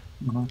him,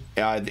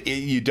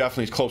 You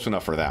definitely is close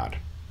enough for that.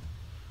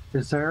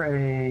 Is there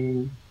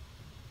a...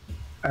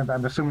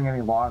 I'm assuming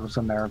any logs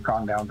in there have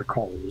gone down to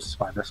coals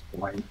by this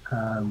point.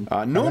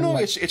 No,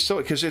 it's still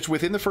because it's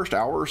within the first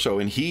hour or so,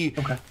 and he,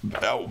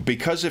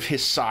 because of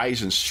his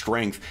size and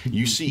strength,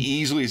 you see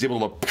easily is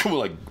able to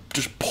like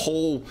just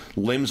pull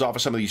limbs off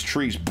of some of these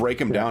trees, break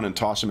them down, and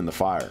toss them in the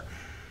fire.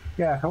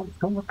 Yeah, he'll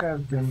look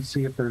at it and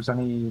see if there's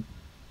any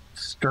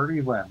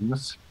sturdy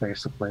limbs,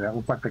 basically, that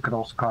look like they could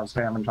also cause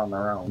damage on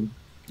their own.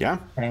 Yeah,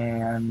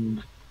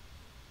 and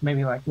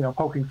maybe like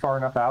poking far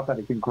enough out that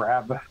he can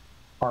grab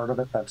part of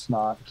it that's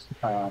not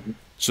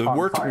so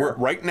we're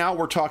right now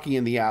we're talking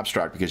in the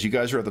abstract because you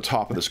guys are at the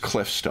top of this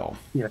cliff still.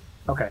 Yeah,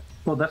 okay,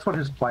 well that's what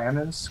his plan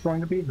is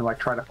going to be, to like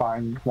try to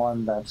find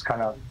one that's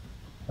kind of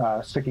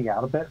sticking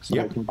out a bit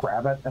so they can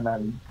grab it and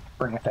then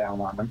bring it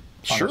down on him,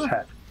 on his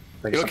head,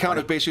 basically. It'll count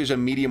as basically as a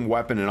medium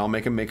weapon, and I'll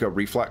make him make a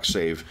reflex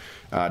save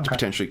to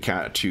potentially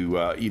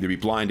either be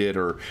blinded,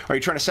 or are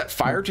you trying to set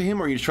fire to him,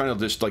 or are you just trying to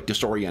just like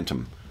disorient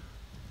him?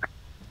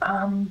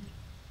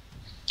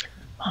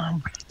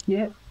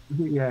 Yeah,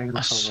 he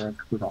looks over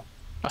it.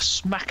 A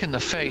smack in the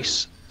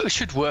face. It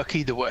should work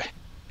either way.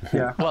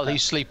 Yeah. While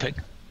he's sleeping.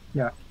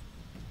 Yeah.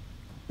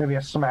 Maybe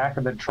a smack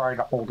and then try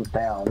to hold it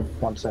down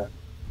once it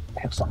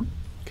hits him.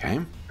 Okay.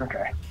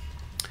 Okay.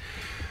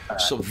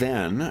 So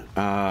then,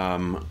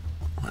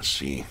 let's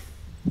see.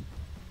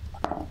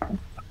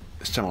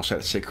 This time I'll set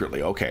it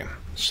secretly. Okay.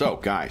 So,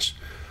 guys,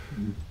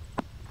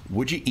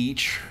 would you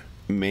each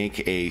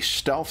make a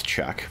stealth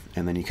check,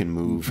 and then you can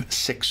move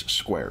 6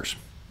 squares.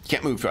 You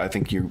can't move, I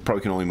think you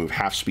probably can only move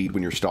half speed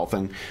when you're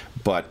stealthing,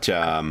 but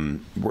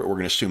we're going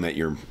to assume that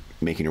you're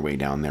making your way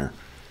down there.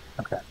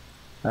 Okay.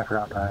 I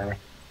forgot my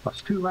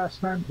 +2 last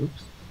time.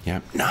 Oops.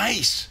 Yeah.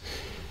 Nice!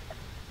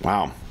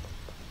 Wow.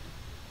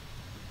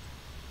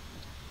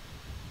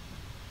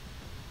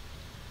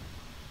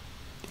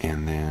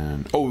 And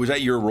then, was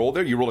that your roll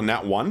there? You rolled a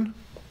nat 1?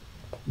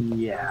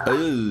 Yeah.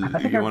 Ooh,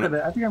 I think I'm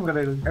gonna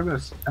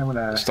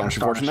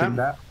Astonishing Fortune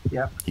that?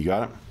 Yep. You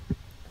got it.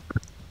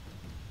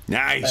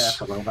 Nice.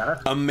 That's a little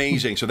better.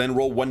 Amazing. So then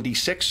roll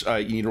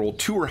 1d6. You need to roll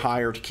 2 or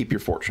higher to keep your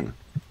fortune.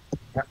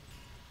 Yep.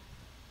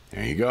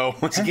 There you go.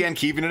 Once again,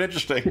 keeping it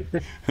interesting.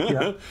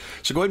 Yeah.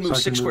 So go ahead and move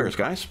 6 squares,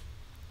 guys.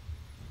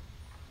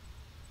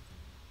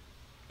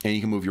 And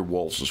you can move your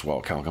wolves as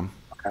well, Calcum.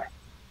 Okay.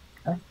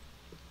 I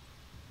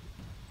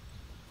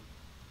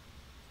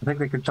think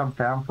they could jump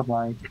down from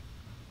like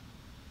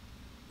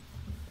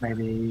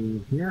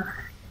maybe here.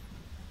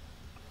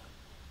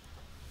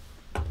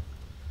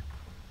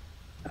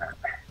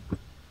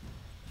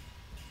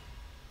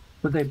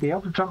 Would they be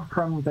able to jump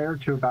from there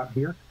to about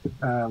here?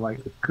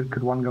 Like,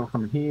 could one go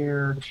from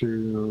here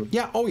to?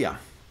 Yeah. Oh, yeah.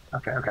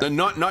 Okay. Okay.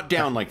 Not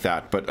down like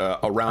that, but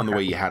around the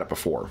way you had it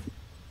before.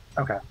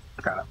 Okay.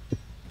 Got it.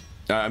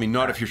 I mean,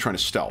 not if you're trying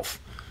to stealth.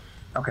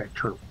 Okay.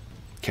 True.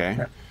 Okay.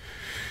 Yeah.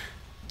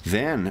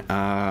 Then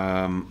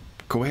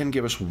go ahead and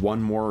give us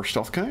 1 more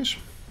stealth, guys.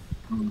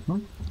 Mm-hmm.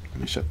 Let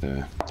me set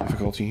the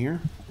difficulty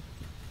here.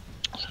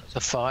 The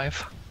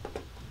 5.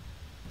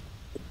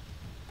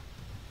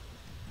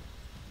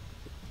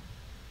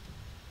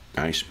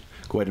 Nice.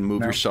 Go ahead and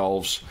move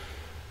yourselves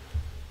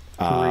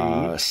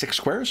 6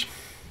 squares.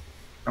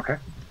 Okay.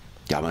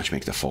 Yeah, how much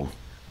make the full?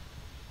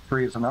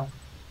 3 is enough.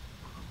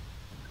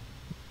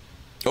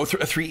 Oh,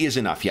 3 is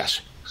enough, yes.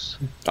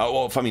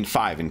 Well, I mean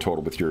 5 in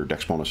total with your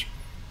dex bonus.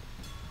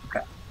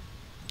 Okay.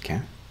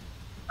 Okay.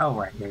 Oh,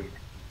 right. Yeah.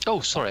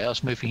 Oh, sorry, I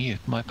was moving you.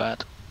 My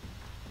bad.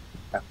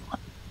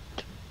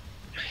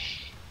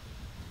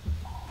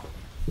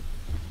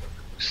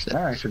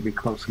 There, I should be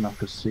close enough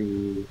to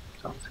see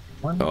something.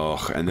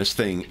 Oh, and this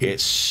thing, it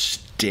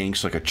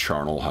stinks like a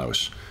charnel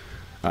house.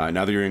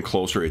 Now that you're in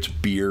closer, its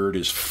beard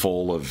is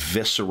full of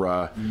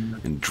viscera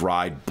and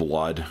dried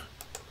blood.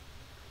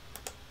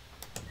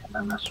 And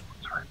then this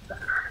one's right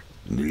there.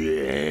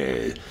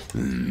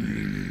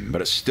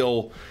 But it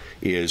still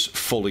is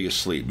fully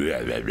asleep.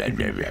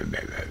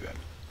 Okay.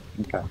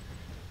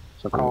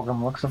 So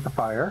Colgan looks at the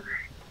fire.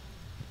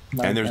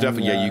 And there's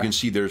definitely, you can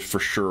see there's for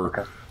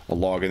sure a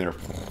log in there.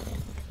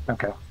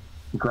 Okay.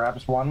 He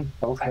grabs one,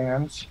 both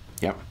hands.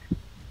 Yep.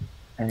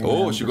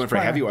 So you're going for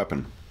a heavy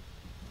weapon.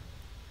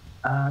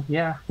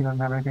 Yeah, he doesn't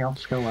have anything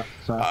else to go with.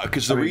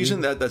 Because the reason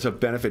that's a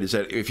benefit is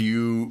that if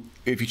you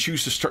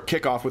choose to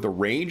kick off with a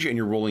rage and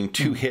you're rolling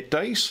 2 hit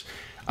dice,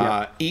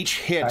 each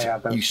hit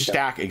you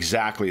stack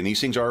exactly, and these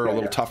things are a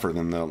little tougher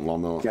than the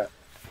long. Yeah.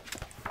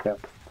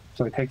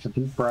 So he takes a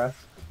deep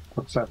breath,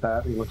 looks at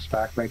that, he looks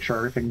back, makes sure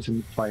everything's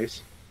in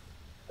place.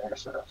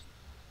 There's it.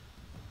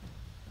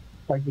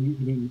 Like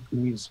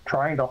he's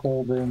trying to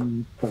hold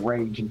in the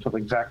rage until the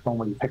exact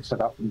moment he picks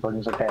it up and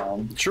brings it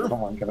down. Sure. Doesn't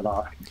want to get it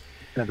off.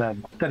 And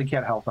then he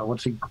can't help it.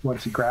 Once he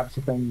grabs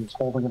the thing, he's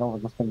holding it over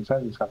the thing's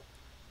head. He's got.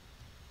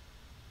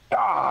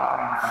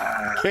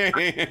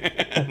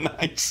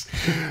 Nice.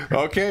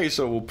 Okay,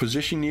 so we'll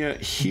position you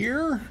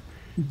here,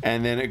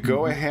 and then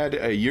go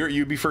ahead.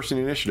 You be first in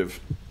the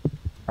initiative.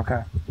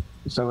 Okay.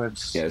 So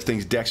it's this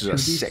thing's dex is a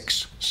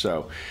 6.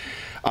 So,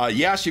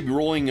 yes, you'd be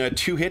rolling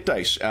 2 hit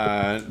dice.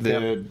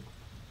 The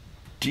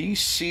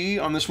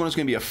DC on this one is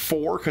going to be a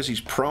 4 because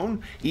he's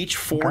prone. Each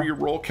 4 you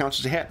roll counts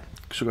as a hit.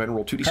 So go ahead and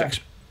roll 2d6. Okay.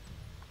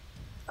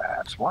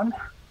 That's 1.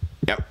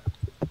 Yep.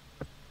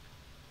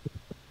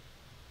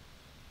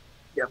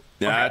 Yep.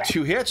 Okay.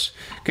 2 hits.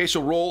 Okay,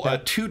 so roll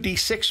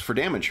 2d6 for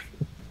damage.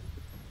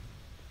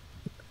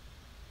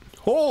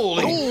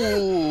 Holy!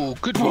 Oh,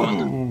 good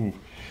one.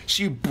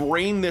 So you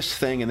brain this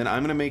thing, and then I'm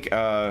going to make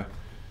a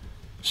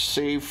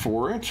save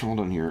for it. Hold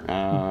on here.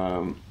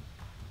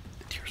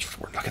 Here's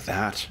 4. Look at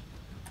that.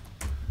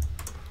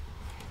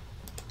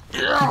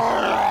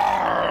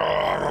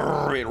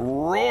 It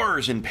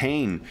roars in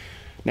pain.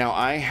 Now,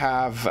 I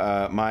have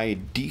my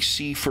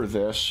DC for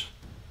this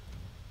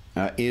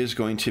is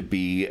going to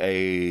be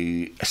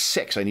a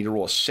 6. I need to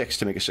roll a 6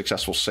 to make a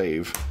successful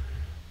save.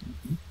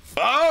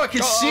 Oh, I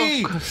can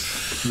see!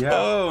 Yeah.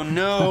 Oh,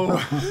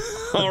 no.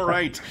 All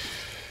right.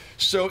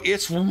 So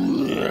it's...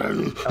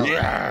 Rudolph,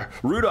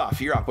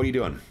 you're up. What are you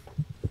doing?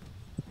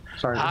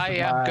 Sorry. I this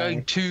is am my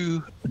going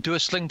to do a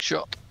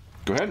slingshot.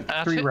 Go ahead.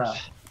 at 3 it.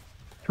 rounds.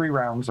 3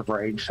 rounds of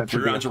rage. That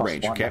should 3 be a rounds of +1.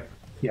 range, okay.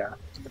 Yeah.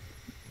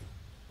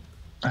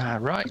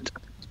 Right.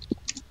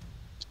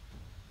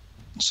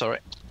 Sorry.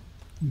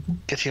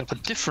 Getting up a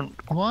different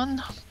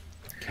one.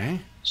 Okay.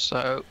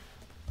 So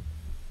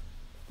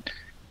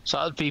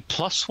that'd be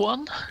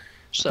 +1.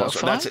 So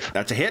Plus, 5.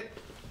 that's a hit.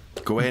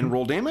 Go ahead and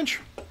roll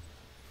damage.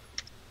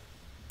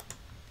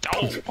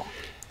 Oh.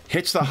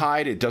 Hits the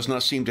hide. It does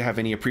not seem to have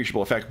any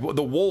appreciable effect.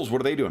 The wolves,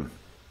 what are they doing?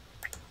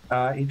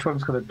 Each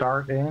one's going to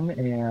dart in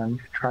and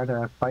try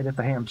to bite at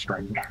the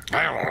hamstring.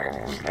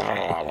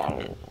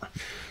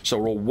 So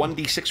roll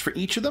 1d6 for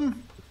each of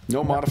them.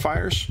 No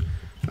modifiers.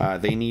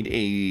 They need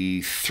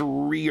a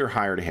 3 or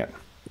higher to hit.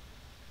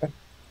 Okay.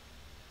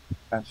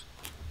 That's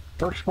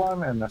first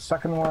one, and the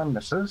second one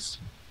misses.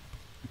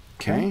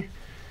 Okay.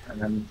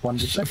 And then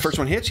 1d6. First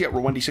one hits. Yeah,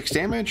 roll 1d6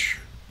 damage.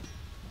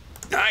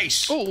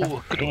 Nice.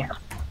 Oh, good one.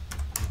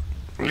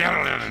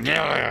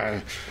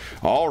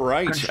 All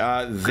right.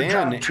 Good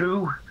Then job,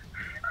 2.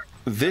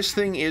 this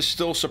thing is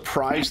still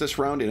surprised this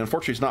round, and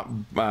unfortunately, it's not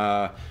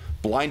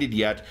blinded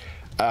yet.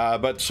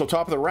 But so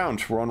top of the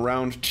round, we're on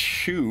round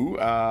 2.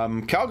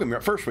 Calgum, you're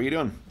up first. What are you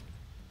doing?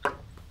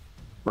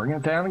 Bring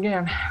it down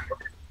again.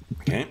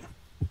 Okay.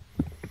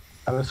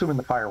 I'm assuming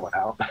the fire went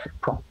out.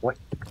 Probably.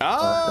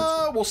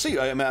 We'll see.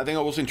 I think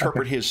I will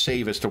interpret his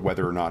save as to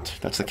whether or not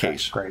that's the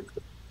case. Great.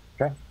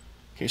 Okay.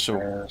 Okay, so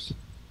There's...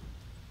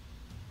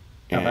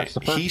 Now that's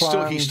the first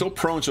he's still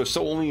prone, so it's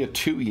still only a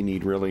 2 you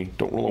need, really.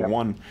 Don't roll a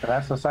 1. So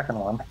that's the second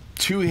one.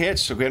 2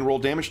 hits, so go ahead and roll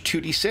damage,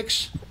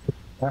 2d6.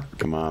 Yeah.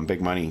 Come on, big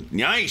money.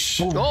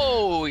 Nice!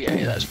 Oh,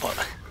 yeah, that's fun.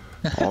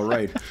 All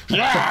right.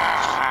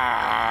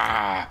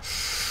 Yeah!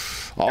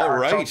 All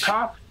Darts on right.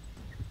 top.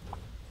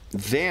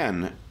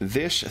 Then,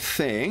 this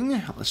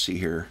thing, let's see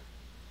here.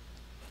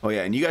 Oh,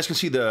 yeah, and you guys can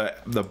see the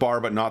bar,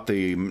 but not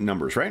the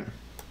numbers, right?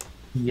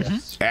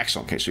 Yes.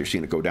 Excellent. Okay, so you're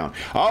seeing it go down.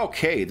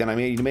 Okay, then I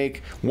need to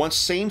make one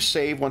same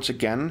save once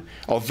again,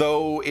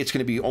 although it's going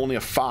to be only a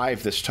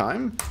 5 this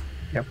time.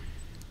 Yep.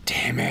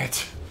 Damn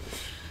it.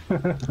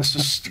 This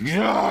is...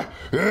 Go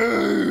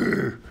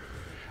ahead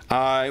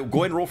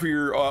and roll for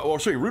your...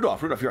 sorry,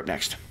 Rudolph. Rudolph, you're up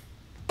next.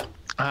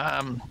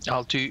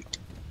 I'll do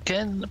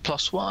again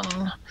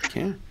 +1.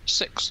 Okay.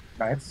 6.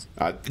 Nice.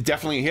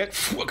 Definitely a hit.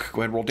 Go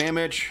ahead and roll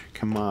damage.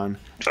 Come on.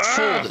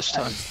 4 this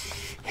time.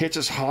 Hits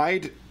his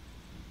hide.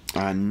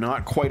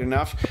 Not quite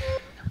enough.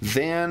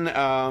 Then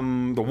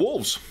the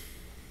wolves.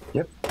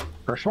 Yep.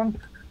 First one.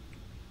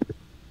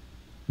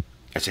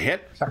 That's a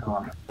hit. Second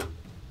one.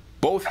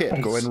 Both hit.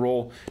 Nice. Go ahead and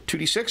roll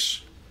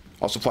 2d6.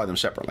 I'll supply them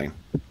separately.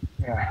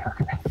 Yeah.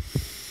 Okay.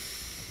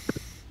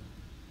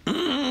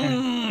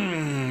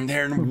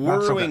 They're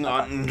whirling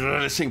on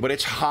this thing, but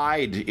its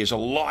hide is a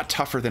lot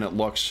tougher than it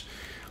looks.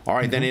 All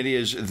right, then it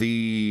is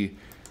the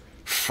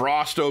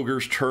Frost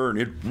Ogre's turn.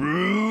 It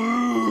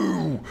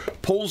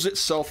pulls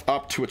itself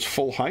up to its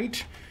full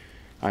height.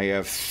 I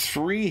have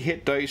 3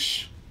 hit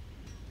dice.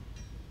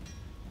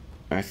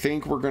 I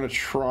think we're going to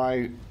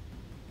try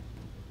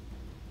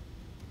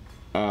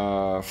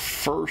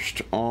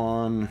first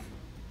on...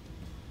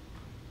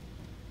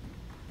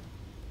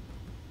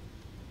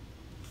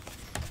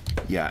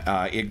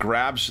 Yeah, it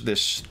grabs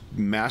this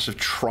massive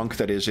trunk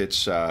that is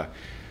its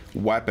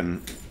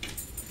weapon.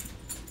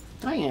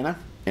 Diana.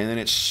 And then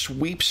it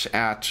sweeps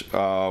at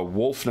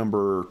wolf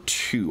number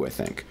 2, I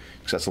think.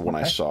 Because that's the one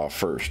I saw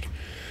first.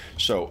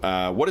 So,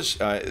 what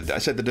is... I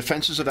said the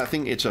defenses of that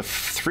thing, it's a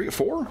 3 or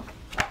 4?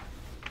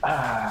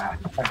 I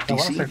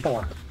want to say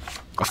 4.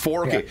 A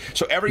 4? Okay. Yeah.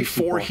 So every DC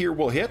 4 here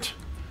will hit.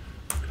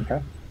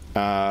 Okay.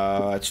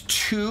 It's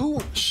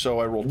 2. So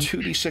I roll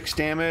 2d6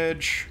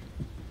 damage.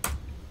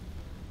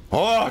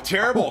 Oh,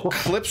 terrible.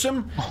 Clips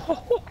him.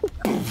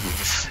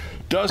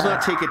 Does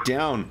not take it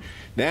down.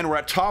 Then we're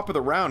at top of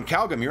the round.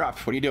 Calgum, you're up.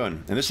 What are you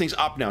doing? And this thing's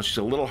up now. So it's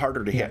a little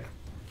harder to hit.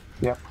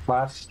 Yep.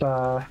 Last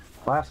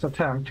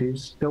attempt.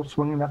 He's still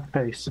swinging at the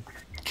pace.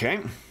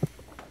 Okay.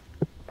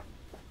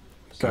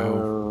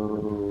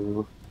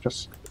 So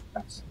that's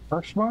the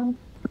first one.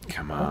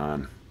 Come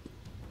on.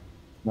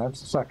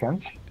 That's the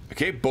second.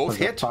 Okay, both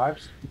hit.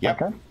 5s?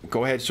 Yep. Okay.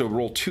 Go ahead. So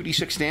roll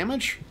 2d6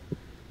 damage.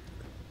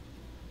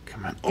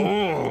 Come on.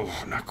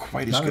 Oh, not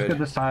quite as Not good. as good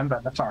this time,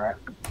 but that's all right.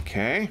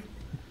 Okay.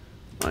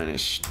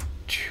 -2.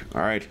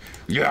 All right.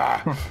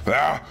 Yeah.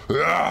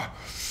 Yeah.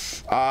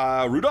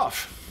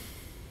 Rudolph.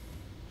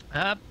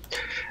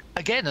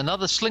 Again,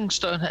 another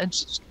slingstone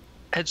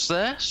heads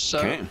there. So,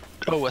 Okay.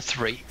 oh, a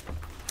 3.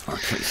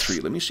 Okay, 3.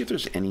 Let me see if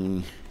there's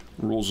any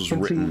rules as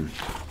Since written.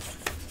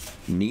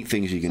 Neat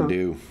things you can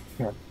do.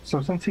 Yeah.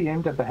 So since he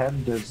aimed at the head,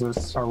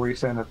 are we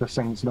saying that this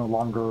thing's no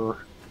longer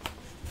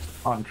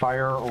on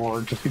fire,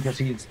 or just because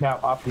he's now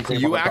up, he's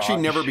able You to actually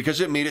dodge? never,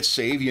 because it made it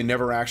save, you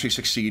never actually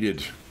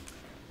succeeded.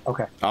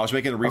 Okay. I was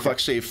making a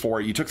reflex save for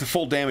it. You took the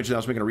full damage, and I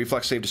was making a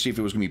reflex save to see if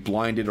it was going to be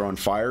blinded or on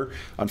fire.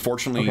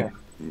 Unfortunately,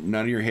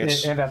 none of your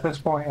hits. And at this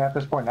point,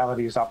 now that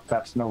he's up,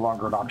 that's no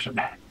longer an option.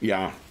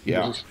 Yeah.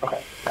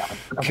 Okay.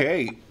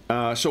 Okay.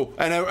 So,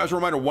 and as a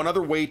reminder, one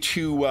other way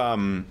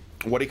to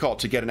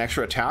to get an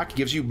extra attack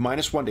gives you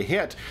 -1 to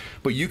hit,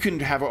 but you can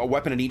have a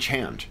weapon in each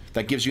hand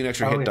that gives you an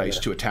extra hit dice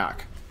to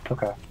attack.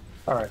 Okay.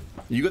 All right.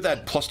 You got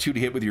that +2 to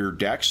hit with your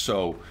dex,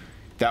 so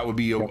that would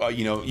be you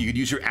could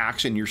use your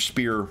axe and your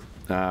spear.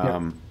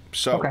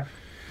 So. Okay.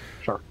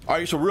 Sure. All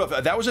right, so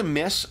Rudolph, that was a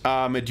miss.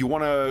 Do you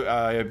want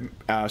to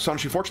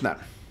Astonishing Fortune that?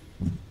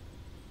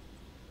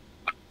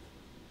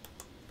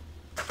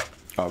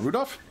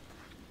 Rudolph?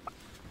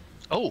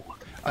 Oh.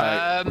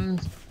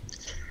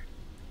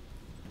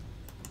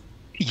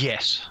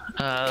 Yes.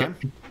 Okay.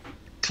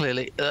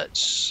 Clearly,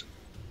 let's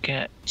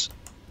get.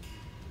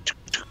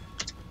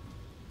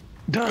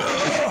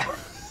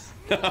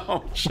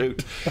 Oh,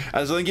 shoot.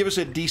 So then give us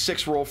a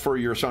d6 roll for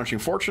your Astonishing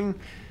Fortune.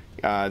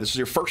 This is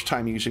your first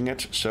time using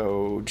it,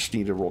 so just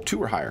need to roll 2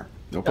 or higher.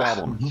 No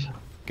problem.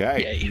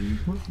 Okay. Yay.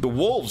 The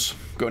wolves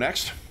go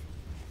next.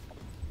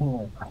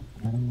 I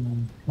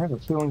have a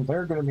feeling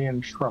they're going to be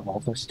in trouble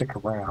if they stick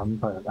around,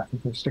 but I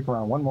think they stick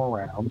around one more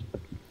round.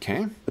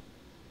 Okay.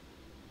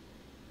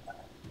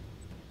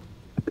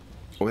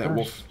 Oh, that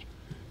wolf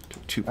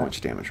took 2 points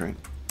of damage, right?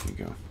 There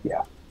you go.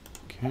 Yeah.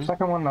 Okay.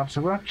 Second one, not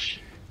so much.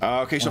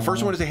 Okay, so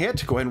first one is a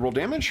hit. Go ahead and roll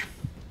damage.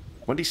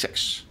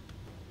 1d6.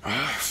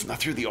 Not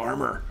through the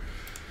armor.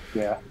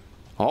 Yeah.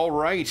 All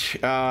right.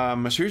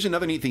 So here's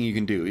another neat thing you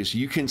can do is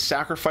you can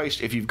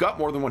sacrifice, if you've got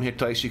more than 1 hit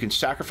dice, you can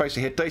sacrifice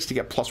a hit dice to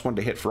get +1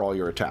 to hit for all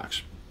your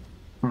attacks.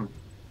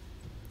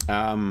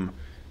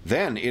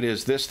 Then it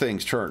is this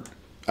thing's turn.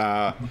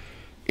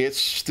 It's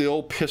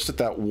still pissed at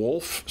that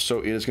wolf, so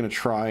it is going to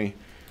try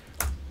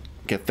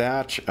get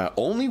that.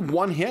 Only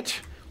 1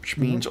 hit, which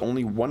means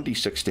only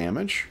 1d6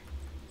 damage.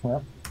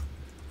 Yep.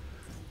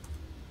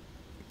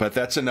 But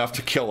that's enough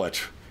to kill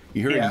it.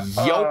 You hear a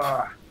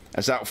yelp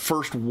as that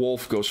first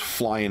wolf goes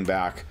flying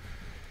back.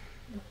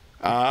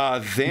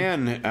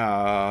 Then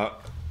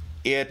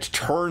it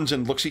turns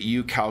and looks at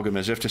you, Calgrim,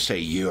 as if to say,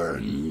 "You're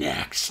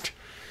next."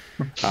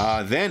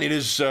 Then it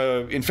is,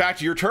 in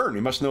fact, your turn.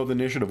 You must know the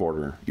initiative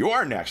order. You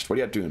are next. What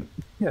are you doing?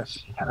 Yes.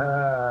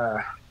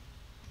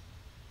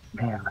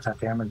 Man, what's that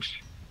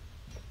damage?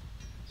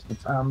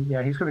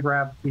 Yeah, he's going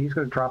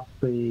to drop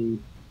the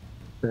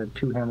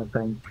two-handed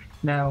thing.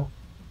 Now,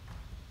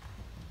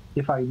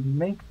 if I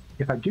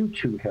do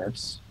 2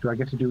 hits, do I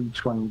get to do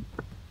each one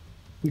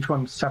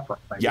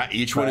separately? Yeah,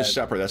 each one is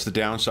separate. That's the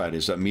downside,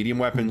 is that medium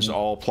weapons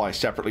all apply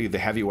separately. The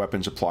heavy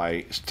weapons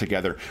apply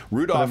together.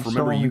 Rudolph,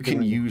 remember, you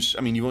can use,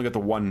 I mean, you only got the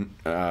 1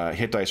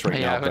 hit dice right now.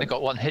 Yeah, I've only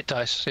got 1 hit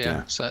dice,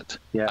 Yeah. So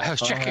Yeah, I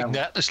was checking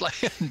that. It's like,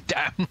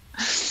 damn.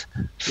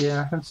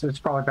 Yeah, it's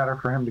probably better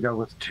for him to go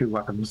with 2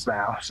 weapons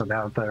now. So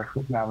now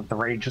that the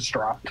rage has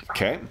dropped.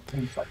 Okay.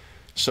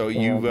 So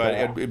you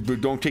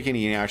don't take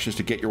any actions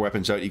to get your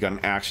weapons out. You got an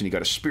axe and you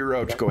got a spear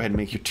out. Go ahead and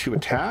make your 2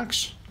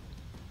 attacks.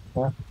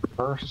 Yeah,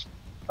 first.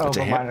 That's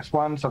a hit.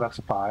 -1, so that's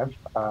a 5.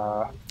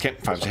 Okay,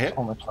 5's a hit.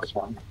 Only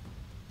 +1.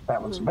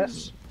 That was a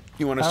miss.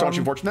 You want to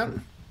Astonishing Fortune that?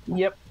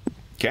 Yep.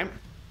 Okay.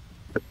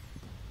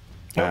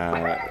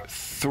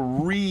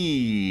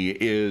 3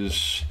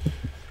 is...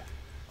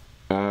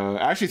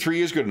 actually,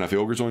 3 is good enough. The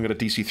ogre's only got a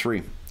DC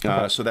 3.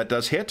 So that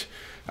does hit.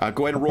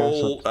 Go ahead and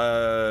roll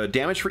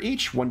damage for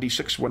each.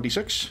 1d6,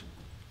 1d6.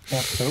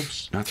 Yep,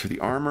 oops. Not through the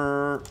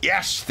armor.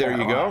 Yes, there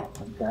you go.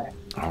 Okay.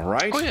 All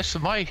right. Oh, yes,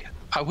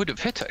 I would have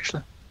hit,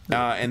 actually.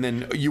 And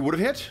then you would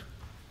have hit?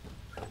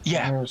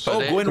 Yeah. Oh, But go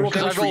ahead and roll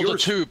because damage for I rolled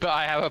yours. a 2, but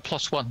I have a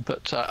 +1.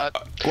 But Go ahead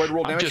and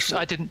roll damage.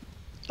 I didn't.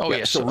 Oh, Yeah,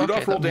 yes. so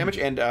Rudolph okay, rolled damage,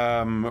 and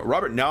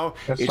Robert, now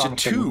it's a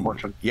Astonishing 2.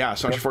 Fortune. Yeah,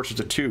 Astonishing Fortune's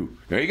a 2.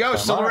 There you go,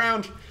 still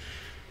around.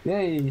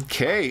 Yay.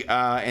 Okay,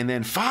 and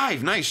then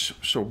 5, nice.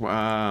 So,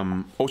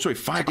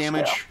 5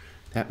 damage.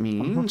 That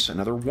means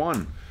another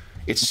 1.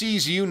 It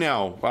sees you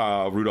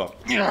now, Rudolph.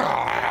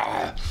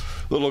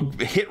 Little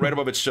hit right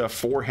above its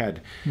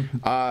forehead.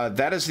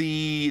 That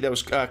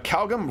was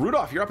Calgrim.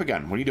 Rudolph, you're up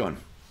again. What are you doing?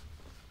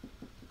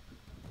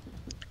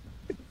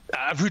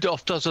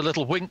 Rudolph does a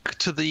little wink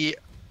to the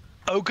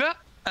ogre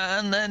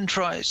and then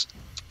tries.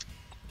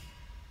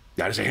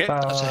 That is a hit.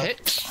 That's a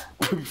hit.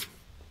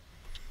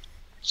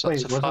 So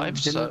that's a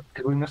 5. Did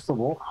we miss the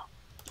wolf?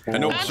 No,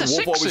 And the a wolf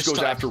 6 always this goes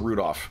time. after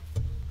Rudolph.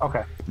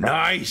 Okay.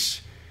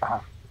 Nice.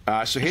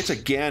 So hits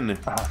again.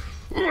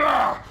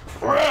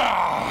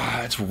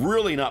 It's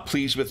really not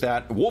pleased with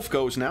that. Wolf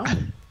goes now.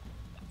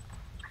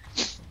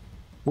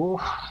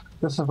 Wolf,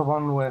 this is the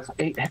one with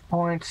 8 hit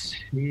points.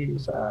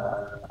 He's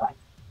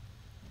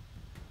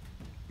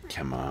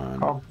Come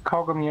on.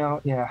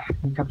 Kogumio, yeah,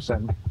 he comes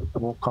in. The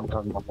wolf comes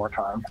in one more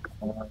time.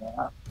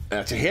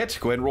 That's a hit.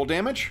 Go ahead and roll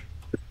damage.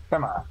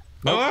 Come on.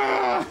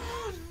 Nope.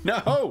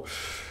 No.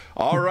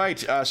 All right.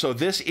 So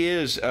this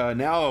is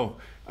now,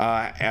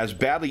 as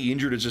badly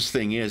injured as this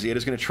thing is, it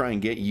is going to try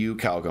and get you,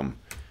 Calgum.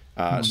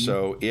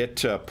 So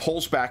it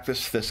pulls back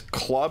this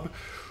club.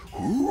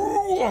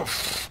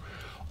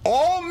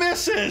 All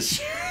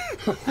misses.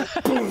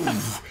 Boom.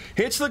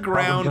 Hits the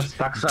ground.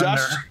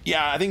 Dust.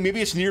 Yeah, I think maybe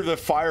it's near the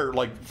fire.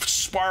 Like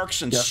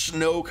sparks and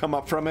snow come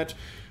up from it.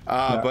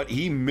 But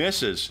he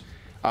misses.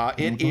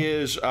 It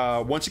is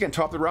once again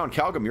top of the round.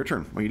 Calgum, your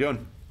turn. What are you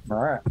doing? All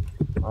right.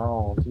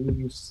 Roll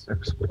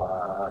D6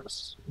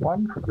 plus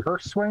 1 for the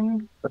first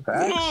swing. With the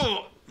axe.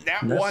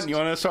 That one. You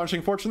want an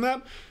astonishing fortune?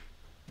 That.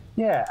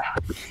 Yeah.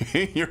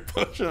 You're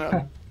pushing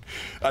it.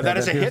 That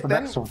is a hit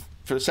then.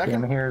 For the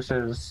second? And here's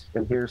his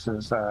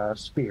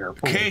spear.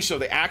 Okay, so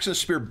the axe and the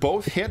spear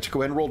both hit.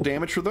 Go ahead and roll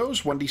damage for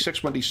those. 1d6,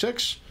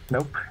 1d6.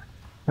 Nope.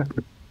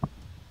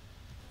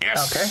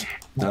 Yes! Okay.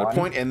 Another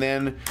point. And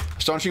then,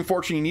 Astonishing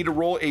Fortune, you need to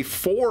roll a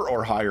 4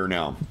 or higher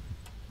now.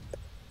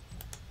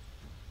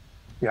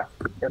 Yeah.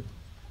 Yep.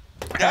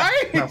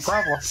 Nice! No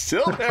problem.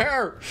 Still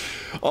there.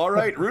 All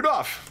right,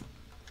 Rudolph.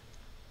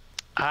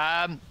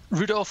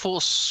 Rudolph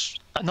will...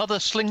 Another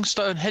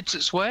slingstone heads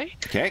its way.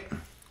 Okay.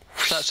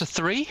 So that's a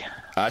 3.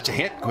 It's a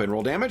hit. Go ahead and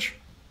roll damage.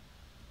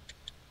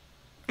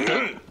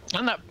 And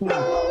that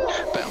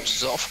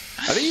bounces off.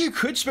 I think you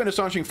could spend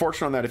Astonishing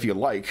Fortune on that if you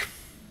like.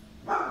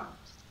 Oh,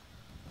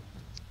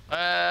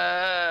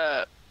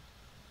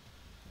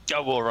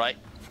 all right.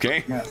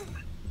 Okay. Yeah.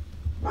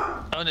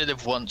 I only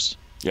live once.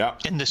 Yeah.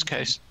 In this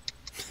case.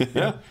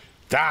 Yeah.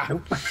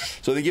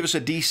 So they give us a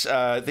D.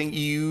 I think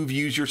you've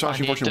used your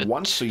Astonishing Fortune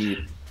once, so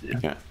you.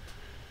 Yeah.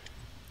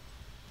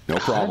 No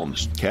problem.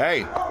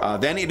 Okay.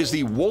 Then it is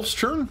the wolf's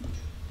turn.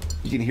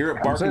 You can hear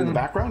it barking in the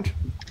background.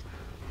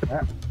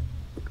 Yeah.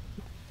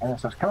 And it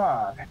says, come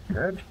on.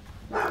 Good.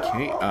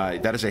 Okay.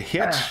 That is a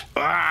hit.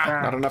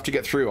 Not enough to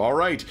get through. All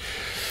right.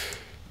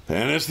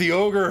 And it's the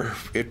ogre.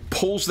 It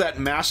pulls that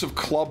massive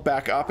club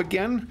back up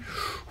again.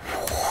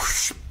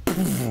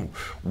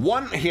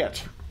 One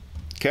hit.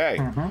 Okay.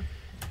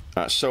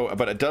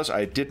 But it does.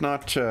 I did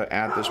not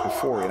add this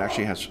before. It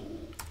actually has.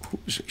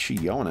 Who's she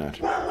yelling at?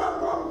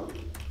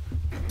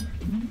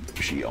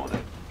 She yelling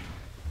at?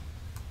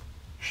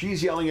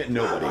 She's yelling at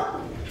nobody.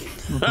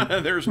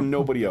 There's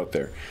nobody out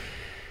there.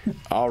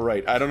 All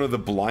right. I don't know the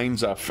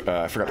blinds up.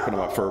 I forgot to put them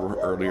up for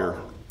earlier.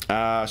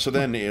 So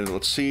then,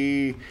 let's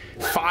see.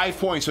 5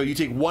 points. So you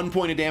take 1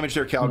 point of damage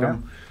there,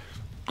 Calgum.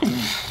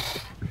 Yeah.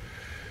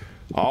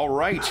 All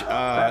right.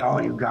 That's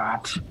all you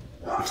got.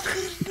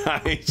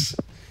 Nice.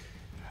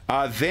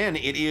 Then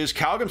it is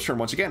Calgum's turn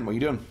once again. What are you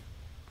doing?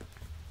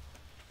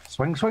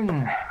 Swing,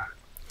 swing.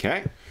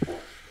 Okay.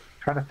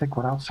 Try to think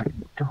what else I can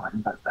be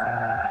doing, but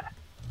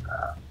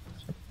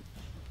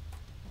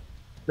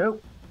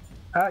nope.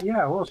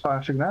 Yeah, we'll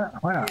astonishing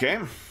that. Why not? Okay.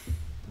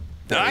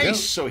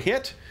 Nice. So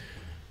hit.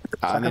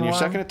 And then your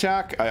second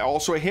attack,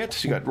 also a hit.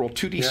 So you got to roll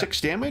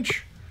 2d6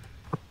 damage.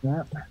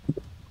 Yeah.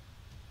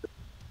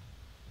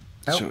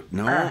 So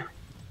no.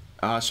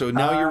 So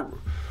now you're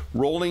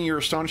rolling your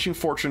astonishing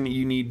fortune.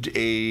 You need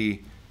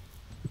a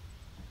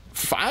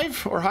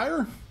 5 or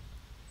higher.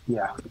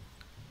 Yeah.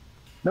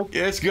 Nope.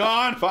 It's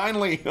gone,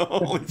 finally.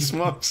 Holy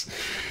smokes.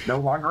 No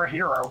longer a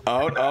hero.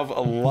 Out of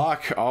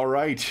luck. All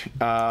right.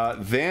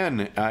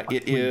 Then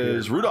it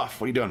is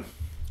Rudolph. What are you doing?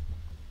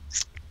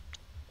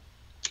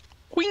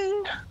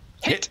 Wing.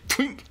 Hit.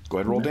 Twink. Go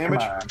ahead and roll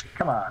damage.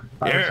 Come on.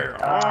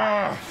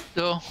 Yeah.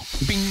 So,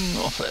 bing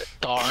off it.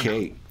 Darn.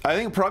 Okay. I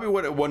think probably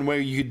one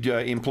way you could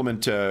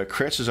implement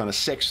crits is on a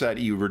 6 that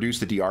you reduce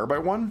the DR by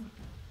 1.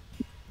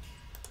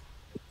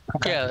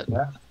 Okay.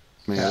 Yeah.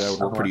 Yeah, that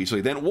would work pretty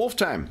easily. Then wolf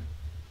time.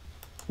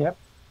 Yep.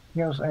 He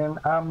goes, and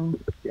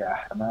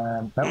yeah, and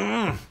then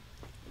nope.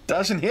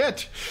 Doesn't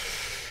hit.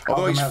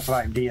 Although he's has an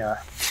idea.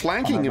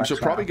 Flanking him, so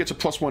probably gets a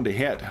 +1 to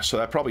hit. So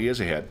that probably is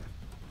a hit.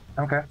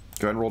 Okay.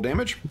 Go ahead and roll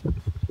damage.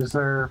 Is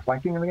there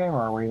flanking in the game,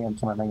 or are we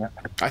implementing it?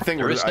 I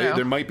think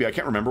there might be. I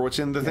can't remember what's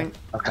in the thing.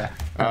 Okay.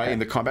 In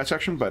the combat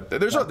section, but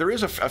there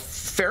is a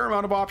fair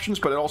amount of options,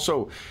 but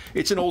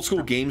it's an old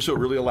school game, so it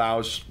really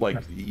allows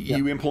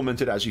you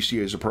implement it as you see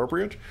as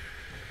appropriate.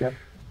 Yep.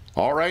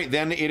 All right,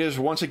 then it is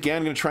once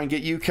again going to try and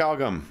get you,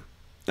 Calgum.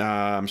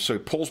 So he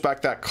pulls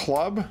back that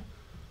club.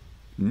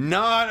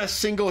 Not a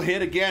single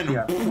hit again.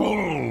 Yeah.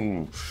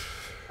 Boom.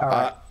 All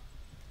right.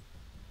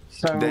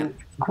 So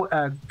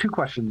 2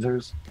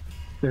 questions.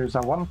 There's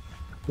a one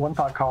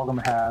thought Calgum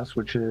has,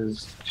 which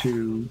is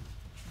to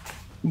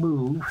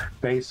move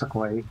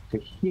basically to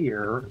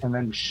here and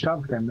then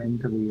shove him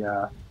into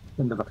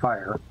the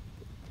fire.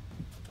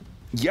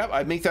 Yep,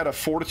 I'd make that a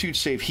fortitude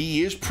save.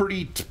 He is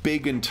pretty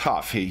big and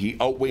tough. He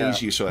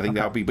outweighs you, so I think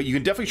that would be. But you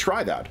can definitely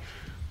try that.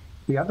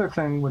 The other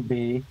thing would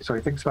be, so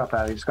he thinks about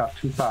that. He's got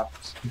two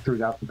thoughts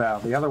throughout the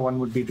battle. The other one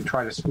would be to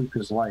try to sweep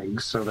his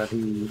legs so that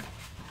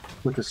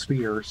with the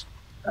spears,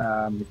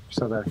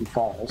 so that he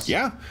falls.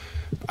 Yeah.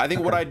 I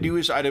think what I'd do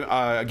is,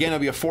 again, it'll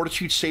be a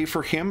fortitude save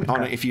for him.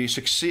 Okay. If you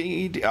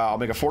succeed, I'll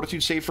make a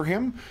fortitude save for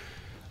him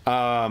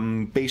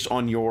based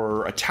on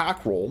your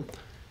attack roll.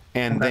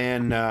 And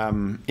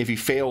then if he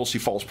fails, he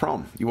falls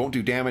prone. You won't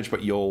do damage,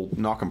 but you'll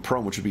knock him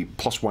prone, which would be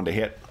 +1 to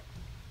hit.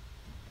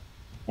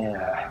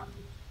 Yeah.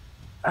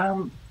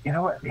 You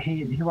know what?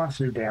 He wants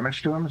to do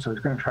damage to him, so he's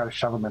going to try to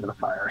shove him into the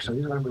fire. So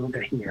he's going to move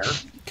to here.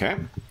 Okay.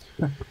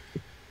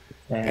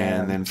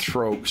 And then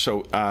throw.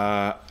 So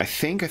I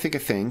think.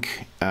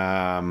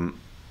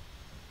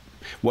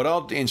 What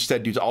I'll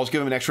instead do is I'll just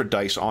give him an extra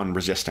dice on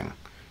resisting.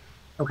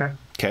 Okay.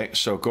 Okay.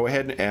 So go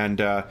ahead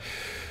and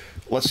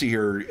let's see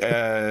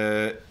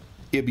here.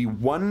 It'd be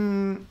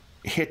 1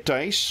 hit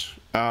dice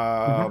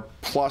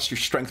plus your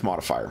strength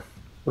modifier,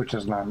 which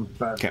is none.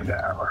 But okay.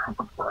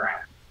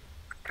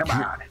 Come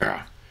on.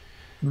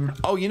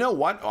 Oh, you know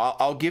what?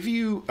 I'll give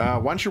you.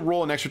 Why don't you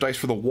roll an extra dice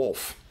for the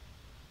wolf?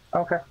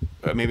 Okay.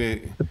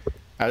 Maybe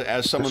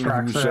as someone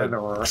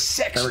who's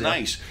 6,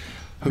 nice,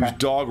 whose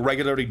dog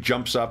regularly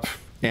jumps up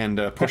and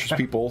pushes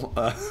people.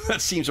 That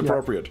seems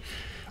appropriate.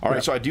 All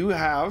right, so I do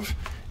have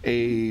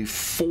a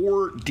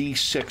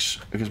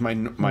 4d6 because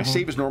my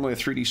save is normally a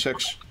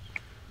 3d6.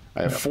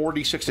 I have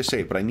 4d6 to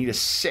save, but I need a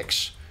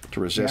 6 to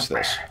resist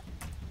this.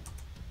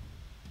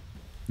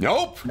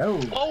 Nope. No.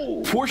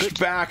 Oh, pushed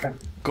back.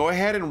 Go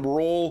ahead and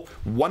roll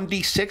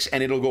 1d6,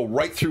 and it'll go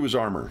right through his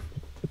armor.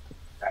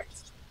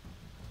 Nice.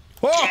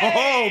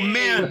 Oh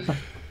man.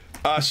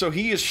 So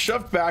he is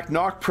shoved back,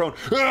 knocked prone.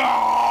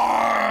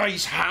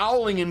 He's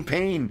howling in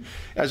pain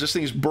as this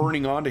thing is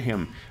burning onto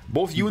him.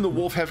 Both you and the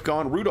wolf have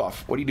gone.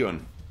 Rudolph, what are you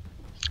doing?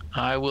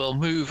 I will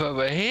move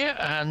over here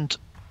and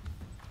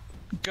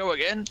go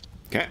again.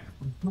 Okay.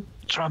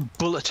 Try and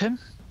bullet him.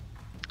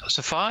 That's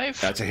a 5.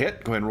 That's a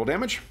hit. Go ahead and roll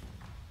damage.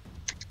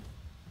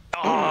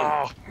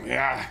 Oh,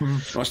 yeah.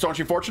 Want to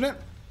staunching fortunate?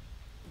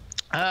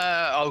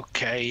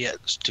 okay, yeah,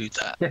 let's do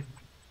that.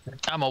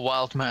 I'm a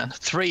wild man.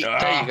 3.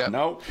 There you go.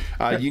 No.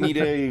 You need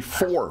a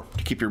 4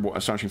 to keep your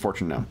astonishing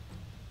fortune now.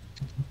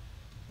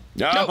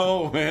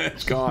 No,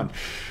 it's gone.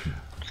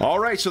 All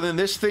right, so then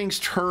this thing's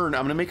turn.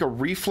 I'm going to make a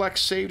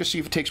reflex save to see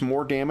if it takes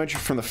more damage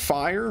from the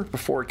fire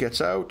before it gets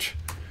out.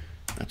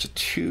 That's a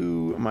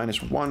 2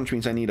 minus 1, which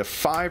means I need a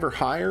 5 or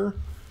higher.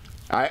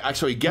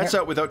 So he gets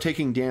out without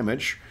taking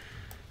damage.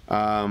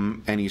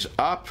 And he's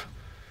up.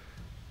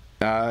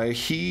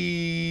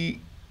 He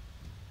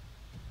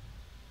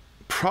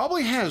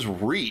probably has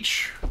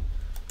reach.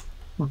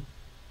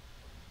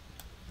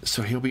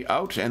 So he'll be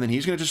out, and then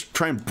he's going to just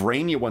try and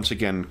brain you once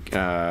again,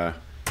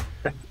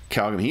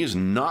 Calvin. He is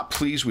not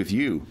pleased with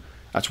you.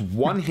 That's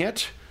 1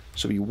 hit,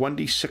 so it'll be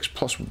 1d6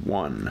 plus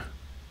 1.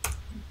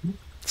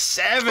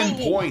 7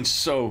 points,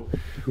 so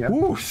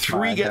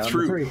 3 get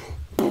through.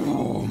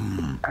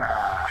 Boom.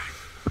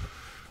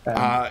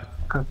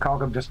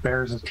 Calgum just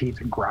bares his teeth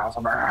and growls.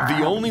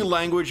 The only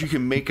language you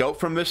can make out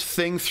from this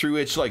thing through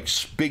its like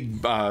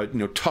big,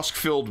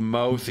 tusk-filled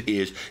mouth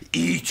is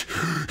 "Eat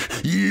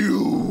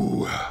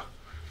you."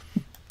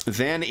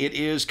 Then it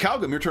is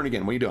Calgum. Your turn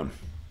again. What are you doing?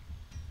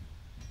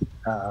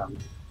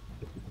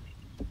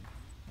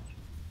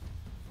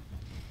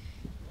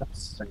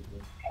 Let's see.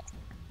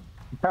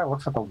 He kind of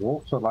looks at the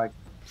wolf, so like,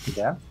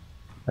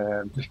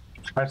 just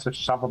tries to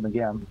shove him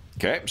again.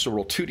 Okay, so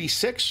roll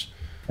 2d6.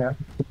 Yeah.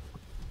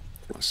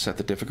 Set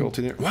the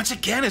difficulty there. Once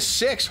again, a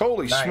 6.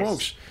 Holy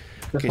smokes.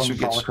 This one's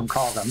probably from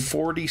Calgum.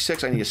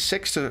 4d6. I need a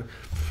 6 to...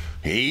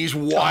 He's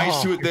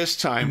wise to it this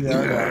time.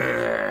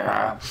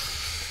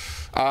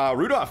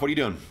 Rudolph, what are you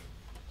doing?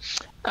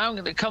 I'm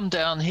going to come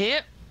down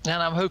here,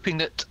 and I'm hoping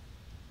that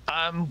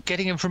I'm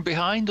getting him from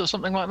behind or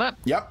something like that.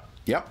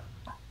 Yep.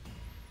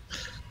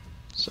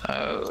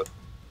 So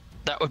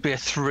that would be a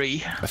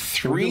 3. A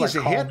 3 is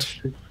a hit.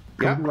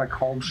 Yeah. Like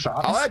cold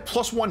shots. I'll add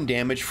 +1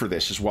 damage for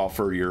this as well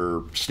for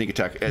your sneak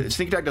attack.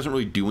 Sneak attack doesn't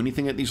really do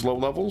anything at these low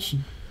levels.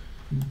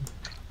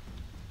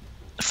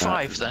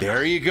 5 then.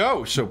 There you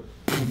go. So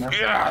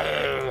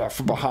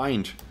from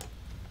behind.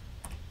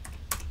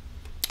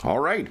 All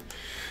right.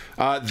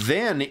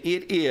 Then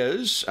it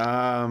is.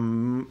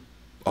 Oh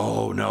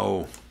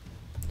no.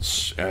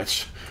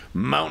 It's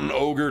Mountain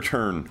Ogre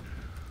turn.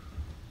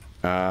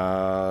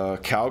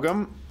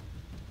 Calgum.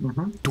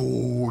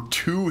 Oh,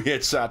 2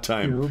 hits that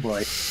time. Oh boy.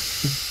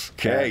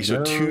 Okay,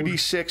 so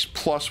 2d6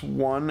 plus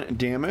 1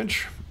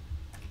 damage.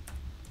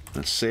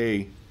 Let's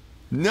see.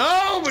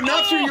 No, but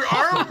not through your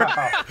armor.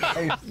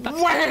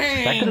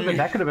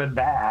 That could have been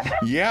bad.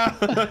 Yeah.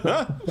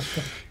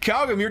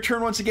 Calgum, your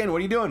turn once again. What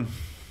are you doing?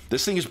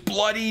 This thing is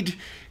bloodied.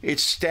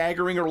 It's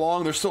staggering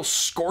along. There's still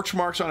scorch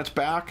marks on its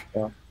back.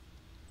 Yeah.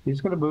 He's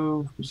going to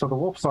move. So the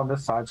wolf's on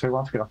this side, so he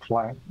wants to get a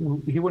flank.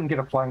 He wouldn't get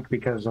a flank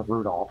because of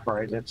Rudolph,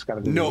 right? It's got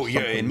to be. No,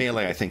 yeah, in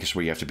melee, I think is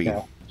where you have to be.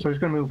 Yeah. So he's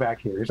going to move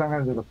back here. He's not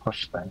going to do the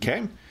push thing.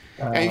 Okay.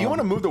 And if you want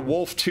to move the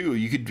wolf too,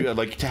 you could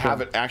like to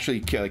have it actually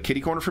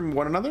kitty corner from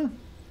one another.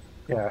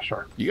 Yeah,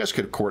 sure. You guys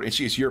could coordinate.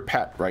 It's your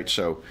pet, right?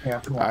 So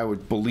Yeah. I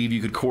would believe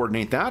you could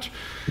coordinate that.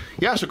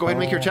 Yeah, so go ahead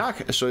and make your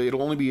attack. So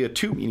it'll only be a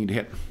 2 you need to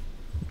hit.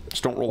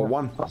 Just don't roll a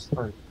 1.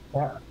 +3.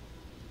 Yeah.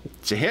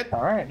 It's a hit.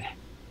 All right.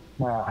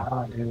 Now, how do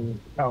I do...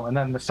 Oh, and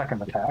then the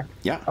second attack.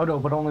 Yeah. Oh, no,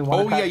 but only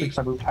one attack because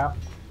I moved half.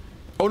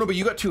 Oh, no, but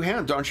you got 2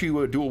 hands. Aren't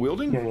you dual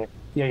wielding?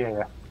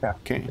 Yeah.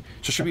 Okay.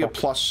 So it should be a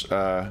plus...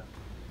 well,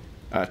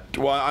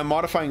 I'm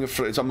modifying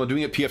it. I'm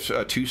doing it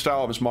PF2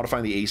 style. I'm just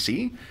modifying the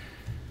AC.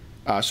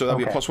 So that'll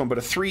be a +1, but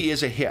a 3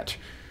 is a hit.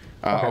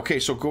 Okay,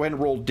 so go ahead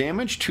and roll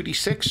damage.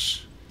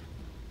 2d6.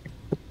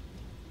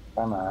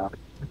 I'm out.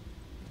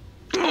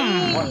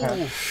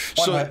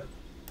 So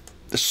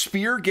the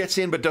spear gets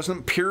in but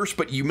doesn't pierce,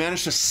 but you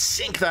manage to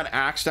sink that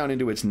axe down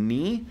into its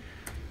knee.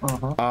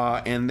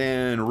 And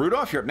then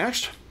Rudolph, you're up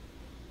next.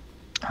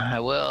 I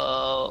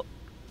will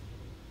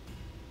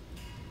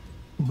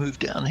move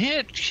down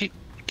here.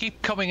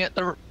 Keep coming at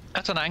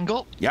an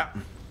angle. Yeah.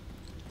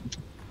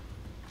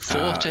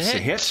 4 to it's hit. a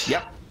hit.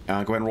 Yep. Go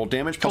ahead and roll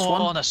damage. Come +1.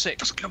 on, a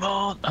 6. Come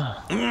on.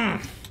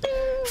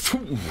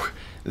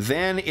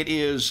 Then it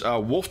is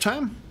wolf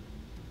time.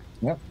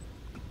 Yep.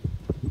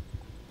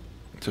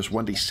 Just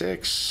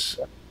 1d6.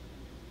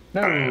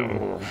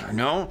 No.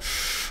 No.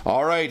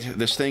 All right.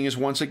 This thing is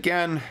once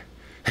again.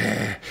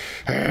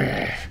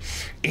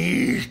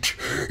 Eat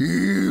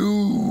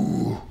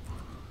you.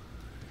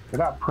 You're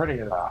not pretty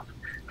enough.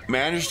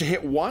 Managed to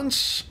hit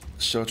once,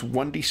 so it's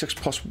 1d6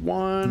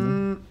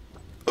 +1.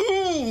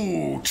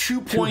 Ooh,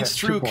 2 points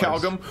through, 2 points.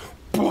 Calgum.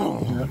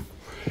 Boom. Yep.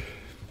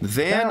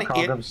 Then now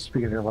Calgum's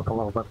beginning to look a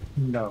little bit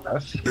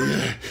nervous.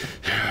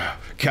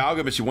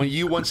 Calgum, it's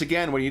you once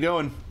again. What are you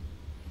doing?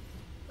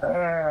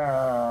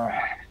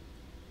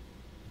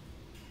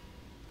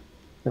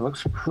 It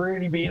looks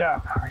pretty beat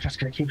up. We're just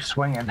gonna keep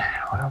swinging.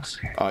 What else?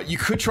 You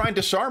could try and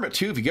disarm it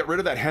too if you get rid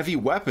of that heavy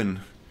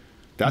weapon.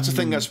 That's the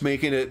thing that's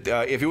making it.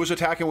 If it was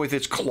attacking with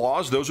its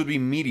claws, those would be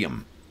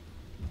medium.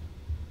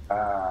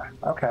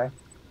 Okay.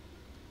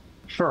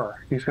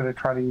 Sure. He's gonna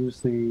try to use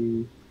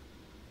the.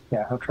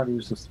 Yeah, he'll try to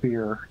use the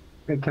spear.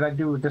 Can I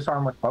do a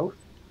disarm with both?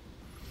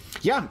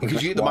 Yeah,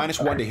 because you get the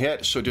 -1 to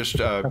hit, so just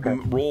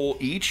roll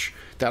each.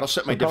 That'll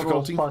set my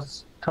difficulty.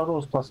 Total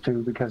is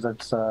 +2 because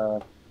it's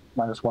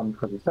 -1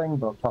 for the thing,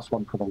 but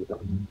 +1 for the leader.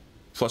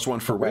 +1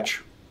 for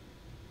which?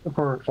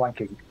 For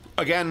flanking.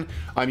 Again,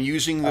 I'm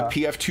using the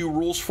PF2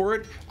 rules for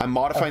it. I'm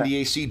modifying the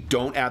AC.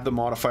 Don't add the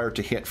modifier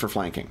to hit for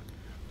flanking.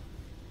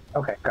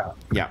 Okay, got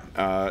it.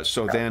 Yeah.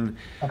 So then.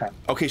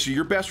 Okay, so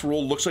your best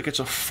roll looks like it's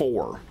a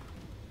 4.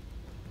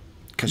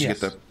 Because you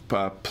get the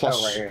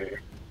plus. Oh, right.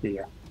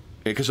 Yeah.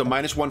 Because a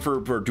 -1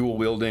 for dual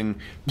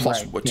wielding,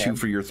 plus 2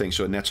 for your thing,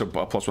 so that's a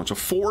 +1. So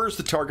 4 is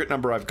the target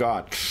number I've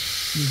got.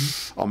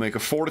 I'll make a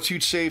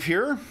fortitude save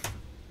here.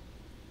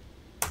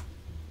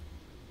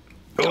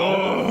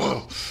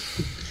 Oh.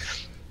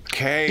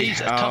 Okay,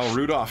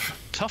 Rudolph.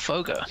 Tough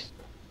ogre.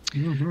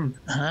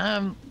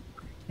 Yeah,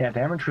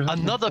 damage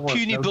resistance. Another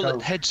puny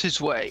bullet heads his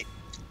way.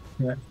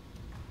 Yeah.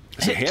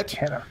 It's a hit.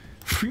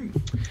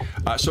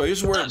 So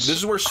this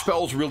is where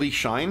spells really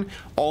shine.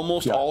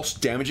 Almost all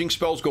damaging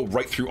spells go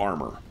right through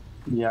armor.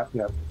 Yeah.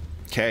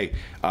 Okay,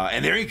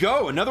 and there you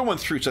go, another one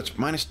through. So that's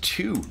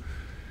 -2.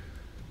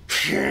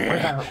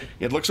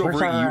 It looks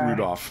over at you,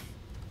 Rudolph.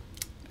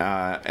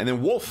 And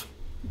then Wolf.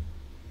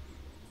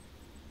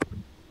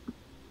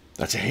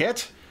 That's a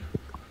hit.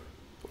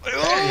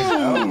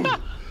 Oh!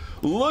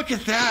 Look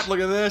at that! Look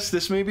at this.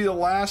 This may be the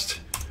last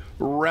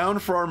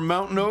round for our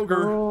mountain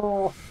ogre.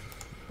 Oh.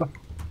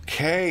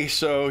 Okay,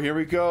 so here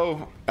we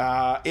go.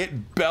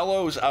 It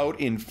bellows out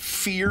in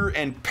fear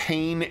and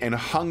pain and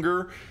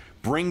hunger,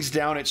 brings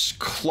down its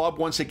club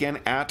once again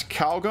at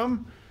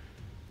Calgum.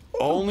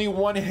 Only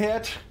 1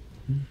 hit.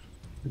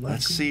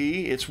 Let's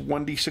see. It's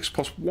 1d6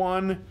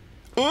 +1.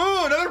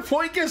 Oh, another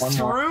point gets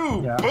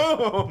through. Yeah.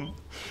 Boom.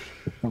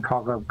 And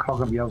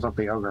Calgum yells at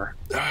the ogre.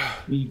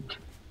 Eat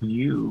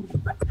you.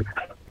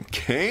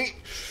 Okay.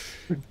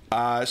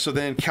 So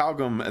then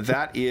Calgum,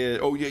 that is...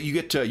 Oh, you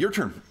get your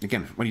turn.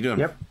 Again, what are you doing?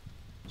 Yep.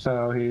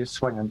 So he's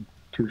swinging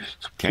two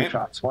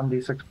shots.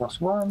 1d6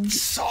 +1.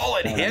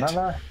 Solid hit.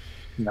 Another.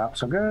 Not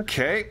so good.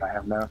 Okay. I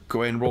have no...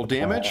 Go ahead and roll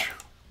damage.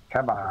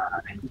 Come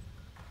on.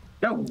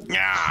 No.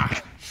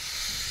 Yeah.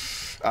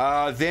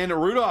 Then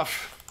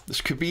Rudolph.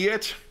 This could be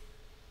it.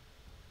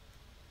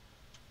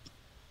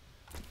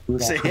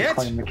 Rudolph it's a hit.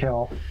 Claim the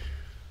kill.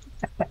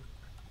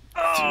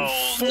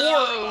 Oh,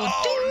 no.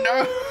 Oh,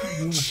 no.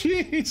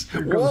 Jeez.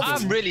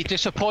 I'm really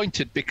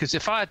disappointed because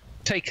if I had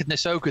taken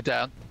this ogre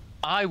down,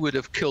 I would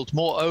have killed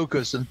more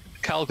ogres than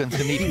Calgan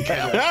can even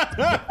count.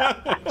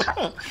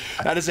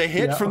 That is a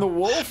hit from the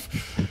wolf.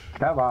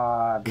 Come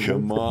on.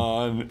 Come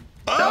on.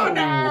 Oh,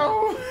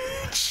 no.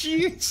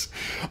 Jeez.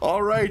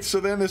 All right. So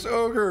then this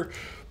ogre,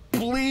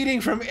 bleeding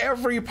from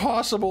every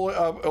possible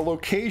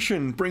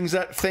location, brings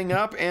that thing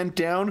up and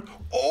down.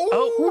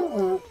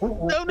 Oh.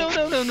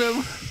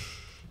 No.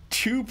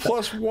 2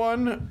 +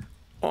 1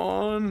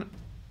 on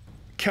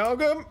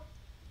Calgum.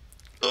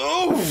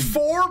 Oh,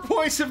 4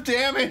 points of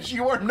damage.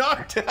 You are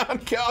knocked down,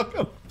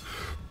 Calgum.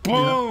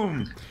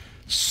 Boom.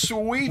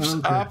 sweeps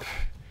up.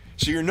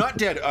 So you're not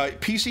dead.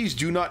 PCs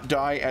do not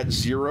die at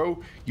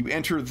 0. You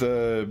enter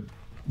the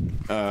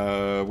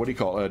what do you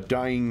call it?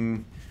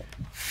 Dying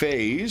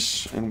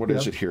phase. And what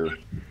is it here?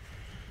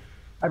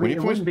 I mean,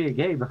 it wouldn't be a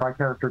game if our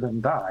character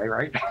didn't die,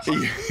 right?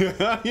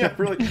 Yeah,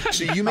 really.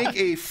 So you make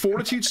a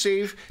fortitude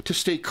save to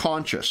stay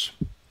conscious.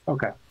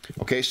 Okay.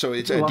 Okay, so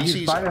it's well, DC's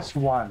he's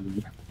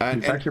 -1.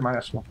 He's actually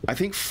 -1. I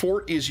think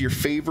fort is your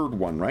favored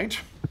one, right?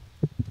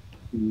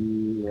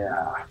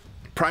 Yeah.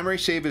 Primary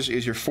save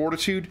is your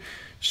fortitude.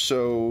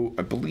 So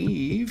I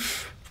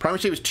believe primary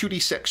save is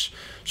 2d6.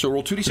 So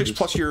roll 2d6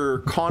 plus your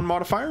con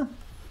modifier.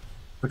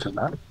 Which is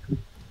that?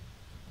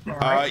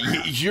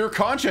 You're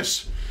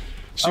conscious.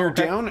 So you're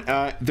down.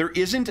 There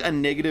isn't a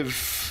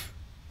negative.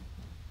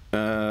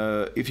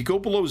 If you go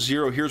below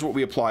 0, here's what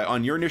we apply.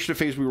 On your initiative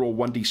phase, we roll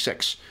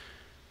 1d6.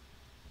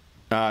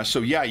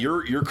 So yeah,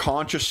 you're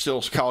conscious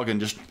still,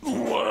 Calgan, just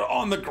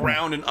on the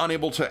ground and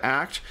unable to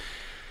act.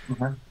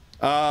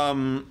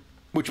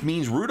 Which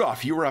means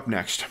Rudolph, you were up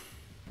next.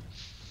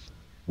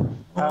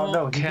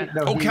 No,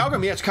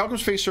 Calgan, yeah, it's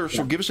Calgan's phase, sir.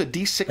 So give us a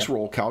d6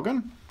 roll,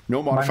 Calgan.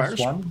 No modifiers.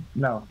 -1?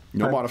 No.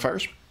 No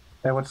modifiers.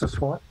 And what's this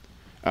for?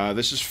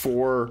 This is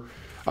for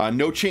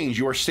no change.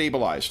 You are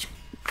stabilized.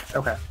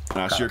 Okay.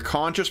 So you're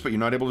conscious, but you're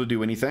not able to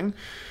do anything.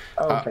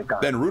 Okay, got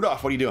it. Then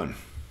Rudolph, what are you doing?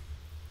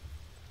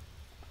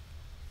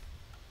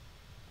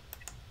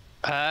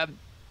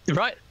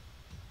 Right.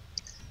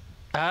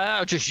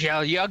 I'll just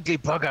yell, "You ugly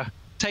bugger!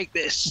 Take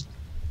this!"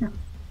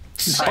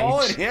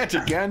 Solid hit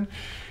again.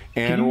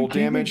 And roll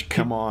damage.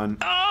 Come on.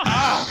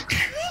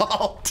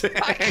 Oh,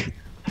 dang.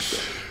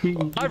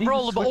 I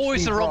roll them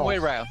always the wrong way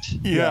around.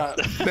 Yeah.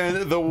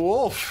 Then the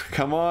wolf.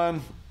 Come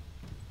on.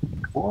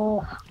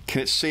 Wolf.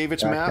 Can it save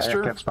its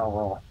master? I can't spell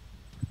roll.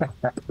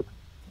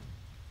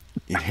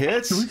 It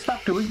hits. Do we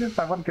stop doing this?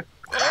 I want to get.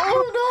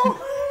 Oh no!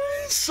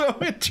 So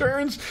it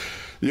turns.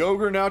 The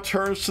ogre now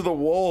turns to the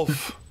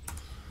wolf.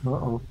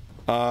 Uh-oh.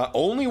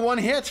 Only one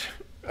hit.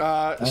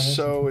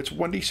 So it's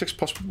 1d6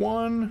 plus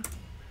 1.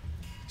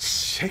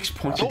 6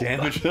 points of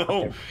damage.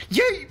 No.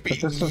 Yay!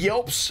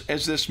 Yelps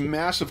as this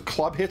massive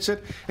club hits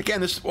it. Again,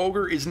 this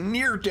ogre is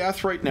near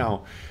death right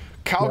now.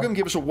 Calgum,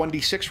 give us a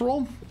 1d6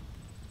 roll.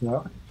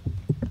 Yeah.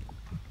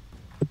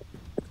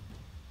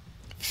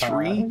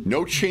 3.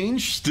 No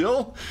change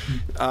still.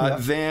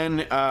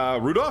 Then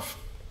Rudolph.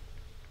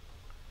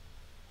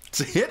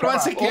 It's a hit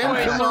once again.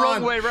 Always Come the on.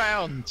 wrong way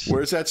round.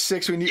 Where's that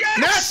 6 when you...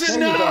 Yes! That's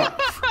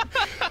enough!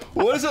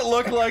 What does it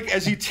look like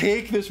as you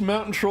take this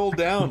mountain troll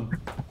down?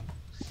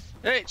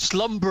 It's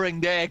slumbering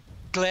there,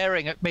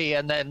 glaring at me,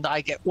 and then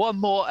I get one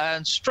more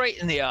and straight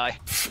in the eye.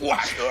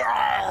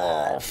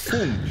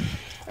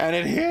 And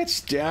it hits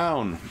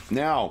down.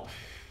 Now,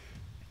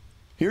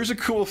 here's a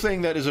cool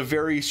thing that is a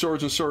very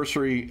swords and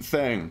sorcery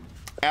thing.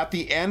 At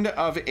the end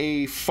of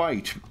a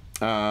fight,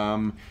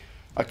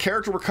 a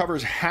character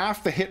recovers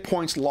half the hit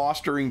points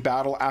lost during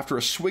battle after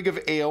a swig of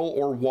ale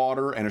or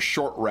water and a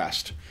short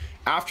rest.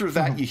 After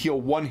that, you heal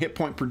 1 hit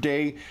point per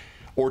day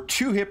or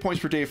 2 hit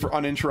points per day for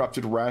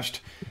uninterrupted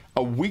rest.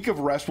 A week of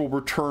rest will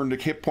return the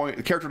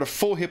character to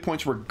full hit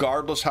points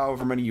regardless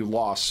however many you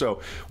lost.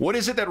 So what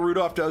is it that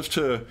Rudolph does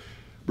to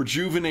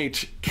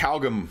rejuvenate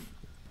Calgum?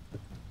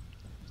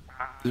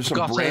 There's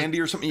some brandy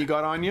or something you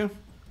got on you?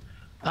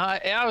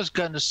 I was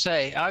going to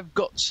say, I've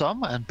got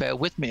some, and bear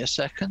with me a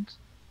second.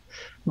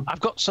 I've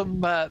got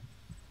some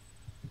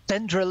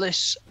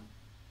Dendrolis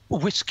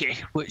whiskey,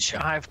 which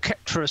I've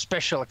kept for a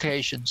special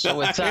occasion. So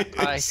with that,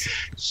 I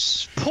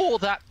pour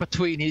that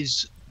between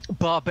his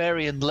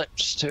barbarian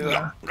lips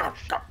to...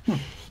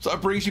 So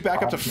that brings you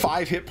back up to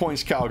 5 hit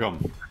points,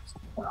 Calgum.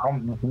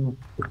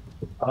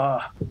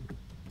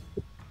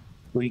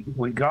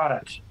 We got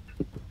it.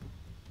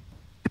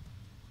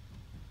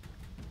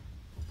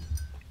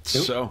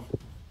 So,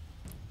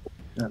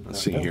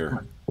 let's see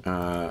here.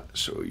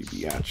 So you'd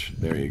be at,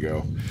 there you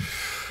go.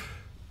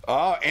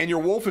 And your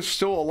wolf is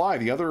still alive.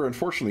 The other,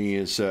 unfortunately,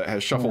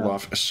 has shuffled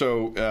off.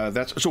 So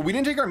so we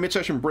didn't take our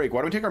mid-session break.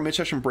 Why don't we take our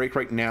mid-session break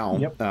right now?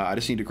 Yep. I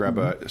just need to grab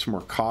some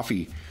more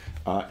coffee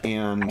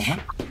and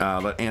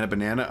let Anna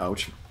Banana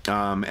out.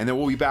 And then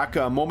we'll be back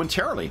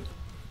momentarily.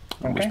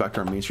 We'll be back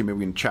to our mainstream. Maybe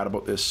we can chat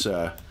about this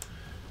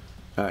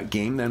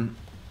game then.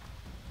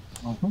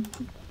 There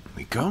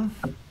we go.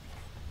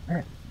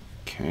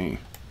 Okay.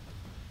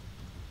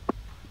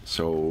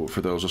 So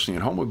for those listening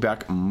at home, we'll be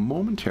back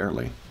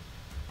momentarily.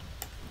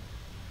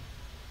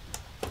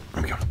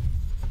 There we go.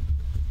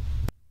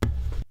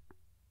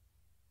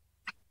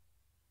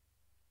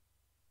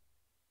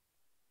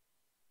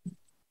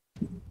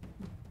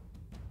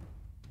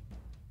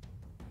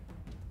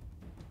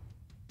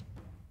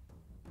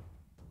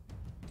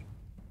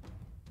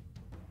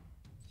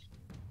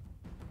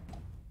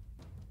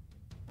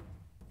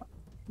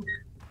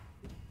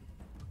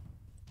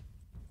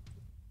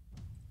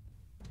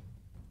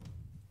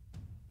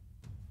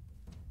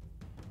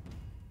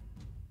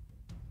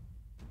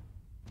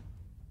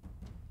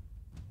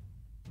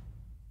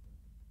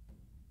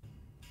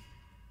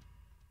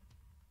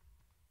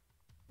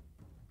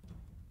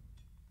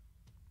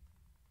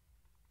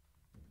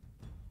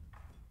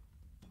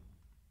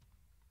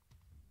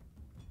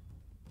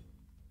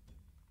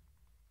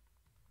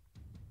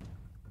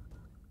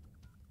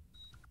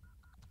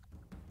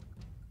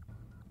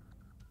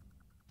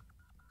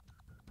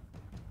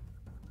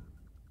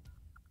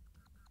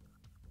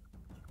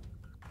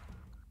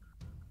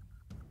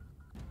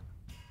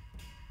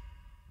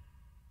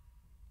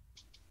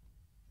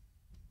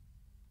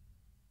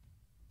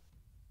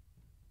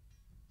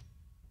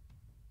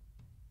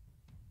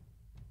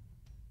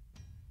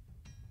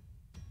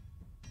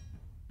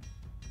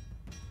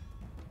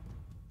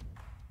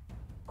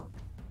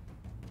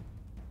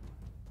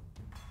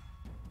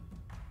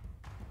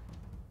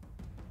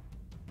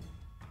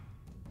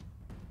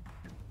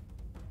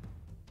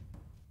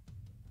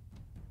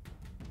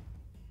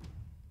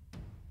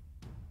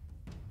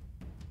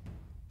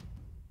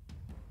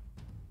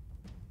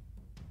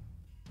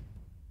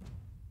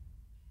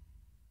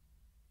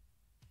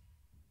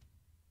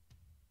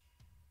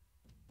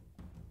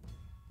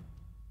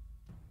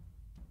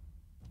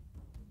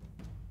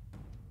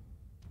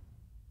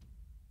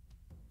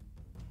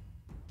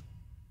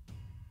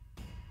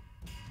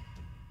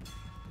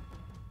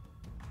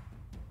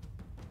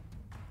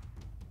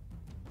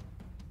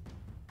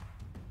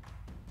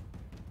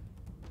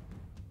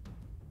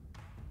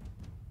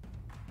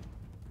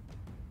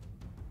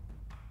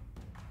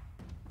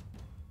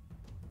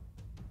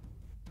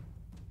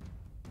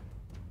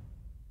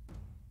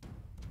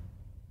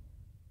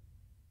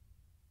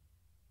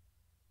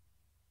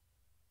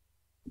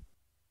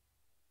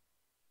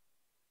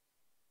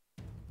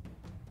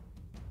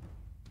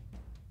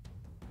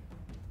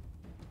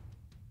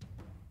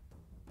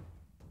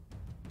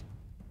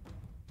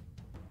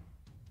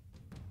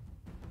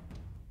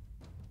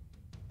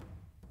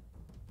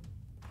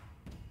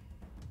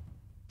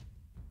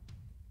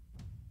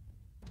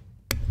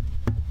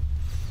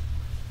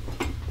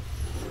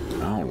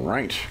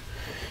 right.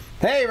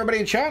 Hey, everybody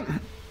in chat.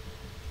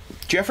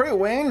 Jeffrey,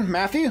 Wayne,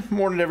 Matthew,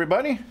 morning,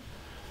 everybody.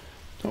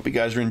 Hope you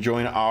guys are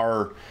enjoying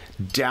our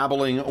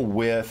dabbling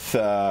with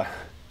the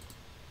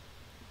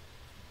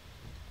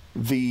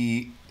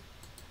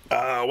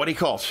what do you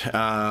call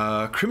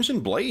it? Crimson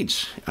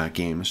Blades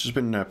game. This has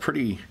been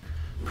pretty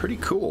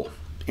cool.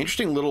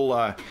 Interesting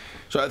little.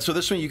 So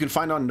this one you can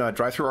find on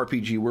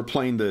DriveThruRPG. We're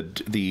playing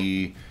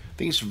the I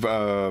think it's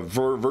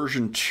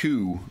version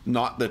 2,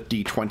 not the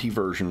D20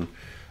 version.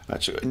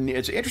 It's an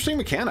interesting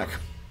mechanic.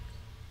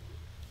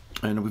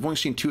 And we've only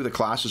seen 2 of the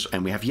classes,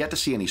 and we have yet to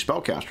see any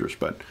spellcasters,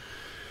 but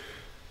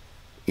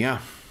yeah.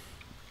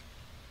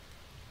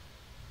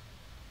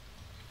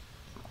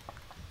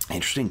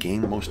 Interesting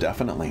game, most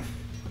definitely.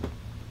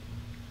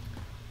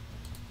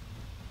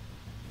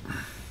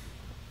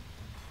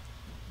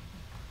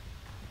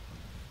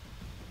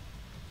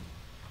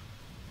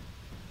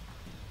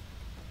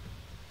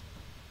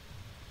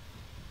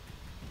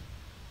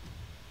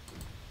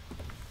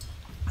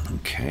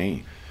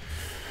 Okay.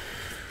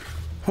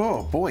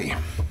 Oh, boy.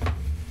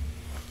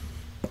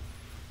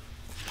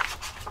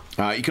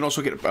 You can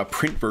also get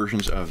print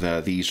versions of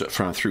these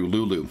through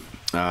Lulu,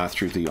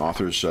 through the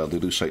author's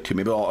Lulu site too.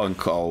 Maybe I'll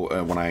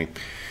when I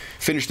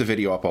finish the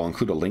video up, I'll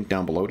include a link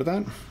down below to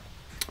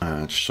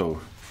that. So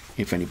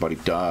if anybody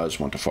does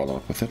want to follow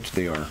up with it,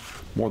 they are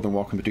more than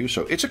welcome to do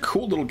so. It's a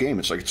cool little game.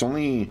 It's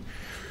only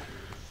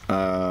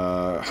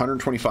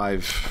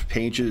 125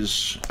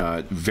 pages,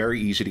 very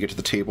easy to get to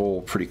the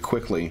table pretty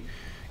quickly.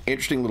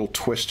 Interesting little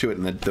twist to it,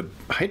 and the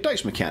hit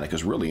dice mechanic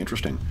is really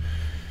interesting.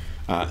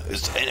 And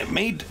it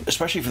made,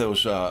 especially for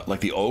those like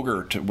the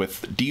ogre,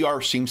 with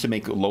DR seems to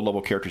make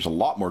low-level characters a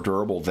lot more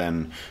durable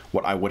than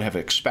what I would have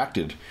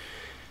expected,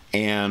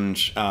 and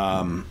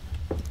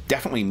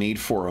definitely made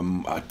for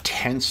a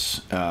tense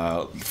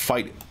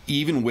fight,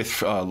 even with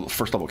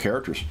first-level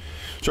characters.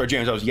 Sorry,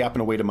 James, I was yapping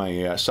away to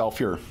myself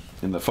here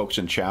and the folks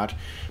in chat,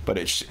 but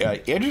it's an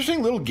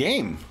interesting little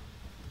game.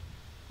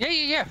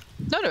 Yeah.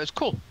 No, it's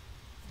cool.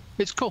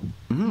 It's cool.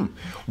 Mm-hmm.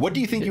 What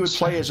do you think you would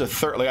play as a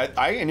third? Like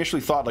I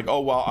initially thought, like, oh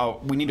well,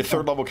 we need a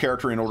third-level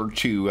character in order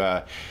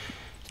to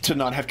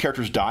not have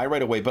characters die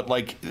right away. But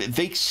like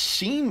they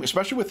seem,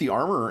 especially with the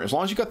armor, as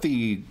long as you got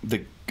the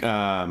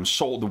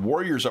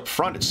warriors up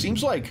front, it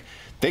seems like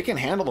they can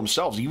handle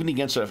themselves even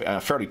against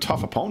a fairly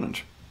tough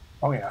opponent.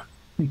 Oh yeah.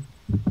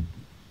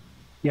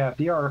 Yeah,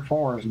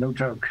 DR4 is no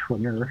joke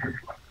when you're.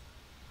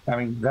 I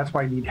mean, that's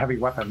why you need heavy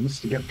weapons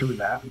to get through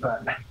that.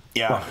 But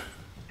yeah, well,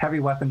 heavy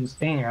weapons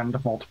and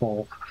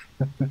multiple,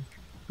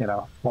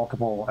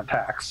 multiple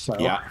attacks. So,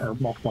 yeah, or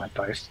multiple hit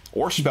dice.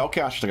 Or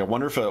spellcasters. Like I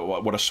wonder if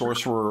what a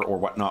sorcerer or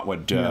whatnot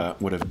would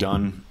have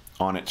done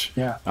on it.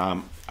 Yeah.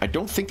 I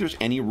don't think there's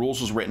any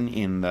rules written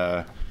in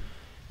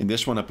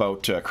this one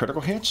about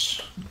critical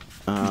hits,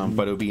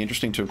 but it would be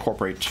interesting to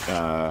incorporate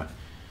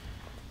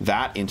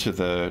that into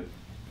the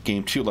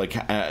game too. Like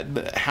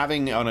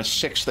having on a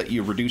 6 that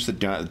you reduce the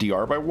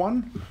DR by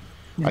 1.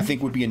 I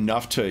think would be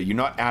enough to, you're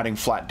not adding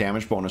flat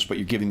damage bonus, but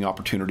you're giving the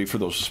opportunity for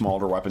those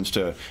smaller weapons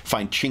to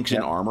find chinks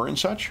in armor and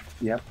such.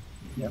 Yep.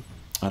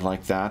 I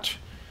like that.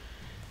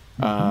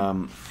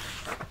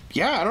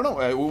 Yeah, I don't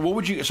know. What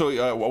would you,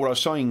 so what I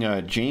was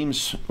telling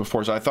James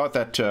before is I thought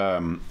that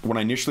when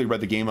I initially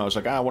read the game, I was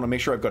like, I want to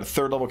make sure I've got a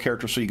third-level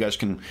character so you guys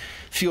can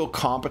feel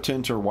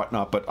competent or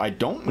whatnot, but I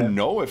don't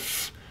know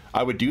if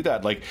I would do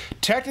that. Like,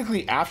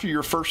 technically, after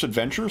your first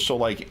adventure, so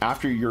like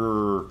after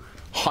your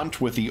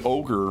hunt with the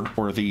ogre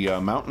or the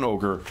mountain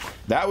ogre,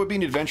 that would be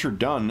an adventure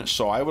done,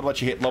 so I would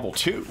let you hit level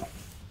 2.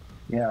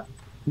 Yeah.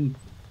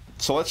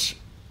 So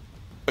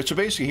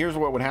basically here's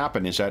what would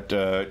happen is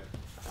that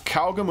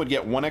Calgum would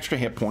get 1 extra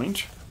hit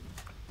point,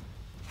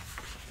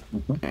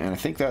 and I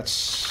think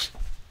that's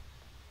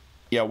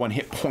 1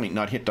 hit point,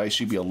 not hit dice.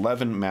 You'd be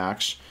 11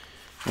 max,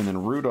 and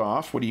then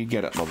Rudolph, what do you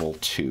get at level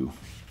 2?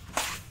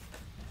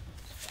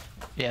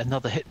 Yeah,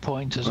 another hit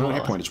point as well. Another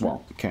hit point as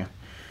well. Okay.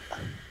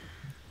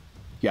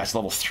 Yeah, it's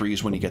level 3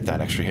 is when you get that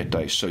extra hit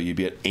dice, so you'd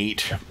be at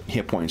 8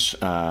 hit points.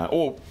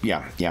 Having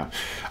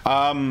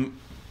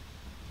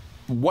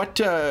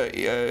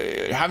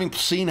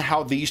seen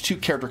how these 2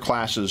 character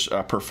classes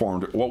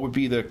performed, what would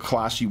be the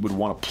class you would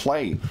want to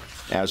play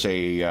as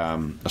a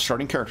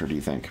starting character, do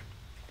you think?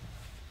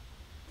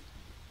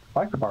 I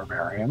like the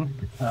barbarian.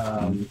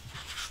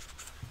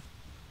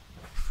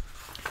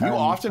 You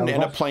often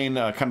end up playing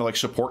kind of like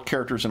support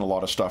characters in a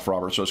lot of stuff,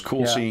 Robert. So it's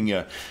cool seeing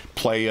you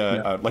play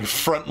like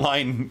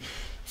frontline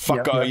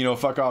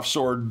fuck off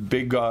sword,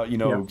 big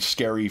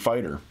scary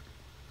fighter.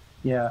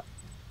 Yeah.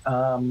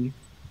 I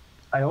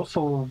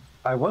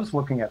was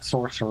looking at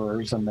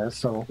sorcerers in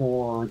this,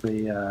 or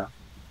the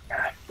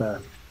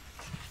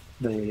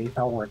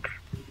Elric.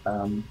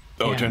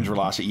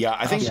 Dendrolassi. Yeah,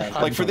 I think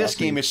like for this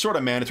game, it's sort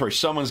of mandatory.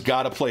 Someone's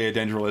got to play a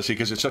Dendrolassi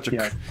because it's such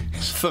a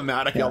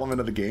thematic element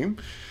of the game.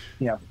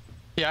 Yeah.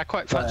 Yeah, I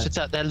quite fancied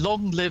that. They're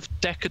long-lived,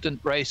 decadent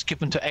race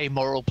given to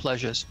amoral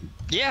pleasures.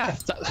 Yeah.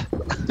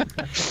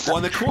 Well,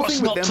 and the cool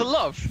thing with them, to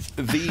love?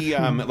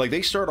 Like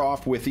they start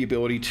off with the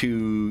ability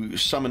to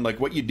summon. Like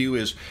what you do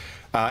is,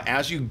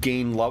 as you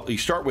gain level, you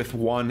start with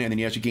 1, and then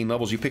as you gain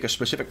levels, you pick a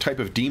specific type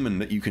of demon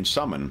that you can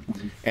summon,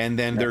 and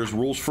then there's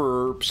rules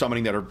for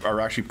summoning that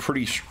are actually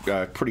pretty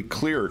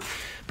clear.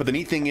 But the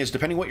neat thing is,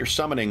 depending what you're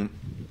summoning,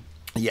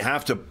 you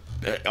have to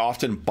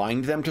often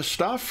bind them to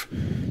stuff.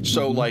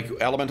 So like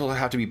elementals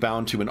have to be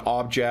bound to an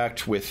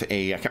object with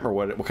a, I can't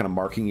remember what kind of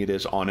marking it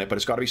is on it, but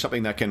it's got to be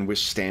something that can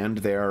withstand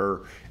their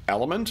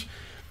element.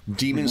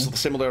 Demons,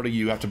 similarly,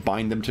 you have to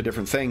bind them to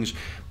different things,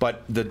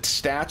 but the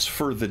stats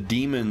for the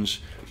demons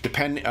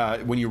depend,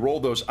 when you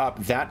roll those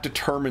up, that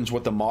determines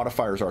what the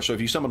modifiers are. So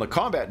if you summon a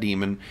combat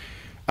demon,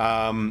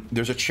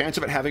 there's a chance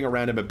of it having a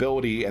random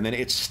ability, and then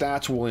its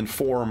stats will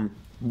inform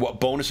what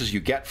bonuses you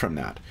get from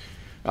that.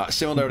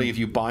 Similarly, if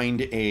you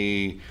bind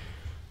a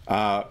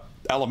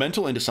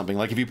elemental into something,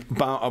 like if you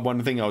bound,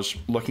 one thing I was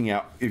looking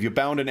at, if you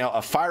bound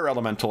a fire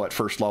elemental at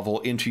first level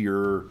into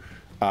your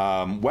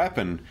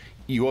weapon,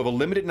 you have a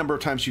limited number of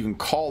times you can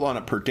call on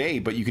it per day,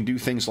 but you can do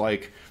things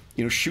like,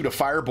 you know, shoot a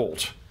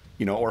firebolt,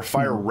 you know, or a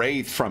fire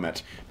wraith from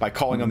it by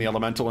calling on the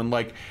elemental. And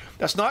like,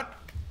 that's not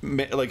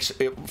like,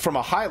 from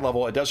a high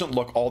level, it doesn't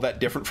look all that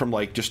different from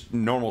like just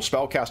normal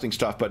spellcasting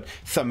stuff, but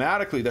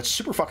thematically that's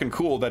super fucking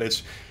cool that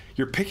it's,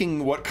 you're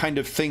picking what kind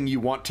of thing you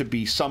want to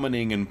be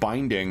summoning and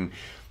binding,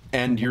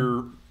 and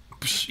you're,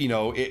 you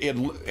know,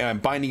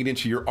 binding it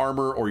into your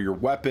armor or your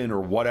weapon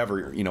or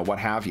whatever, you know, what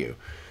have you.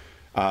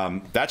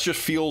 That just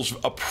feels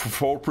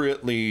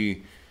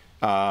appropriately,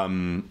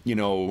 you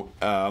know,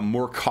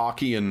 more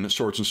cocky in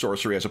Swords and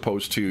Sorcery as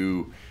opposed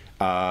to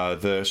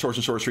the Swords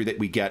and Sorcery that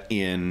we get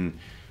in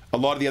a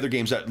lot of the other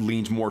games that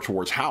leans more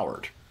towards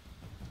Howard.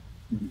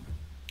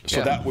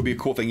 So that would be a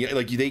cool thing.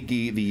 Like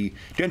the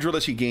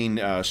Dendrolis, you gain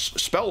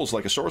spells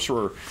like a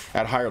sorcerer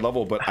at higher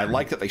level, but I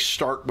like that they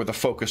start with a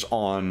focus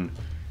on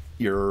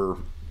your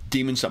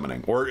demon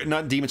summoning, or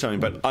not demon summoning,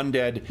 but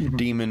undead,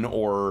 demon,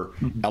 or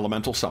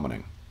elemental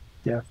summoning.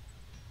 Yeah.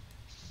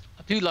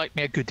 I do like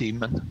me a good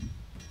demon.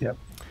 Yep.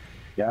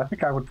 Yeah, I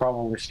think I would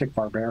probably stick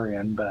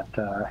Barbarian, but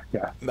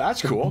yeah.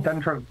 That's cool.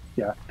 Dendro,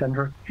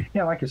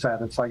 yeah, like you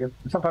said, it's like,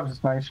 sometimes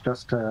it's nice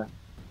just to,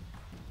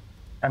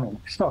 I mean,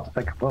 still have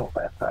to think a little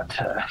bit,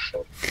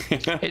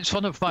 but... It's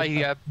one of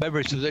my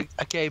memories of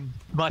a game.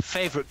 My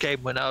favourite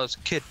game when I was a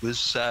kid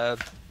was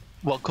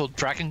one called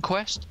Dragon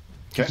Quest.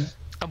 Okay.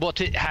 And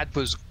what it had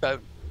was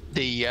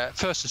the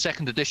first and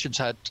second editions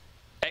had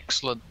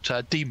excellent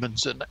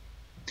demons in it.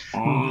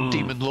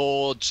 Demon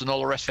lords and all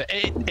the rest of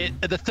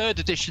it. The third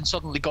edition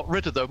suddenly got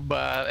rid of them.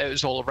 It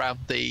was all around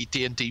the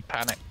D&D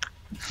panic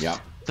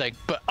thing.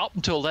 But up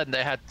until then,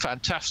 they had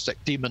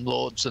fantastic demon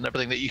lords and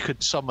everything that you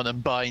could summon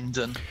and bind.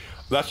 And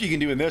that's what you can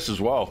do in this as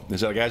well.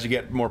 Is like as you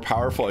get more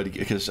powerful,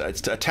 because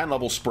it's a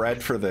 10-level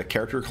spread for the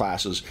character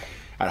classes.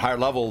 At higher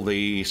level,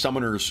 the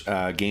summoners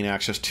gain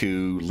access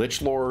to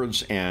Lich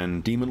Lords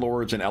and Demon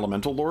Lords and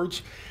Elemental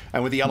Lords.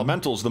 And with the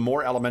Elementals, the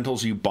more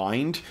Elementals you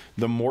bind,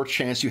 the more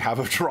chance you have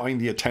of drawing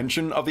the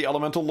attention of the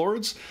Elemental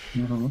Lords.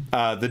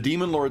 The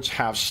Demon Lords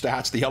have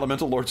stats. The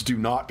Elemental Lords do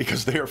not,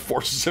 because they are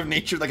forces of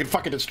nature that can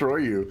fucking destroy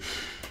you.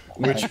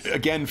 Which,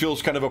 again,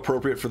 feels kind of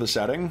appropriate for the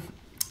setting.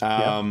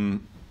 I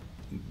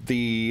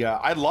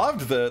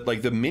loved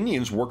the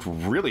minions worked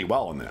really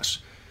well in this.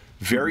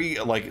 Very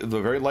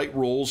very light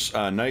rules.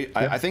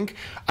 I think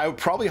I would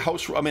probably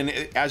I mean,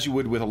 as you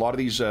would with a lot of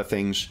these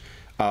things,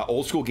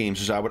 old school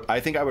games, is I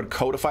think I would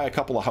codify a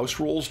couple of house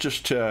rules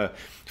just to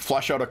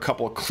flesh out a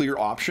couple of clear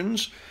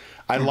options.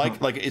 I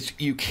like it's,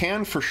 you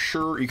can for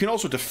sure, you can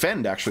also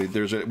defend. Actually,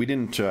 we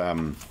didn't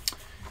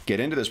get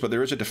into this, but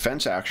there is a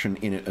defense action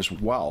in it as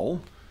well,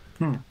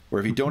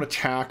 where if you don't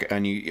attack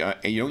and you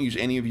don't use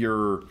any of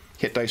your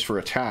hit dice for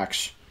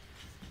attacks,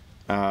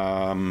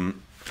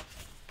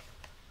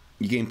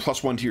 you gain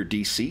 +1 to your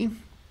DC.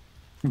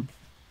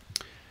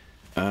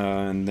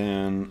 And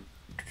then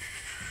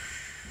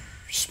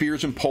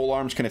spears and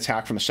polearms can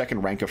attack from the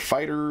second rank of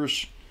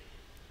fighters.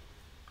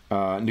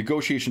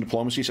 Negotiation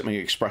diplomacy, something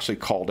expressly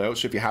called out.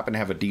 So if you happen to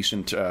have a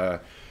decent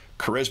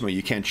charisma,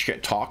 you can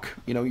talk,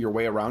 your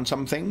way around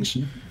some things.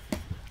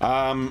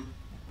 And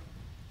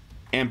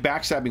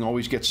backstabbing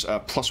always gets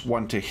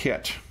 +1 to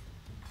hit.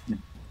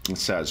 It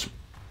says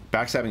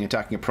backstabbing,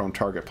 attacking a prone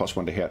target,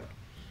 +1 to hit.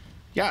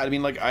 Yeah, I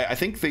mean, I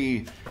think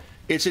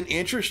it's an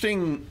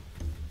interesting.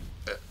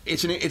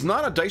 It's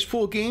not a dice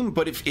pool game,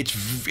 but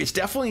it's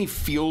definitely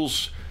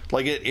feels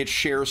like it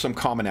shares some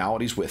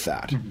commonalities with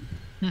that,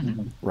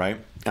 right?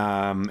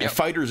 And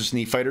fighters is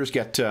neat. Fighters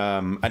get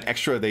an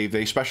extra.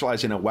 They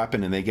specialize in a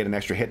weapon and they get an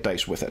extra hit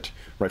dice with it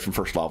right from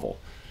first level,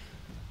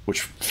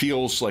 which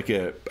feels like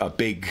a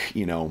big,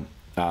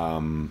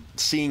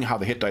 seeing how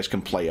the hit dice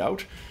can play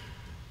out.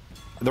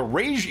 The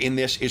rage in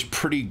this is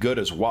pretty good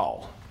as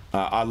well.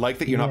 I like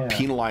that you're not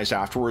penalized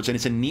afterwards, and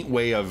it's a neat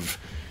way of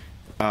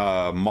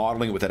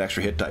modeling it with that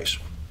extra hit dice.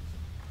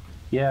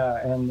 Yeah,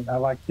 and I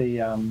like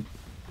the.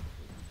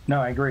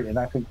 No, I agree, and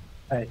I think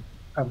I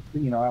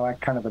like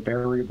kind of the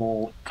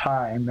variable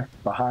time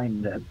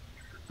behind it.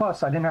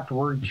 Plus, I didn't have to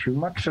worry too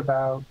much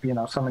about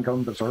someone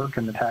going berserk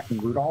and attacking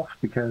Rudolph,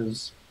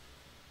 because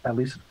at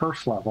least at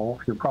first level,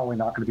 you're probably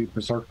not going to be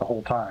berserk the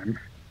whole time.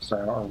 so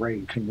or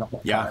raging the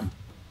whole Yeah. time.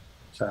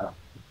 So,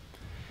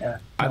 yeah,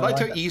 I liked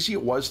how it. easy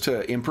it was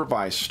to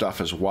improvise stuff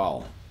as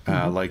well.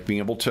 Like being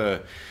able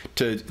to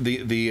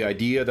the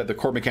idea that the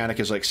core mechanic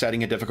is like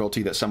setting a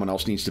difficulty that someone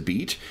else needs to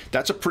beat.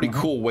 That's a pretty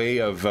cool way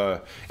of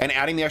and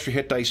adding the extra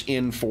hit dice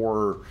in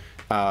for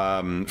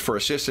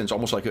assistance,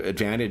 almost like an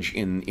advantage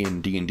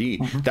in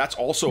D&D. That's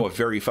also a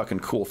very fucking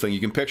cool thing. You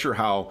can picture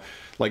how,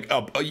 like,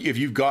 if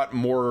you've got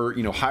more,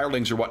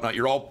 hirelings or whatnot,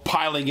 you're all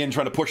piling in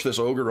trying to push this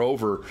ogre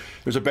over.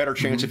 There's a better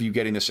chance of you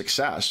getting the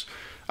success.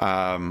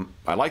 I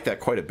like that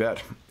quite a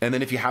bit. And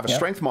then if you have a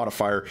strength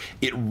modifier,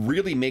 it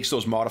really makes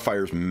those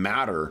modifiers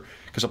matter,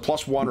 because a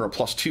 +1 or a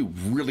 +2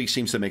 really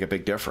seems to make a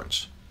big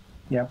difference.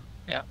 Yeah.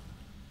 Yeah.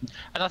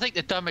 And I think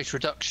the damage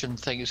reduction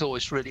thing is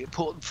always really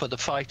important for the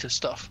fighter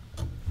stuff.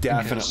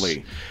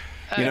 Definitely.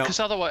 Because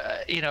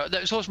otherwise,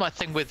 that was always my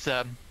thing with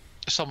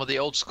some of the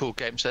old school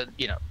games that,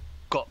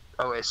 got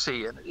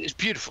OSC, and it's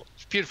beautiful.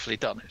 It's beautifully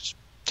done. It's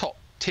top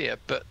tier,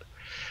 but,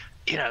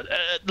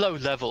 at low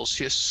levels,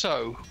 you're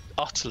so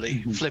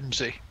utterly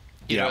flimsy,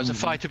 as a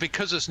fighter,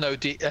 because there's no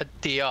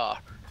DR.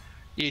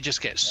 You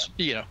just get,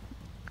 a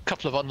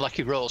couple of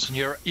unlucky rolls and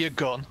you're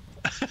gone.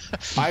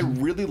 I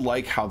really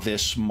like how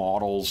this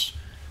models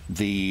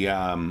the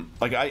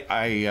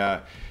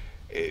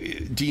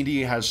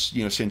D&D has,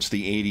 since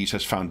the 80s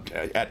has found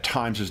at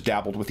times has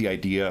dabbled with the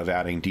idea of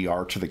adding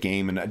DR to the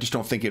game, and I just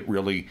don't think it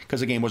really, because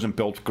the game wasn't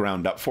built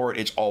ground up for it.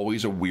 It's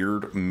always a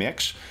weird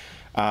mix.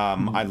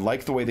 I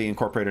like the way they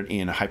incorporate it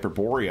in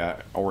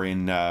Hyperborea, or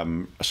in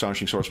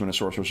Astonishing Swordsman and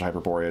Sorcerers of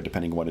Hyperborea,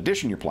 depending on what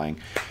edition you're playing.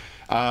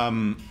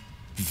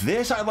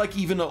 This I like,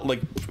 even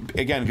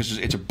again, because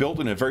it's built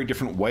in a very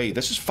different way.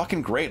 This is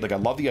fucking great. Like, I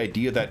love the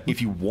idea that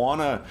if you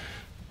want to,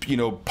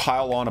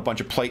 pile on a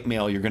bunch of plate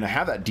mail, you're going to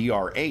have that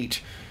DR8,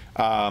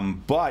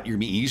 but you're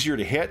going to be easier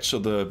to hit, so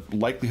the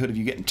likelihood of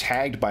you getting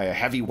tagged by a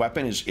heavy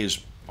weapon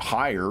is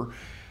higher.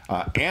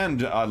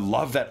 And I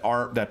love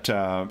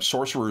that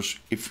sorcerers,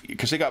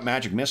 because they got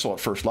magic missile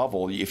at first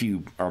level, if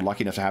you are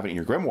lucky enough to have it in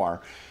your grimoire,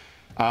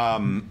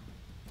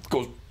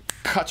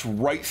 cuts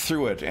right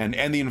through it,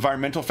 and the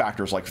environmental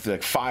factors like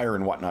fire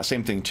and whatnot,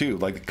 same thing too,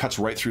 like it cuts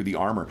right through the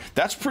armor.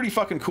 That's pretty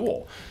fucking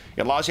cool.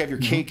 It allows you to have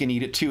your cake and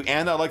eat it too,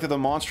 and I like that the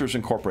monsters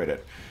incorporate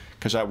it,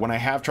 because when I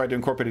have tried to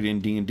incorporate it in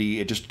D&D,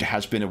 it just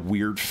has been a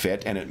weird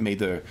fit, and it made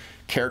the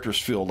characters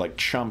feel like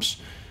chumps.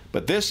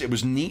 But it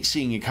was neat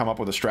seeing you come up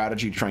with a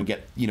strategy to try and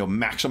get,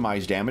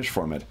 maximize damage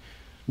from it.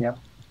 Yep.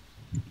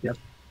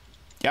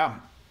 Yeah.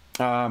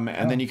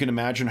 And then you can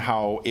imagine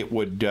how it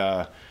would,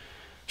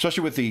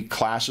 especially with the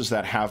classes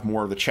that have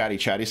more of the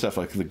chatty stuff,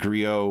 like the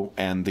griot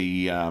and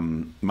the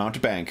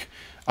mountebank,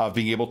 of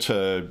being able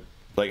to,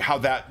 like, how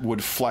that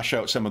would flesh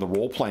out some of the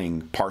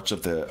role-playing parts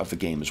of the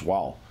game as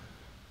well.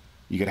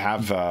 You could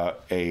have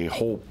a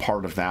whole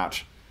part of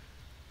that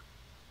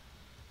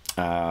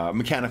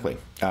mechanically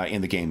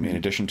in the game, in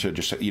addition to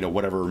just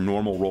whatever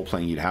normal role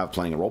playing you'd have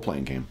playing a role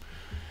playing game.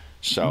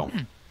 So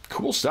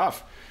cool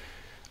stuff.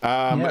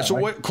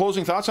 What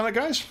closing thoughts on it,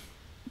 guys?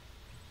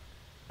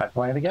 I'd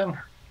play it again.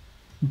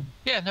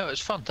 Yeah, no,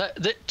 it's fun.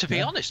 To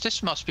be honest,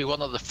 this must be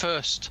one of the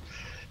first,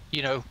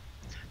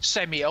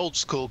 semi old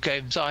school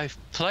games I've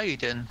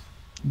played in.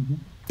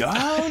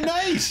 Oh,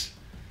 nice.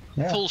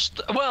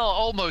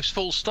 Almost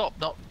full stop.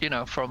 Not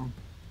from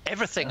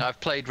everything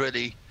I've played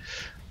really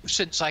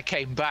since I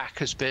came back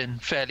has been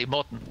fairly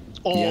modern,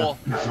 or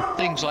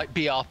things like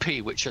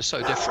BRP, which are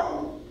so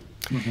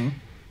different.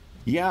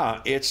 Yeah,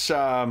 it's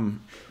to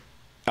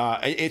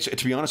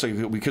be honest,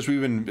 because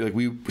we've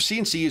been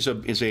C&C is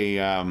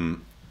a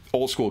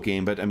old school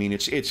game, but I mean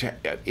it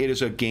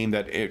is a game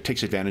that it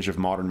takes advantage of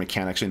modern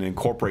mechanics and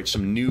incorporates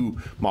some new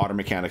modern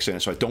mechanics in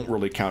it. So I don't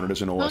really count it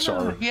as an OSR.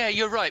 No. Yeah,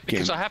 you're right,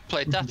 because game. I have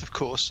played that, of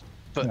course,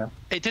 but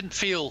it didn't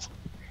feel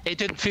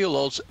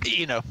old.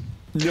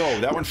 No,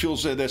 that one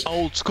feels this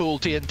old school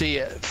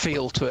D&D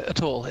feel to it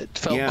at all. It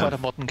felt quite a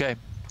modern game.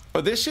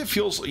 But it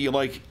feels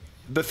like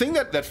the thing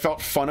that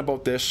felt fun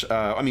about this.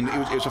 I mean,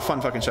 it was a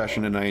fun fucking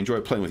session, and I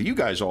enjoyed playing with you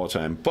guys all the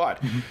time.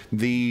 But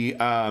the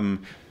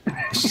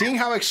seeing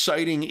how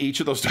exciting each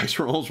of those dice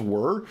rolls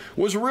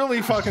was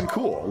really fucking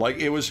cool. Like,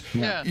 it was,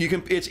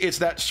 it's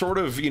that sort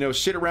of,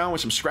 sit around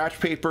with some scratch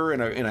paper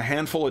and a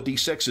handful of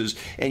D6s,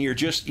 and you're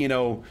just,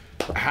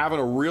 having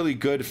a really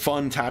good,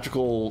 fun,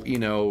 tactical,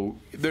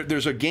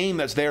 there's a game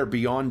that's there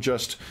beyond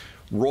just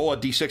roll a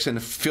D6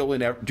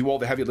 and do all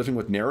the heavy lifting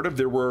with narrative.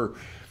 There were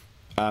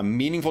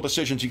meaningful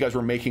decisions you guys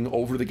were making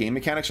over the game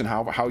mechanics and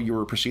how you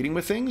were proceeding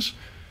with things.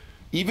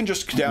 Even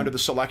just down to the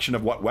selection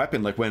of what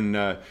weapon. Like when,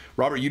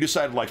 Robert, you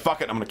decided, like,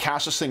 fuck it, I'm going to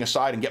cast this thing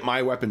aside and get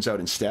my weapons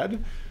out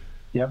instead.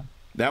 Yep.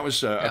 That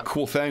was a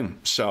cool thing.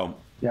 So.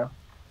 Yeah.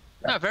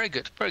 No, very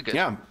good. Very good.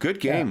 Yeah,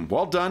 good game.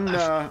 Well done.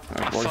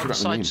 Fun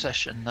side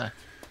session there.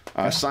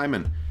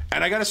 Simon.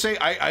 And I got to say,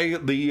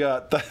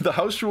 the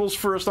house rules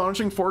for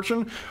Astonishing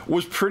Fortune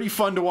was pretty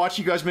fun to watch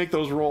you guys make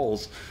those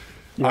rolls.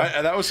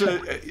 Yeah.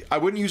 I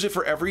wouldn't use it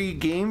for every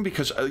game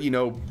because,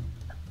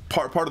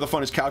 part of the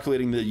fun is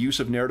calculating the use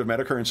of narrative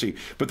metacurrency,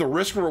 but the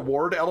risk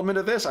reward element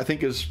of this, I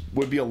think,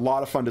 would be a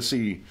lot of fun to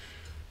see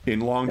in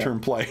long-term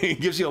play.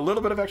 It gives you a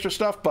little bit of extra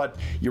stuff, but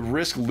you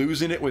risk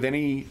losing it with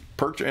any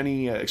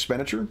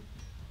expenditure.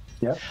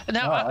 Yeah.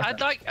 Now,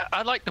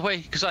 I like the way,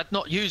 because I'd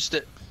not used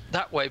it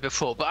that way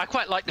before, but I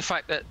quite like the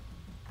fact that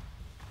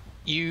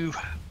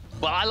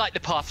I like the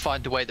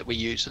Pathfinder way that we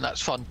use, and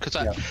that's fun because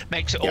that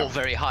makes it all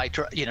very high,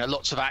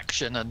 lots of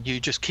action, and you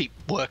just keep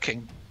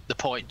working the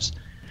points.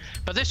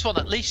 But this one,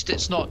 at least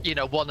it's not,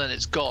 one and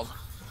it's gone.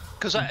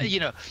 Because, I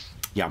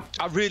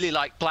really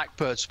like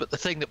Blackbirds, but the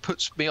thing that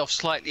puts me off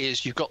slightly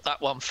is you've got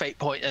that one fate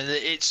point, and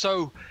it's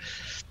so...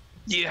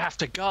 You have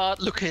to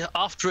look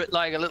after it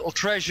like a little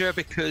treasure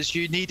because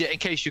you need it in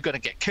case you're going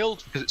to get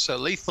killed because it's so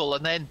lethal.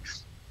 And then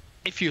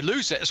if you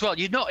lose it as well,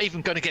 you're not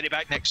even going to get it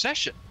back next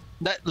session,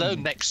 let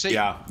alone next scene.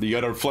 Yeah, you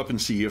got to flip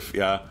and see if,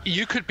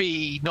 You could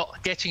be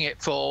not getting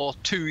it for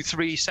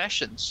 2-3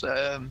 sessions.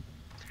 And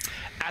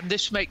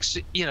this makes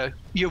it,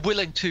 you're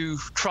willing to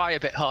try a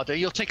bit harder.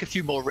 You'll take a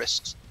few more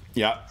risks.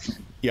 Yeah.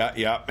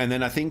 And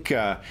then I think,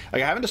 I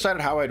haven't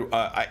decided how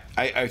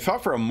I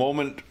thought for a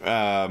moment,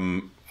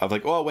 of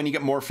like, when you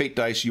get more fate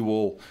dice, you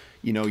will,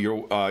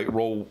 you'll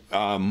roll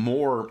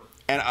more.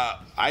 And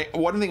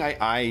one thing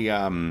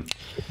I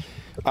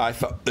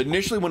thought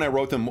initially when I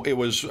wrote them, it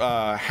was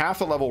half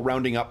the level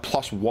rounding up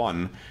 +1,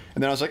 and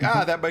then I was like,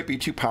 that might be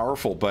too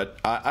powerful. But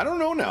I don't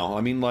know now.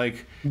 I mean,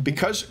 like,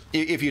 because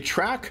if you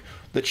track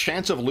the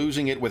chance of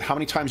losing it with how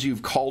many times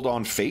you've called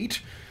on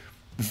fate,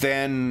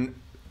 then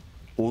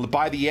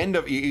by the end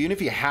of, even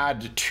if you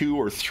had 2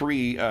 or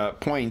 3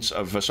 points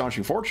of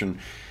Astonishing Fortune,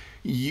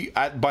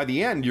 by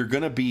the end, you're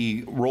going to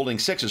be rolling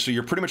 6s, so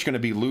you're pretty much going to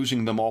be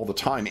losing them all the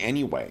time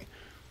anyway.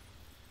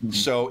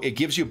 So it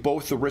gives you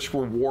both the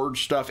risk-reward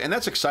stuff, and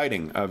that's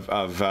exciting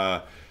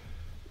of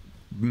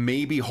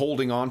maybe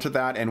holding on to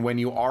that, and when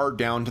you are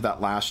down to that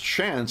last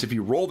chance, if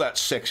you roll that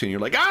 6 and you're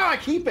like, I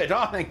keep it,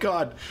 oh, thank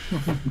God.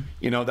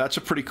 That's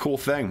a pretty cool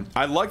thing.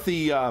 I like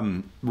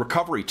the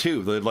recovery,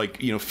 too.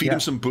 Feed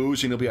him some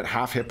booze and he'll be at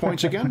half hit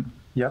points again.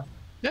 Yeah.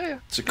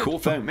 It's a cool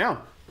thing. Yeah,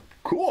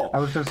 cool.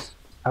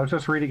 I was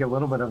just reading a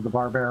little bit of the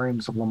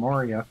Barbarians of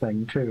Lemuria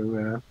thing,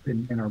 too,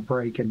 in our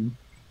break, and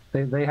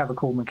they have a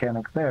cool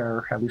mechanic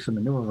there, at least in the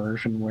newer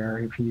version, where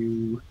if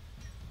you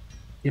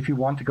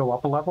want to go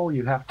up a level,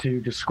 you have to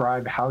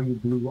describe how you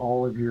blew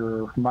all of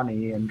your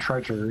money and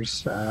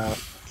treasures,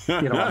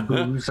 on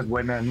booze and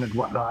women and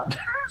whatnot.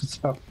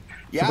 so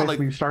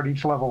basically you start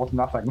each level with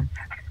nothing.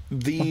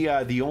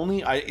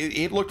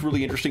 It looked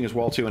really interesting as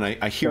well too, and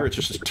I hear it's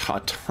just a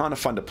ton of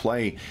fun to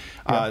play.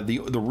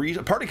 The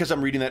reason, partly because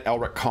I'm reading that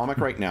Elric comic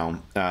right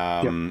now.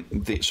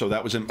 So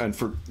that was and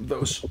for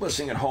those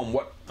listening at home,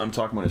 what I'm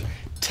talking about is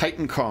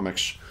Titan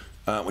Comics,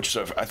 which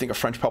is I think a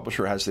French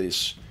publisher has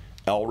this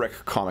Elric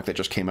comic that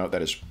just came out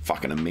that is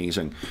fucking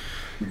amazing.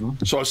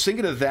 So I was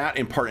thinking of that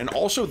in part, and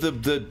also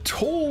the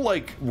whole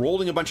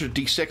rolling a bunch of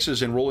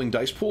d6s and rolling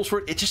dice pools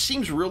for it. It just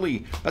seems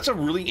that's a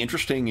really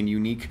interesting and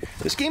unique.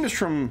 This game is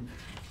from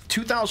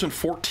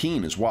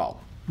 2014 as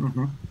well.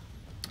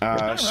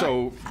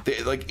 So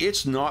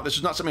it's not. This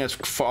is not something that's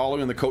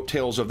following the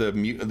coattails of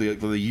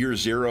the Year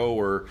Zero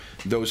or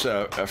those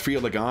Free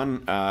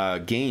Lagan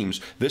games.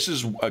 This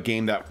is a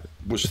game that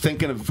was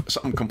thinking of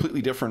something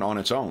completely different on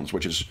its own,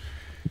 which is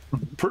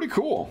pretty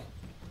cool.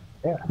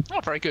 Yeah. Oh,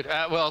 very good.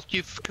 Well,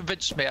 you've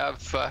convinced me.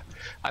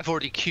 I've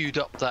already queued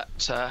up that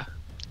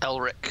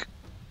Elric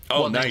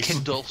one nice.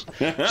 Kindle,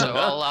 so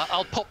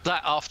I'll pop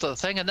that after the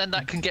thing, and then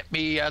that can get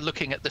me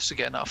looking at this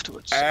again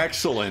afterwards.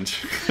 Excellent.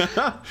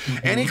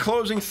 Any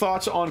closing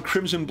thoughts on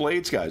Crimson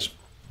Blades, guys?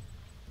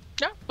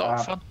 Yeah, a lot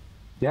of fun.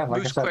 Yeah,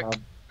 like Moves I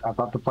said, I'd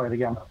love to play it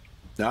again.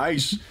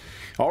 Nice.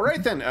 All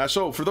right, then.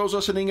 So for those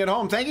listening at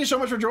home, thank you so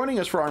much for joining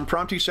us for our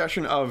impromptu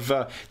session of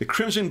the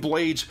Crimson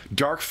Blades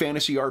Dark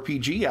Fantasy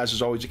RPG, as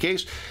is always the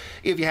case.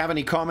 If you have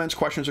any comments,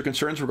 questions, or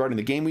concerns regarding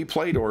the game we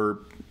played or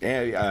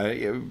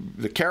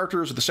the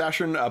characters of the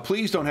session,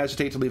 please don't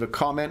hesitate to leave a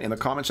comment in the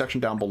comment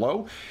section down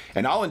below,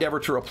 and I'll endeavor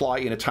to reply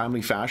in a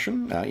timely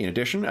fashion. In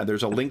addition,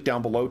 there's a link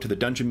down below to the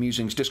Dungeon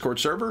Musings Discord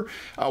server.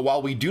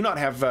 While we do not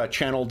have a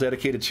channel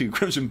dedicated to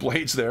Crimson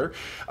Blades there,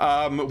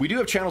 we do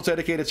have channels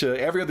dedicated to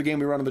every other game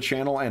we run on the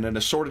channel, and an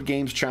assorted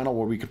games channel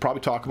where we could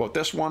probably talk about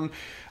this one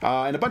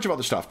and a bunch of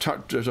other stuff.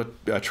 There's a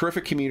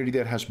terrific community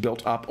that has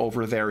built up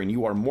over there, and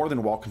you are more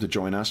than welcome to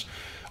join us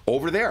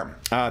over there.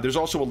 There's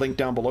also a link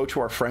down below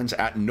to our friends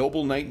at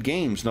Noble Knight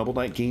Games. Noble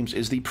Knight Games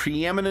is the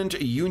preeminent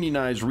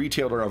unionized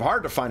retailer of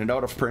hard-to-find and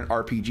out-of-print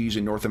RPGs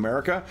in North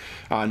America.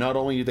 Not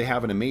only do they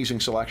have an amazing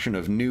selection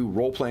of new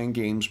role-playing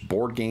games,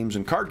 board games,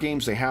 and card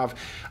games, they have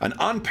an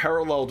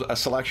unparalleled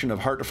selection of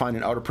hard-to-find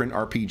and out-of-print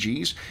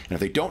RPGs. And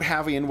if they don't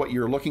have in what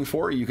you're looking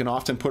for, you can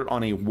often put it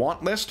on a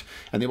want list,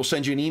 and they will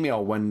send you an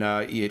email when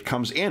it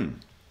comes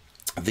in.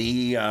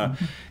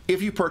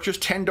 If you purchase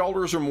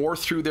 $10 or more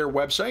through their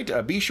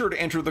website, be sure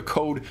to enter the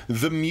code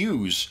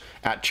THEMUSE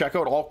at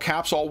checkout, all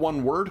caps, all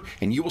one word,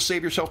 and you will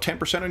save yourself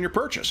 10% on your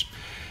purchase.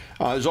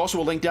 There's also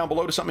a link down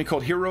below to something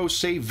called Heroes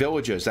Save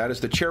Villages. That is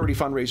the charity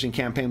fundraising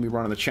campaign we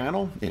run on the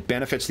channel. It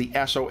benefits the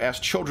SOS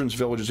Children's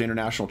Villages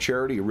International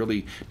Charity, a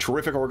really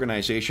terrific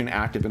organization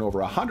active in over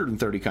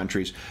 130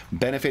 countries,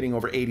 benefiting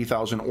over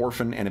 80,000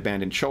 orphan and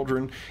abandoned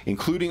children,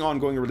 including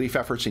ongoing relief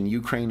efforts in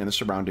Ukraine and the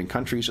surrounding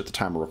countries at the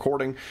time of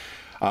recording.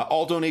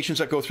 All donations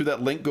that go through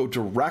that link go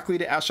directly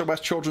to SOS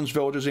Children's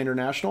Villages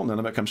International. None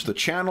of it comes to the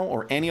channel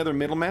or any other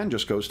middleman.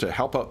 Just goes to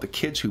help out the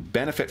kids who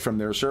benefit from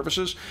their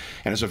services.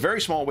 And it's a very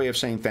small way of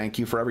saying thank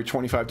you. For every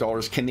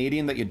 $25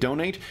 Canadian that you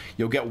donate,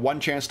 you'll get one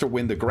chance to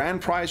win the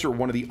grand prize or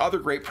one of the other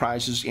great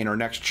prizes in our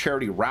next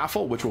charity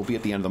raffle, which will be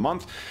at the end of the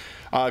month.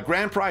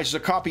 Grand prize is a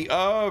copy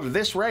of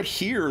this right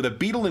here, the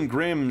Beetle and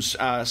Grimm's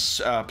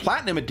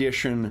Platinum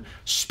Edition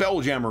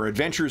Spelljammer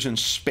Adventures in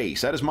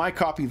Space. That is my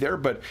copy there,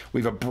 but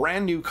we have a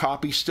brand new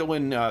copy still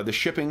in the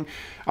shipping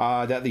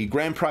that the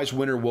grand prize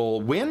winner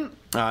will win.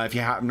 If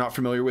you're not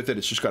familiar with it,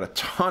 it's just got a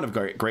ton of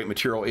great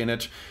material in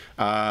it.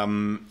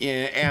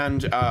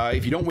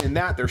 If you don't win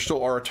that, there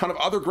still are a ton of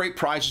other great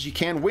prizes you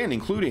can win,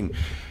 including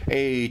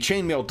a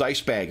chainmail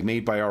dice bag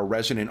made by our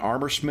resident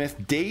armor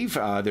smith, Dave.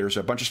 There's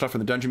a bunch of stuff in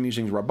the Dungeon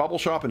Musings Red Bubble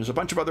Shop, and there's a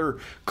bunch of other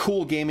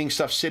cool gaming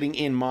stuff sitting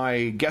in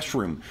my guest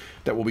room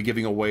that we'll be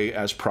giving away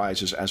as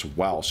prizes as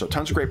well. So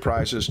tons of great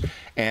prizes,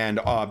 and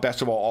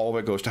best of all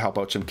of it goes to help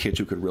out some kids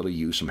who could really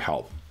use some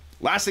help.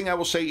 Last thing I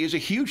will say is a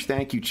huge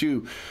thank you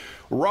to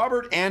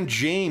Robert and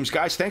James.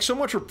 Guys, thanks so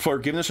much for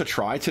giving us a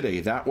try today.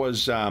 That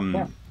was,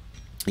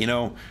 you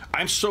know,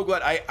 I'm so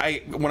glad.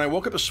 When I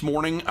woke up this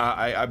morning,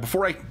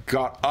 before I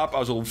got up, I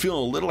was feeling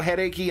a little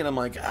headachy, and I'm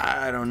like,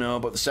 I don't know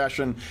about the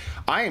session.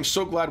 I am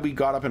so glad we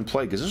got up and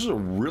played, because this is a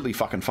really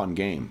fucking fun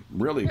game.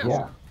 Really cool.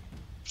 Yeah.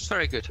 It's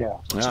very good. Yeah.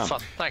 It's fun.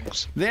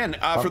 Thanks. Then,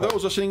 for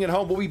those listening at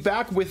home, we'll be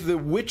back with The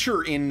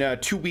Witcher in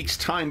 2 weeks'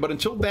 time. But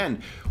until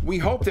then, we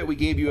hope that we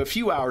gave you a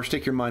few hours to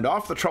take your mind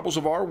off the troubles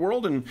of our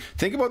world and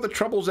think about the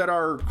troubles that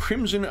our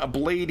Crimson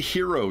Blade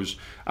heroes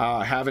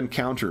have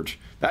encountered.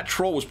 That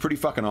troll was pretty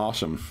fucking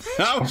awesome.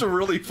 That was a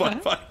really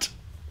fun fight.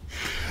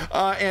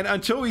 And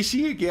until we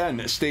see you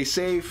again, stay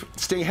safe,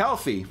 stay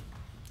healthy,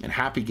 and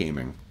happy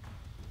gaming.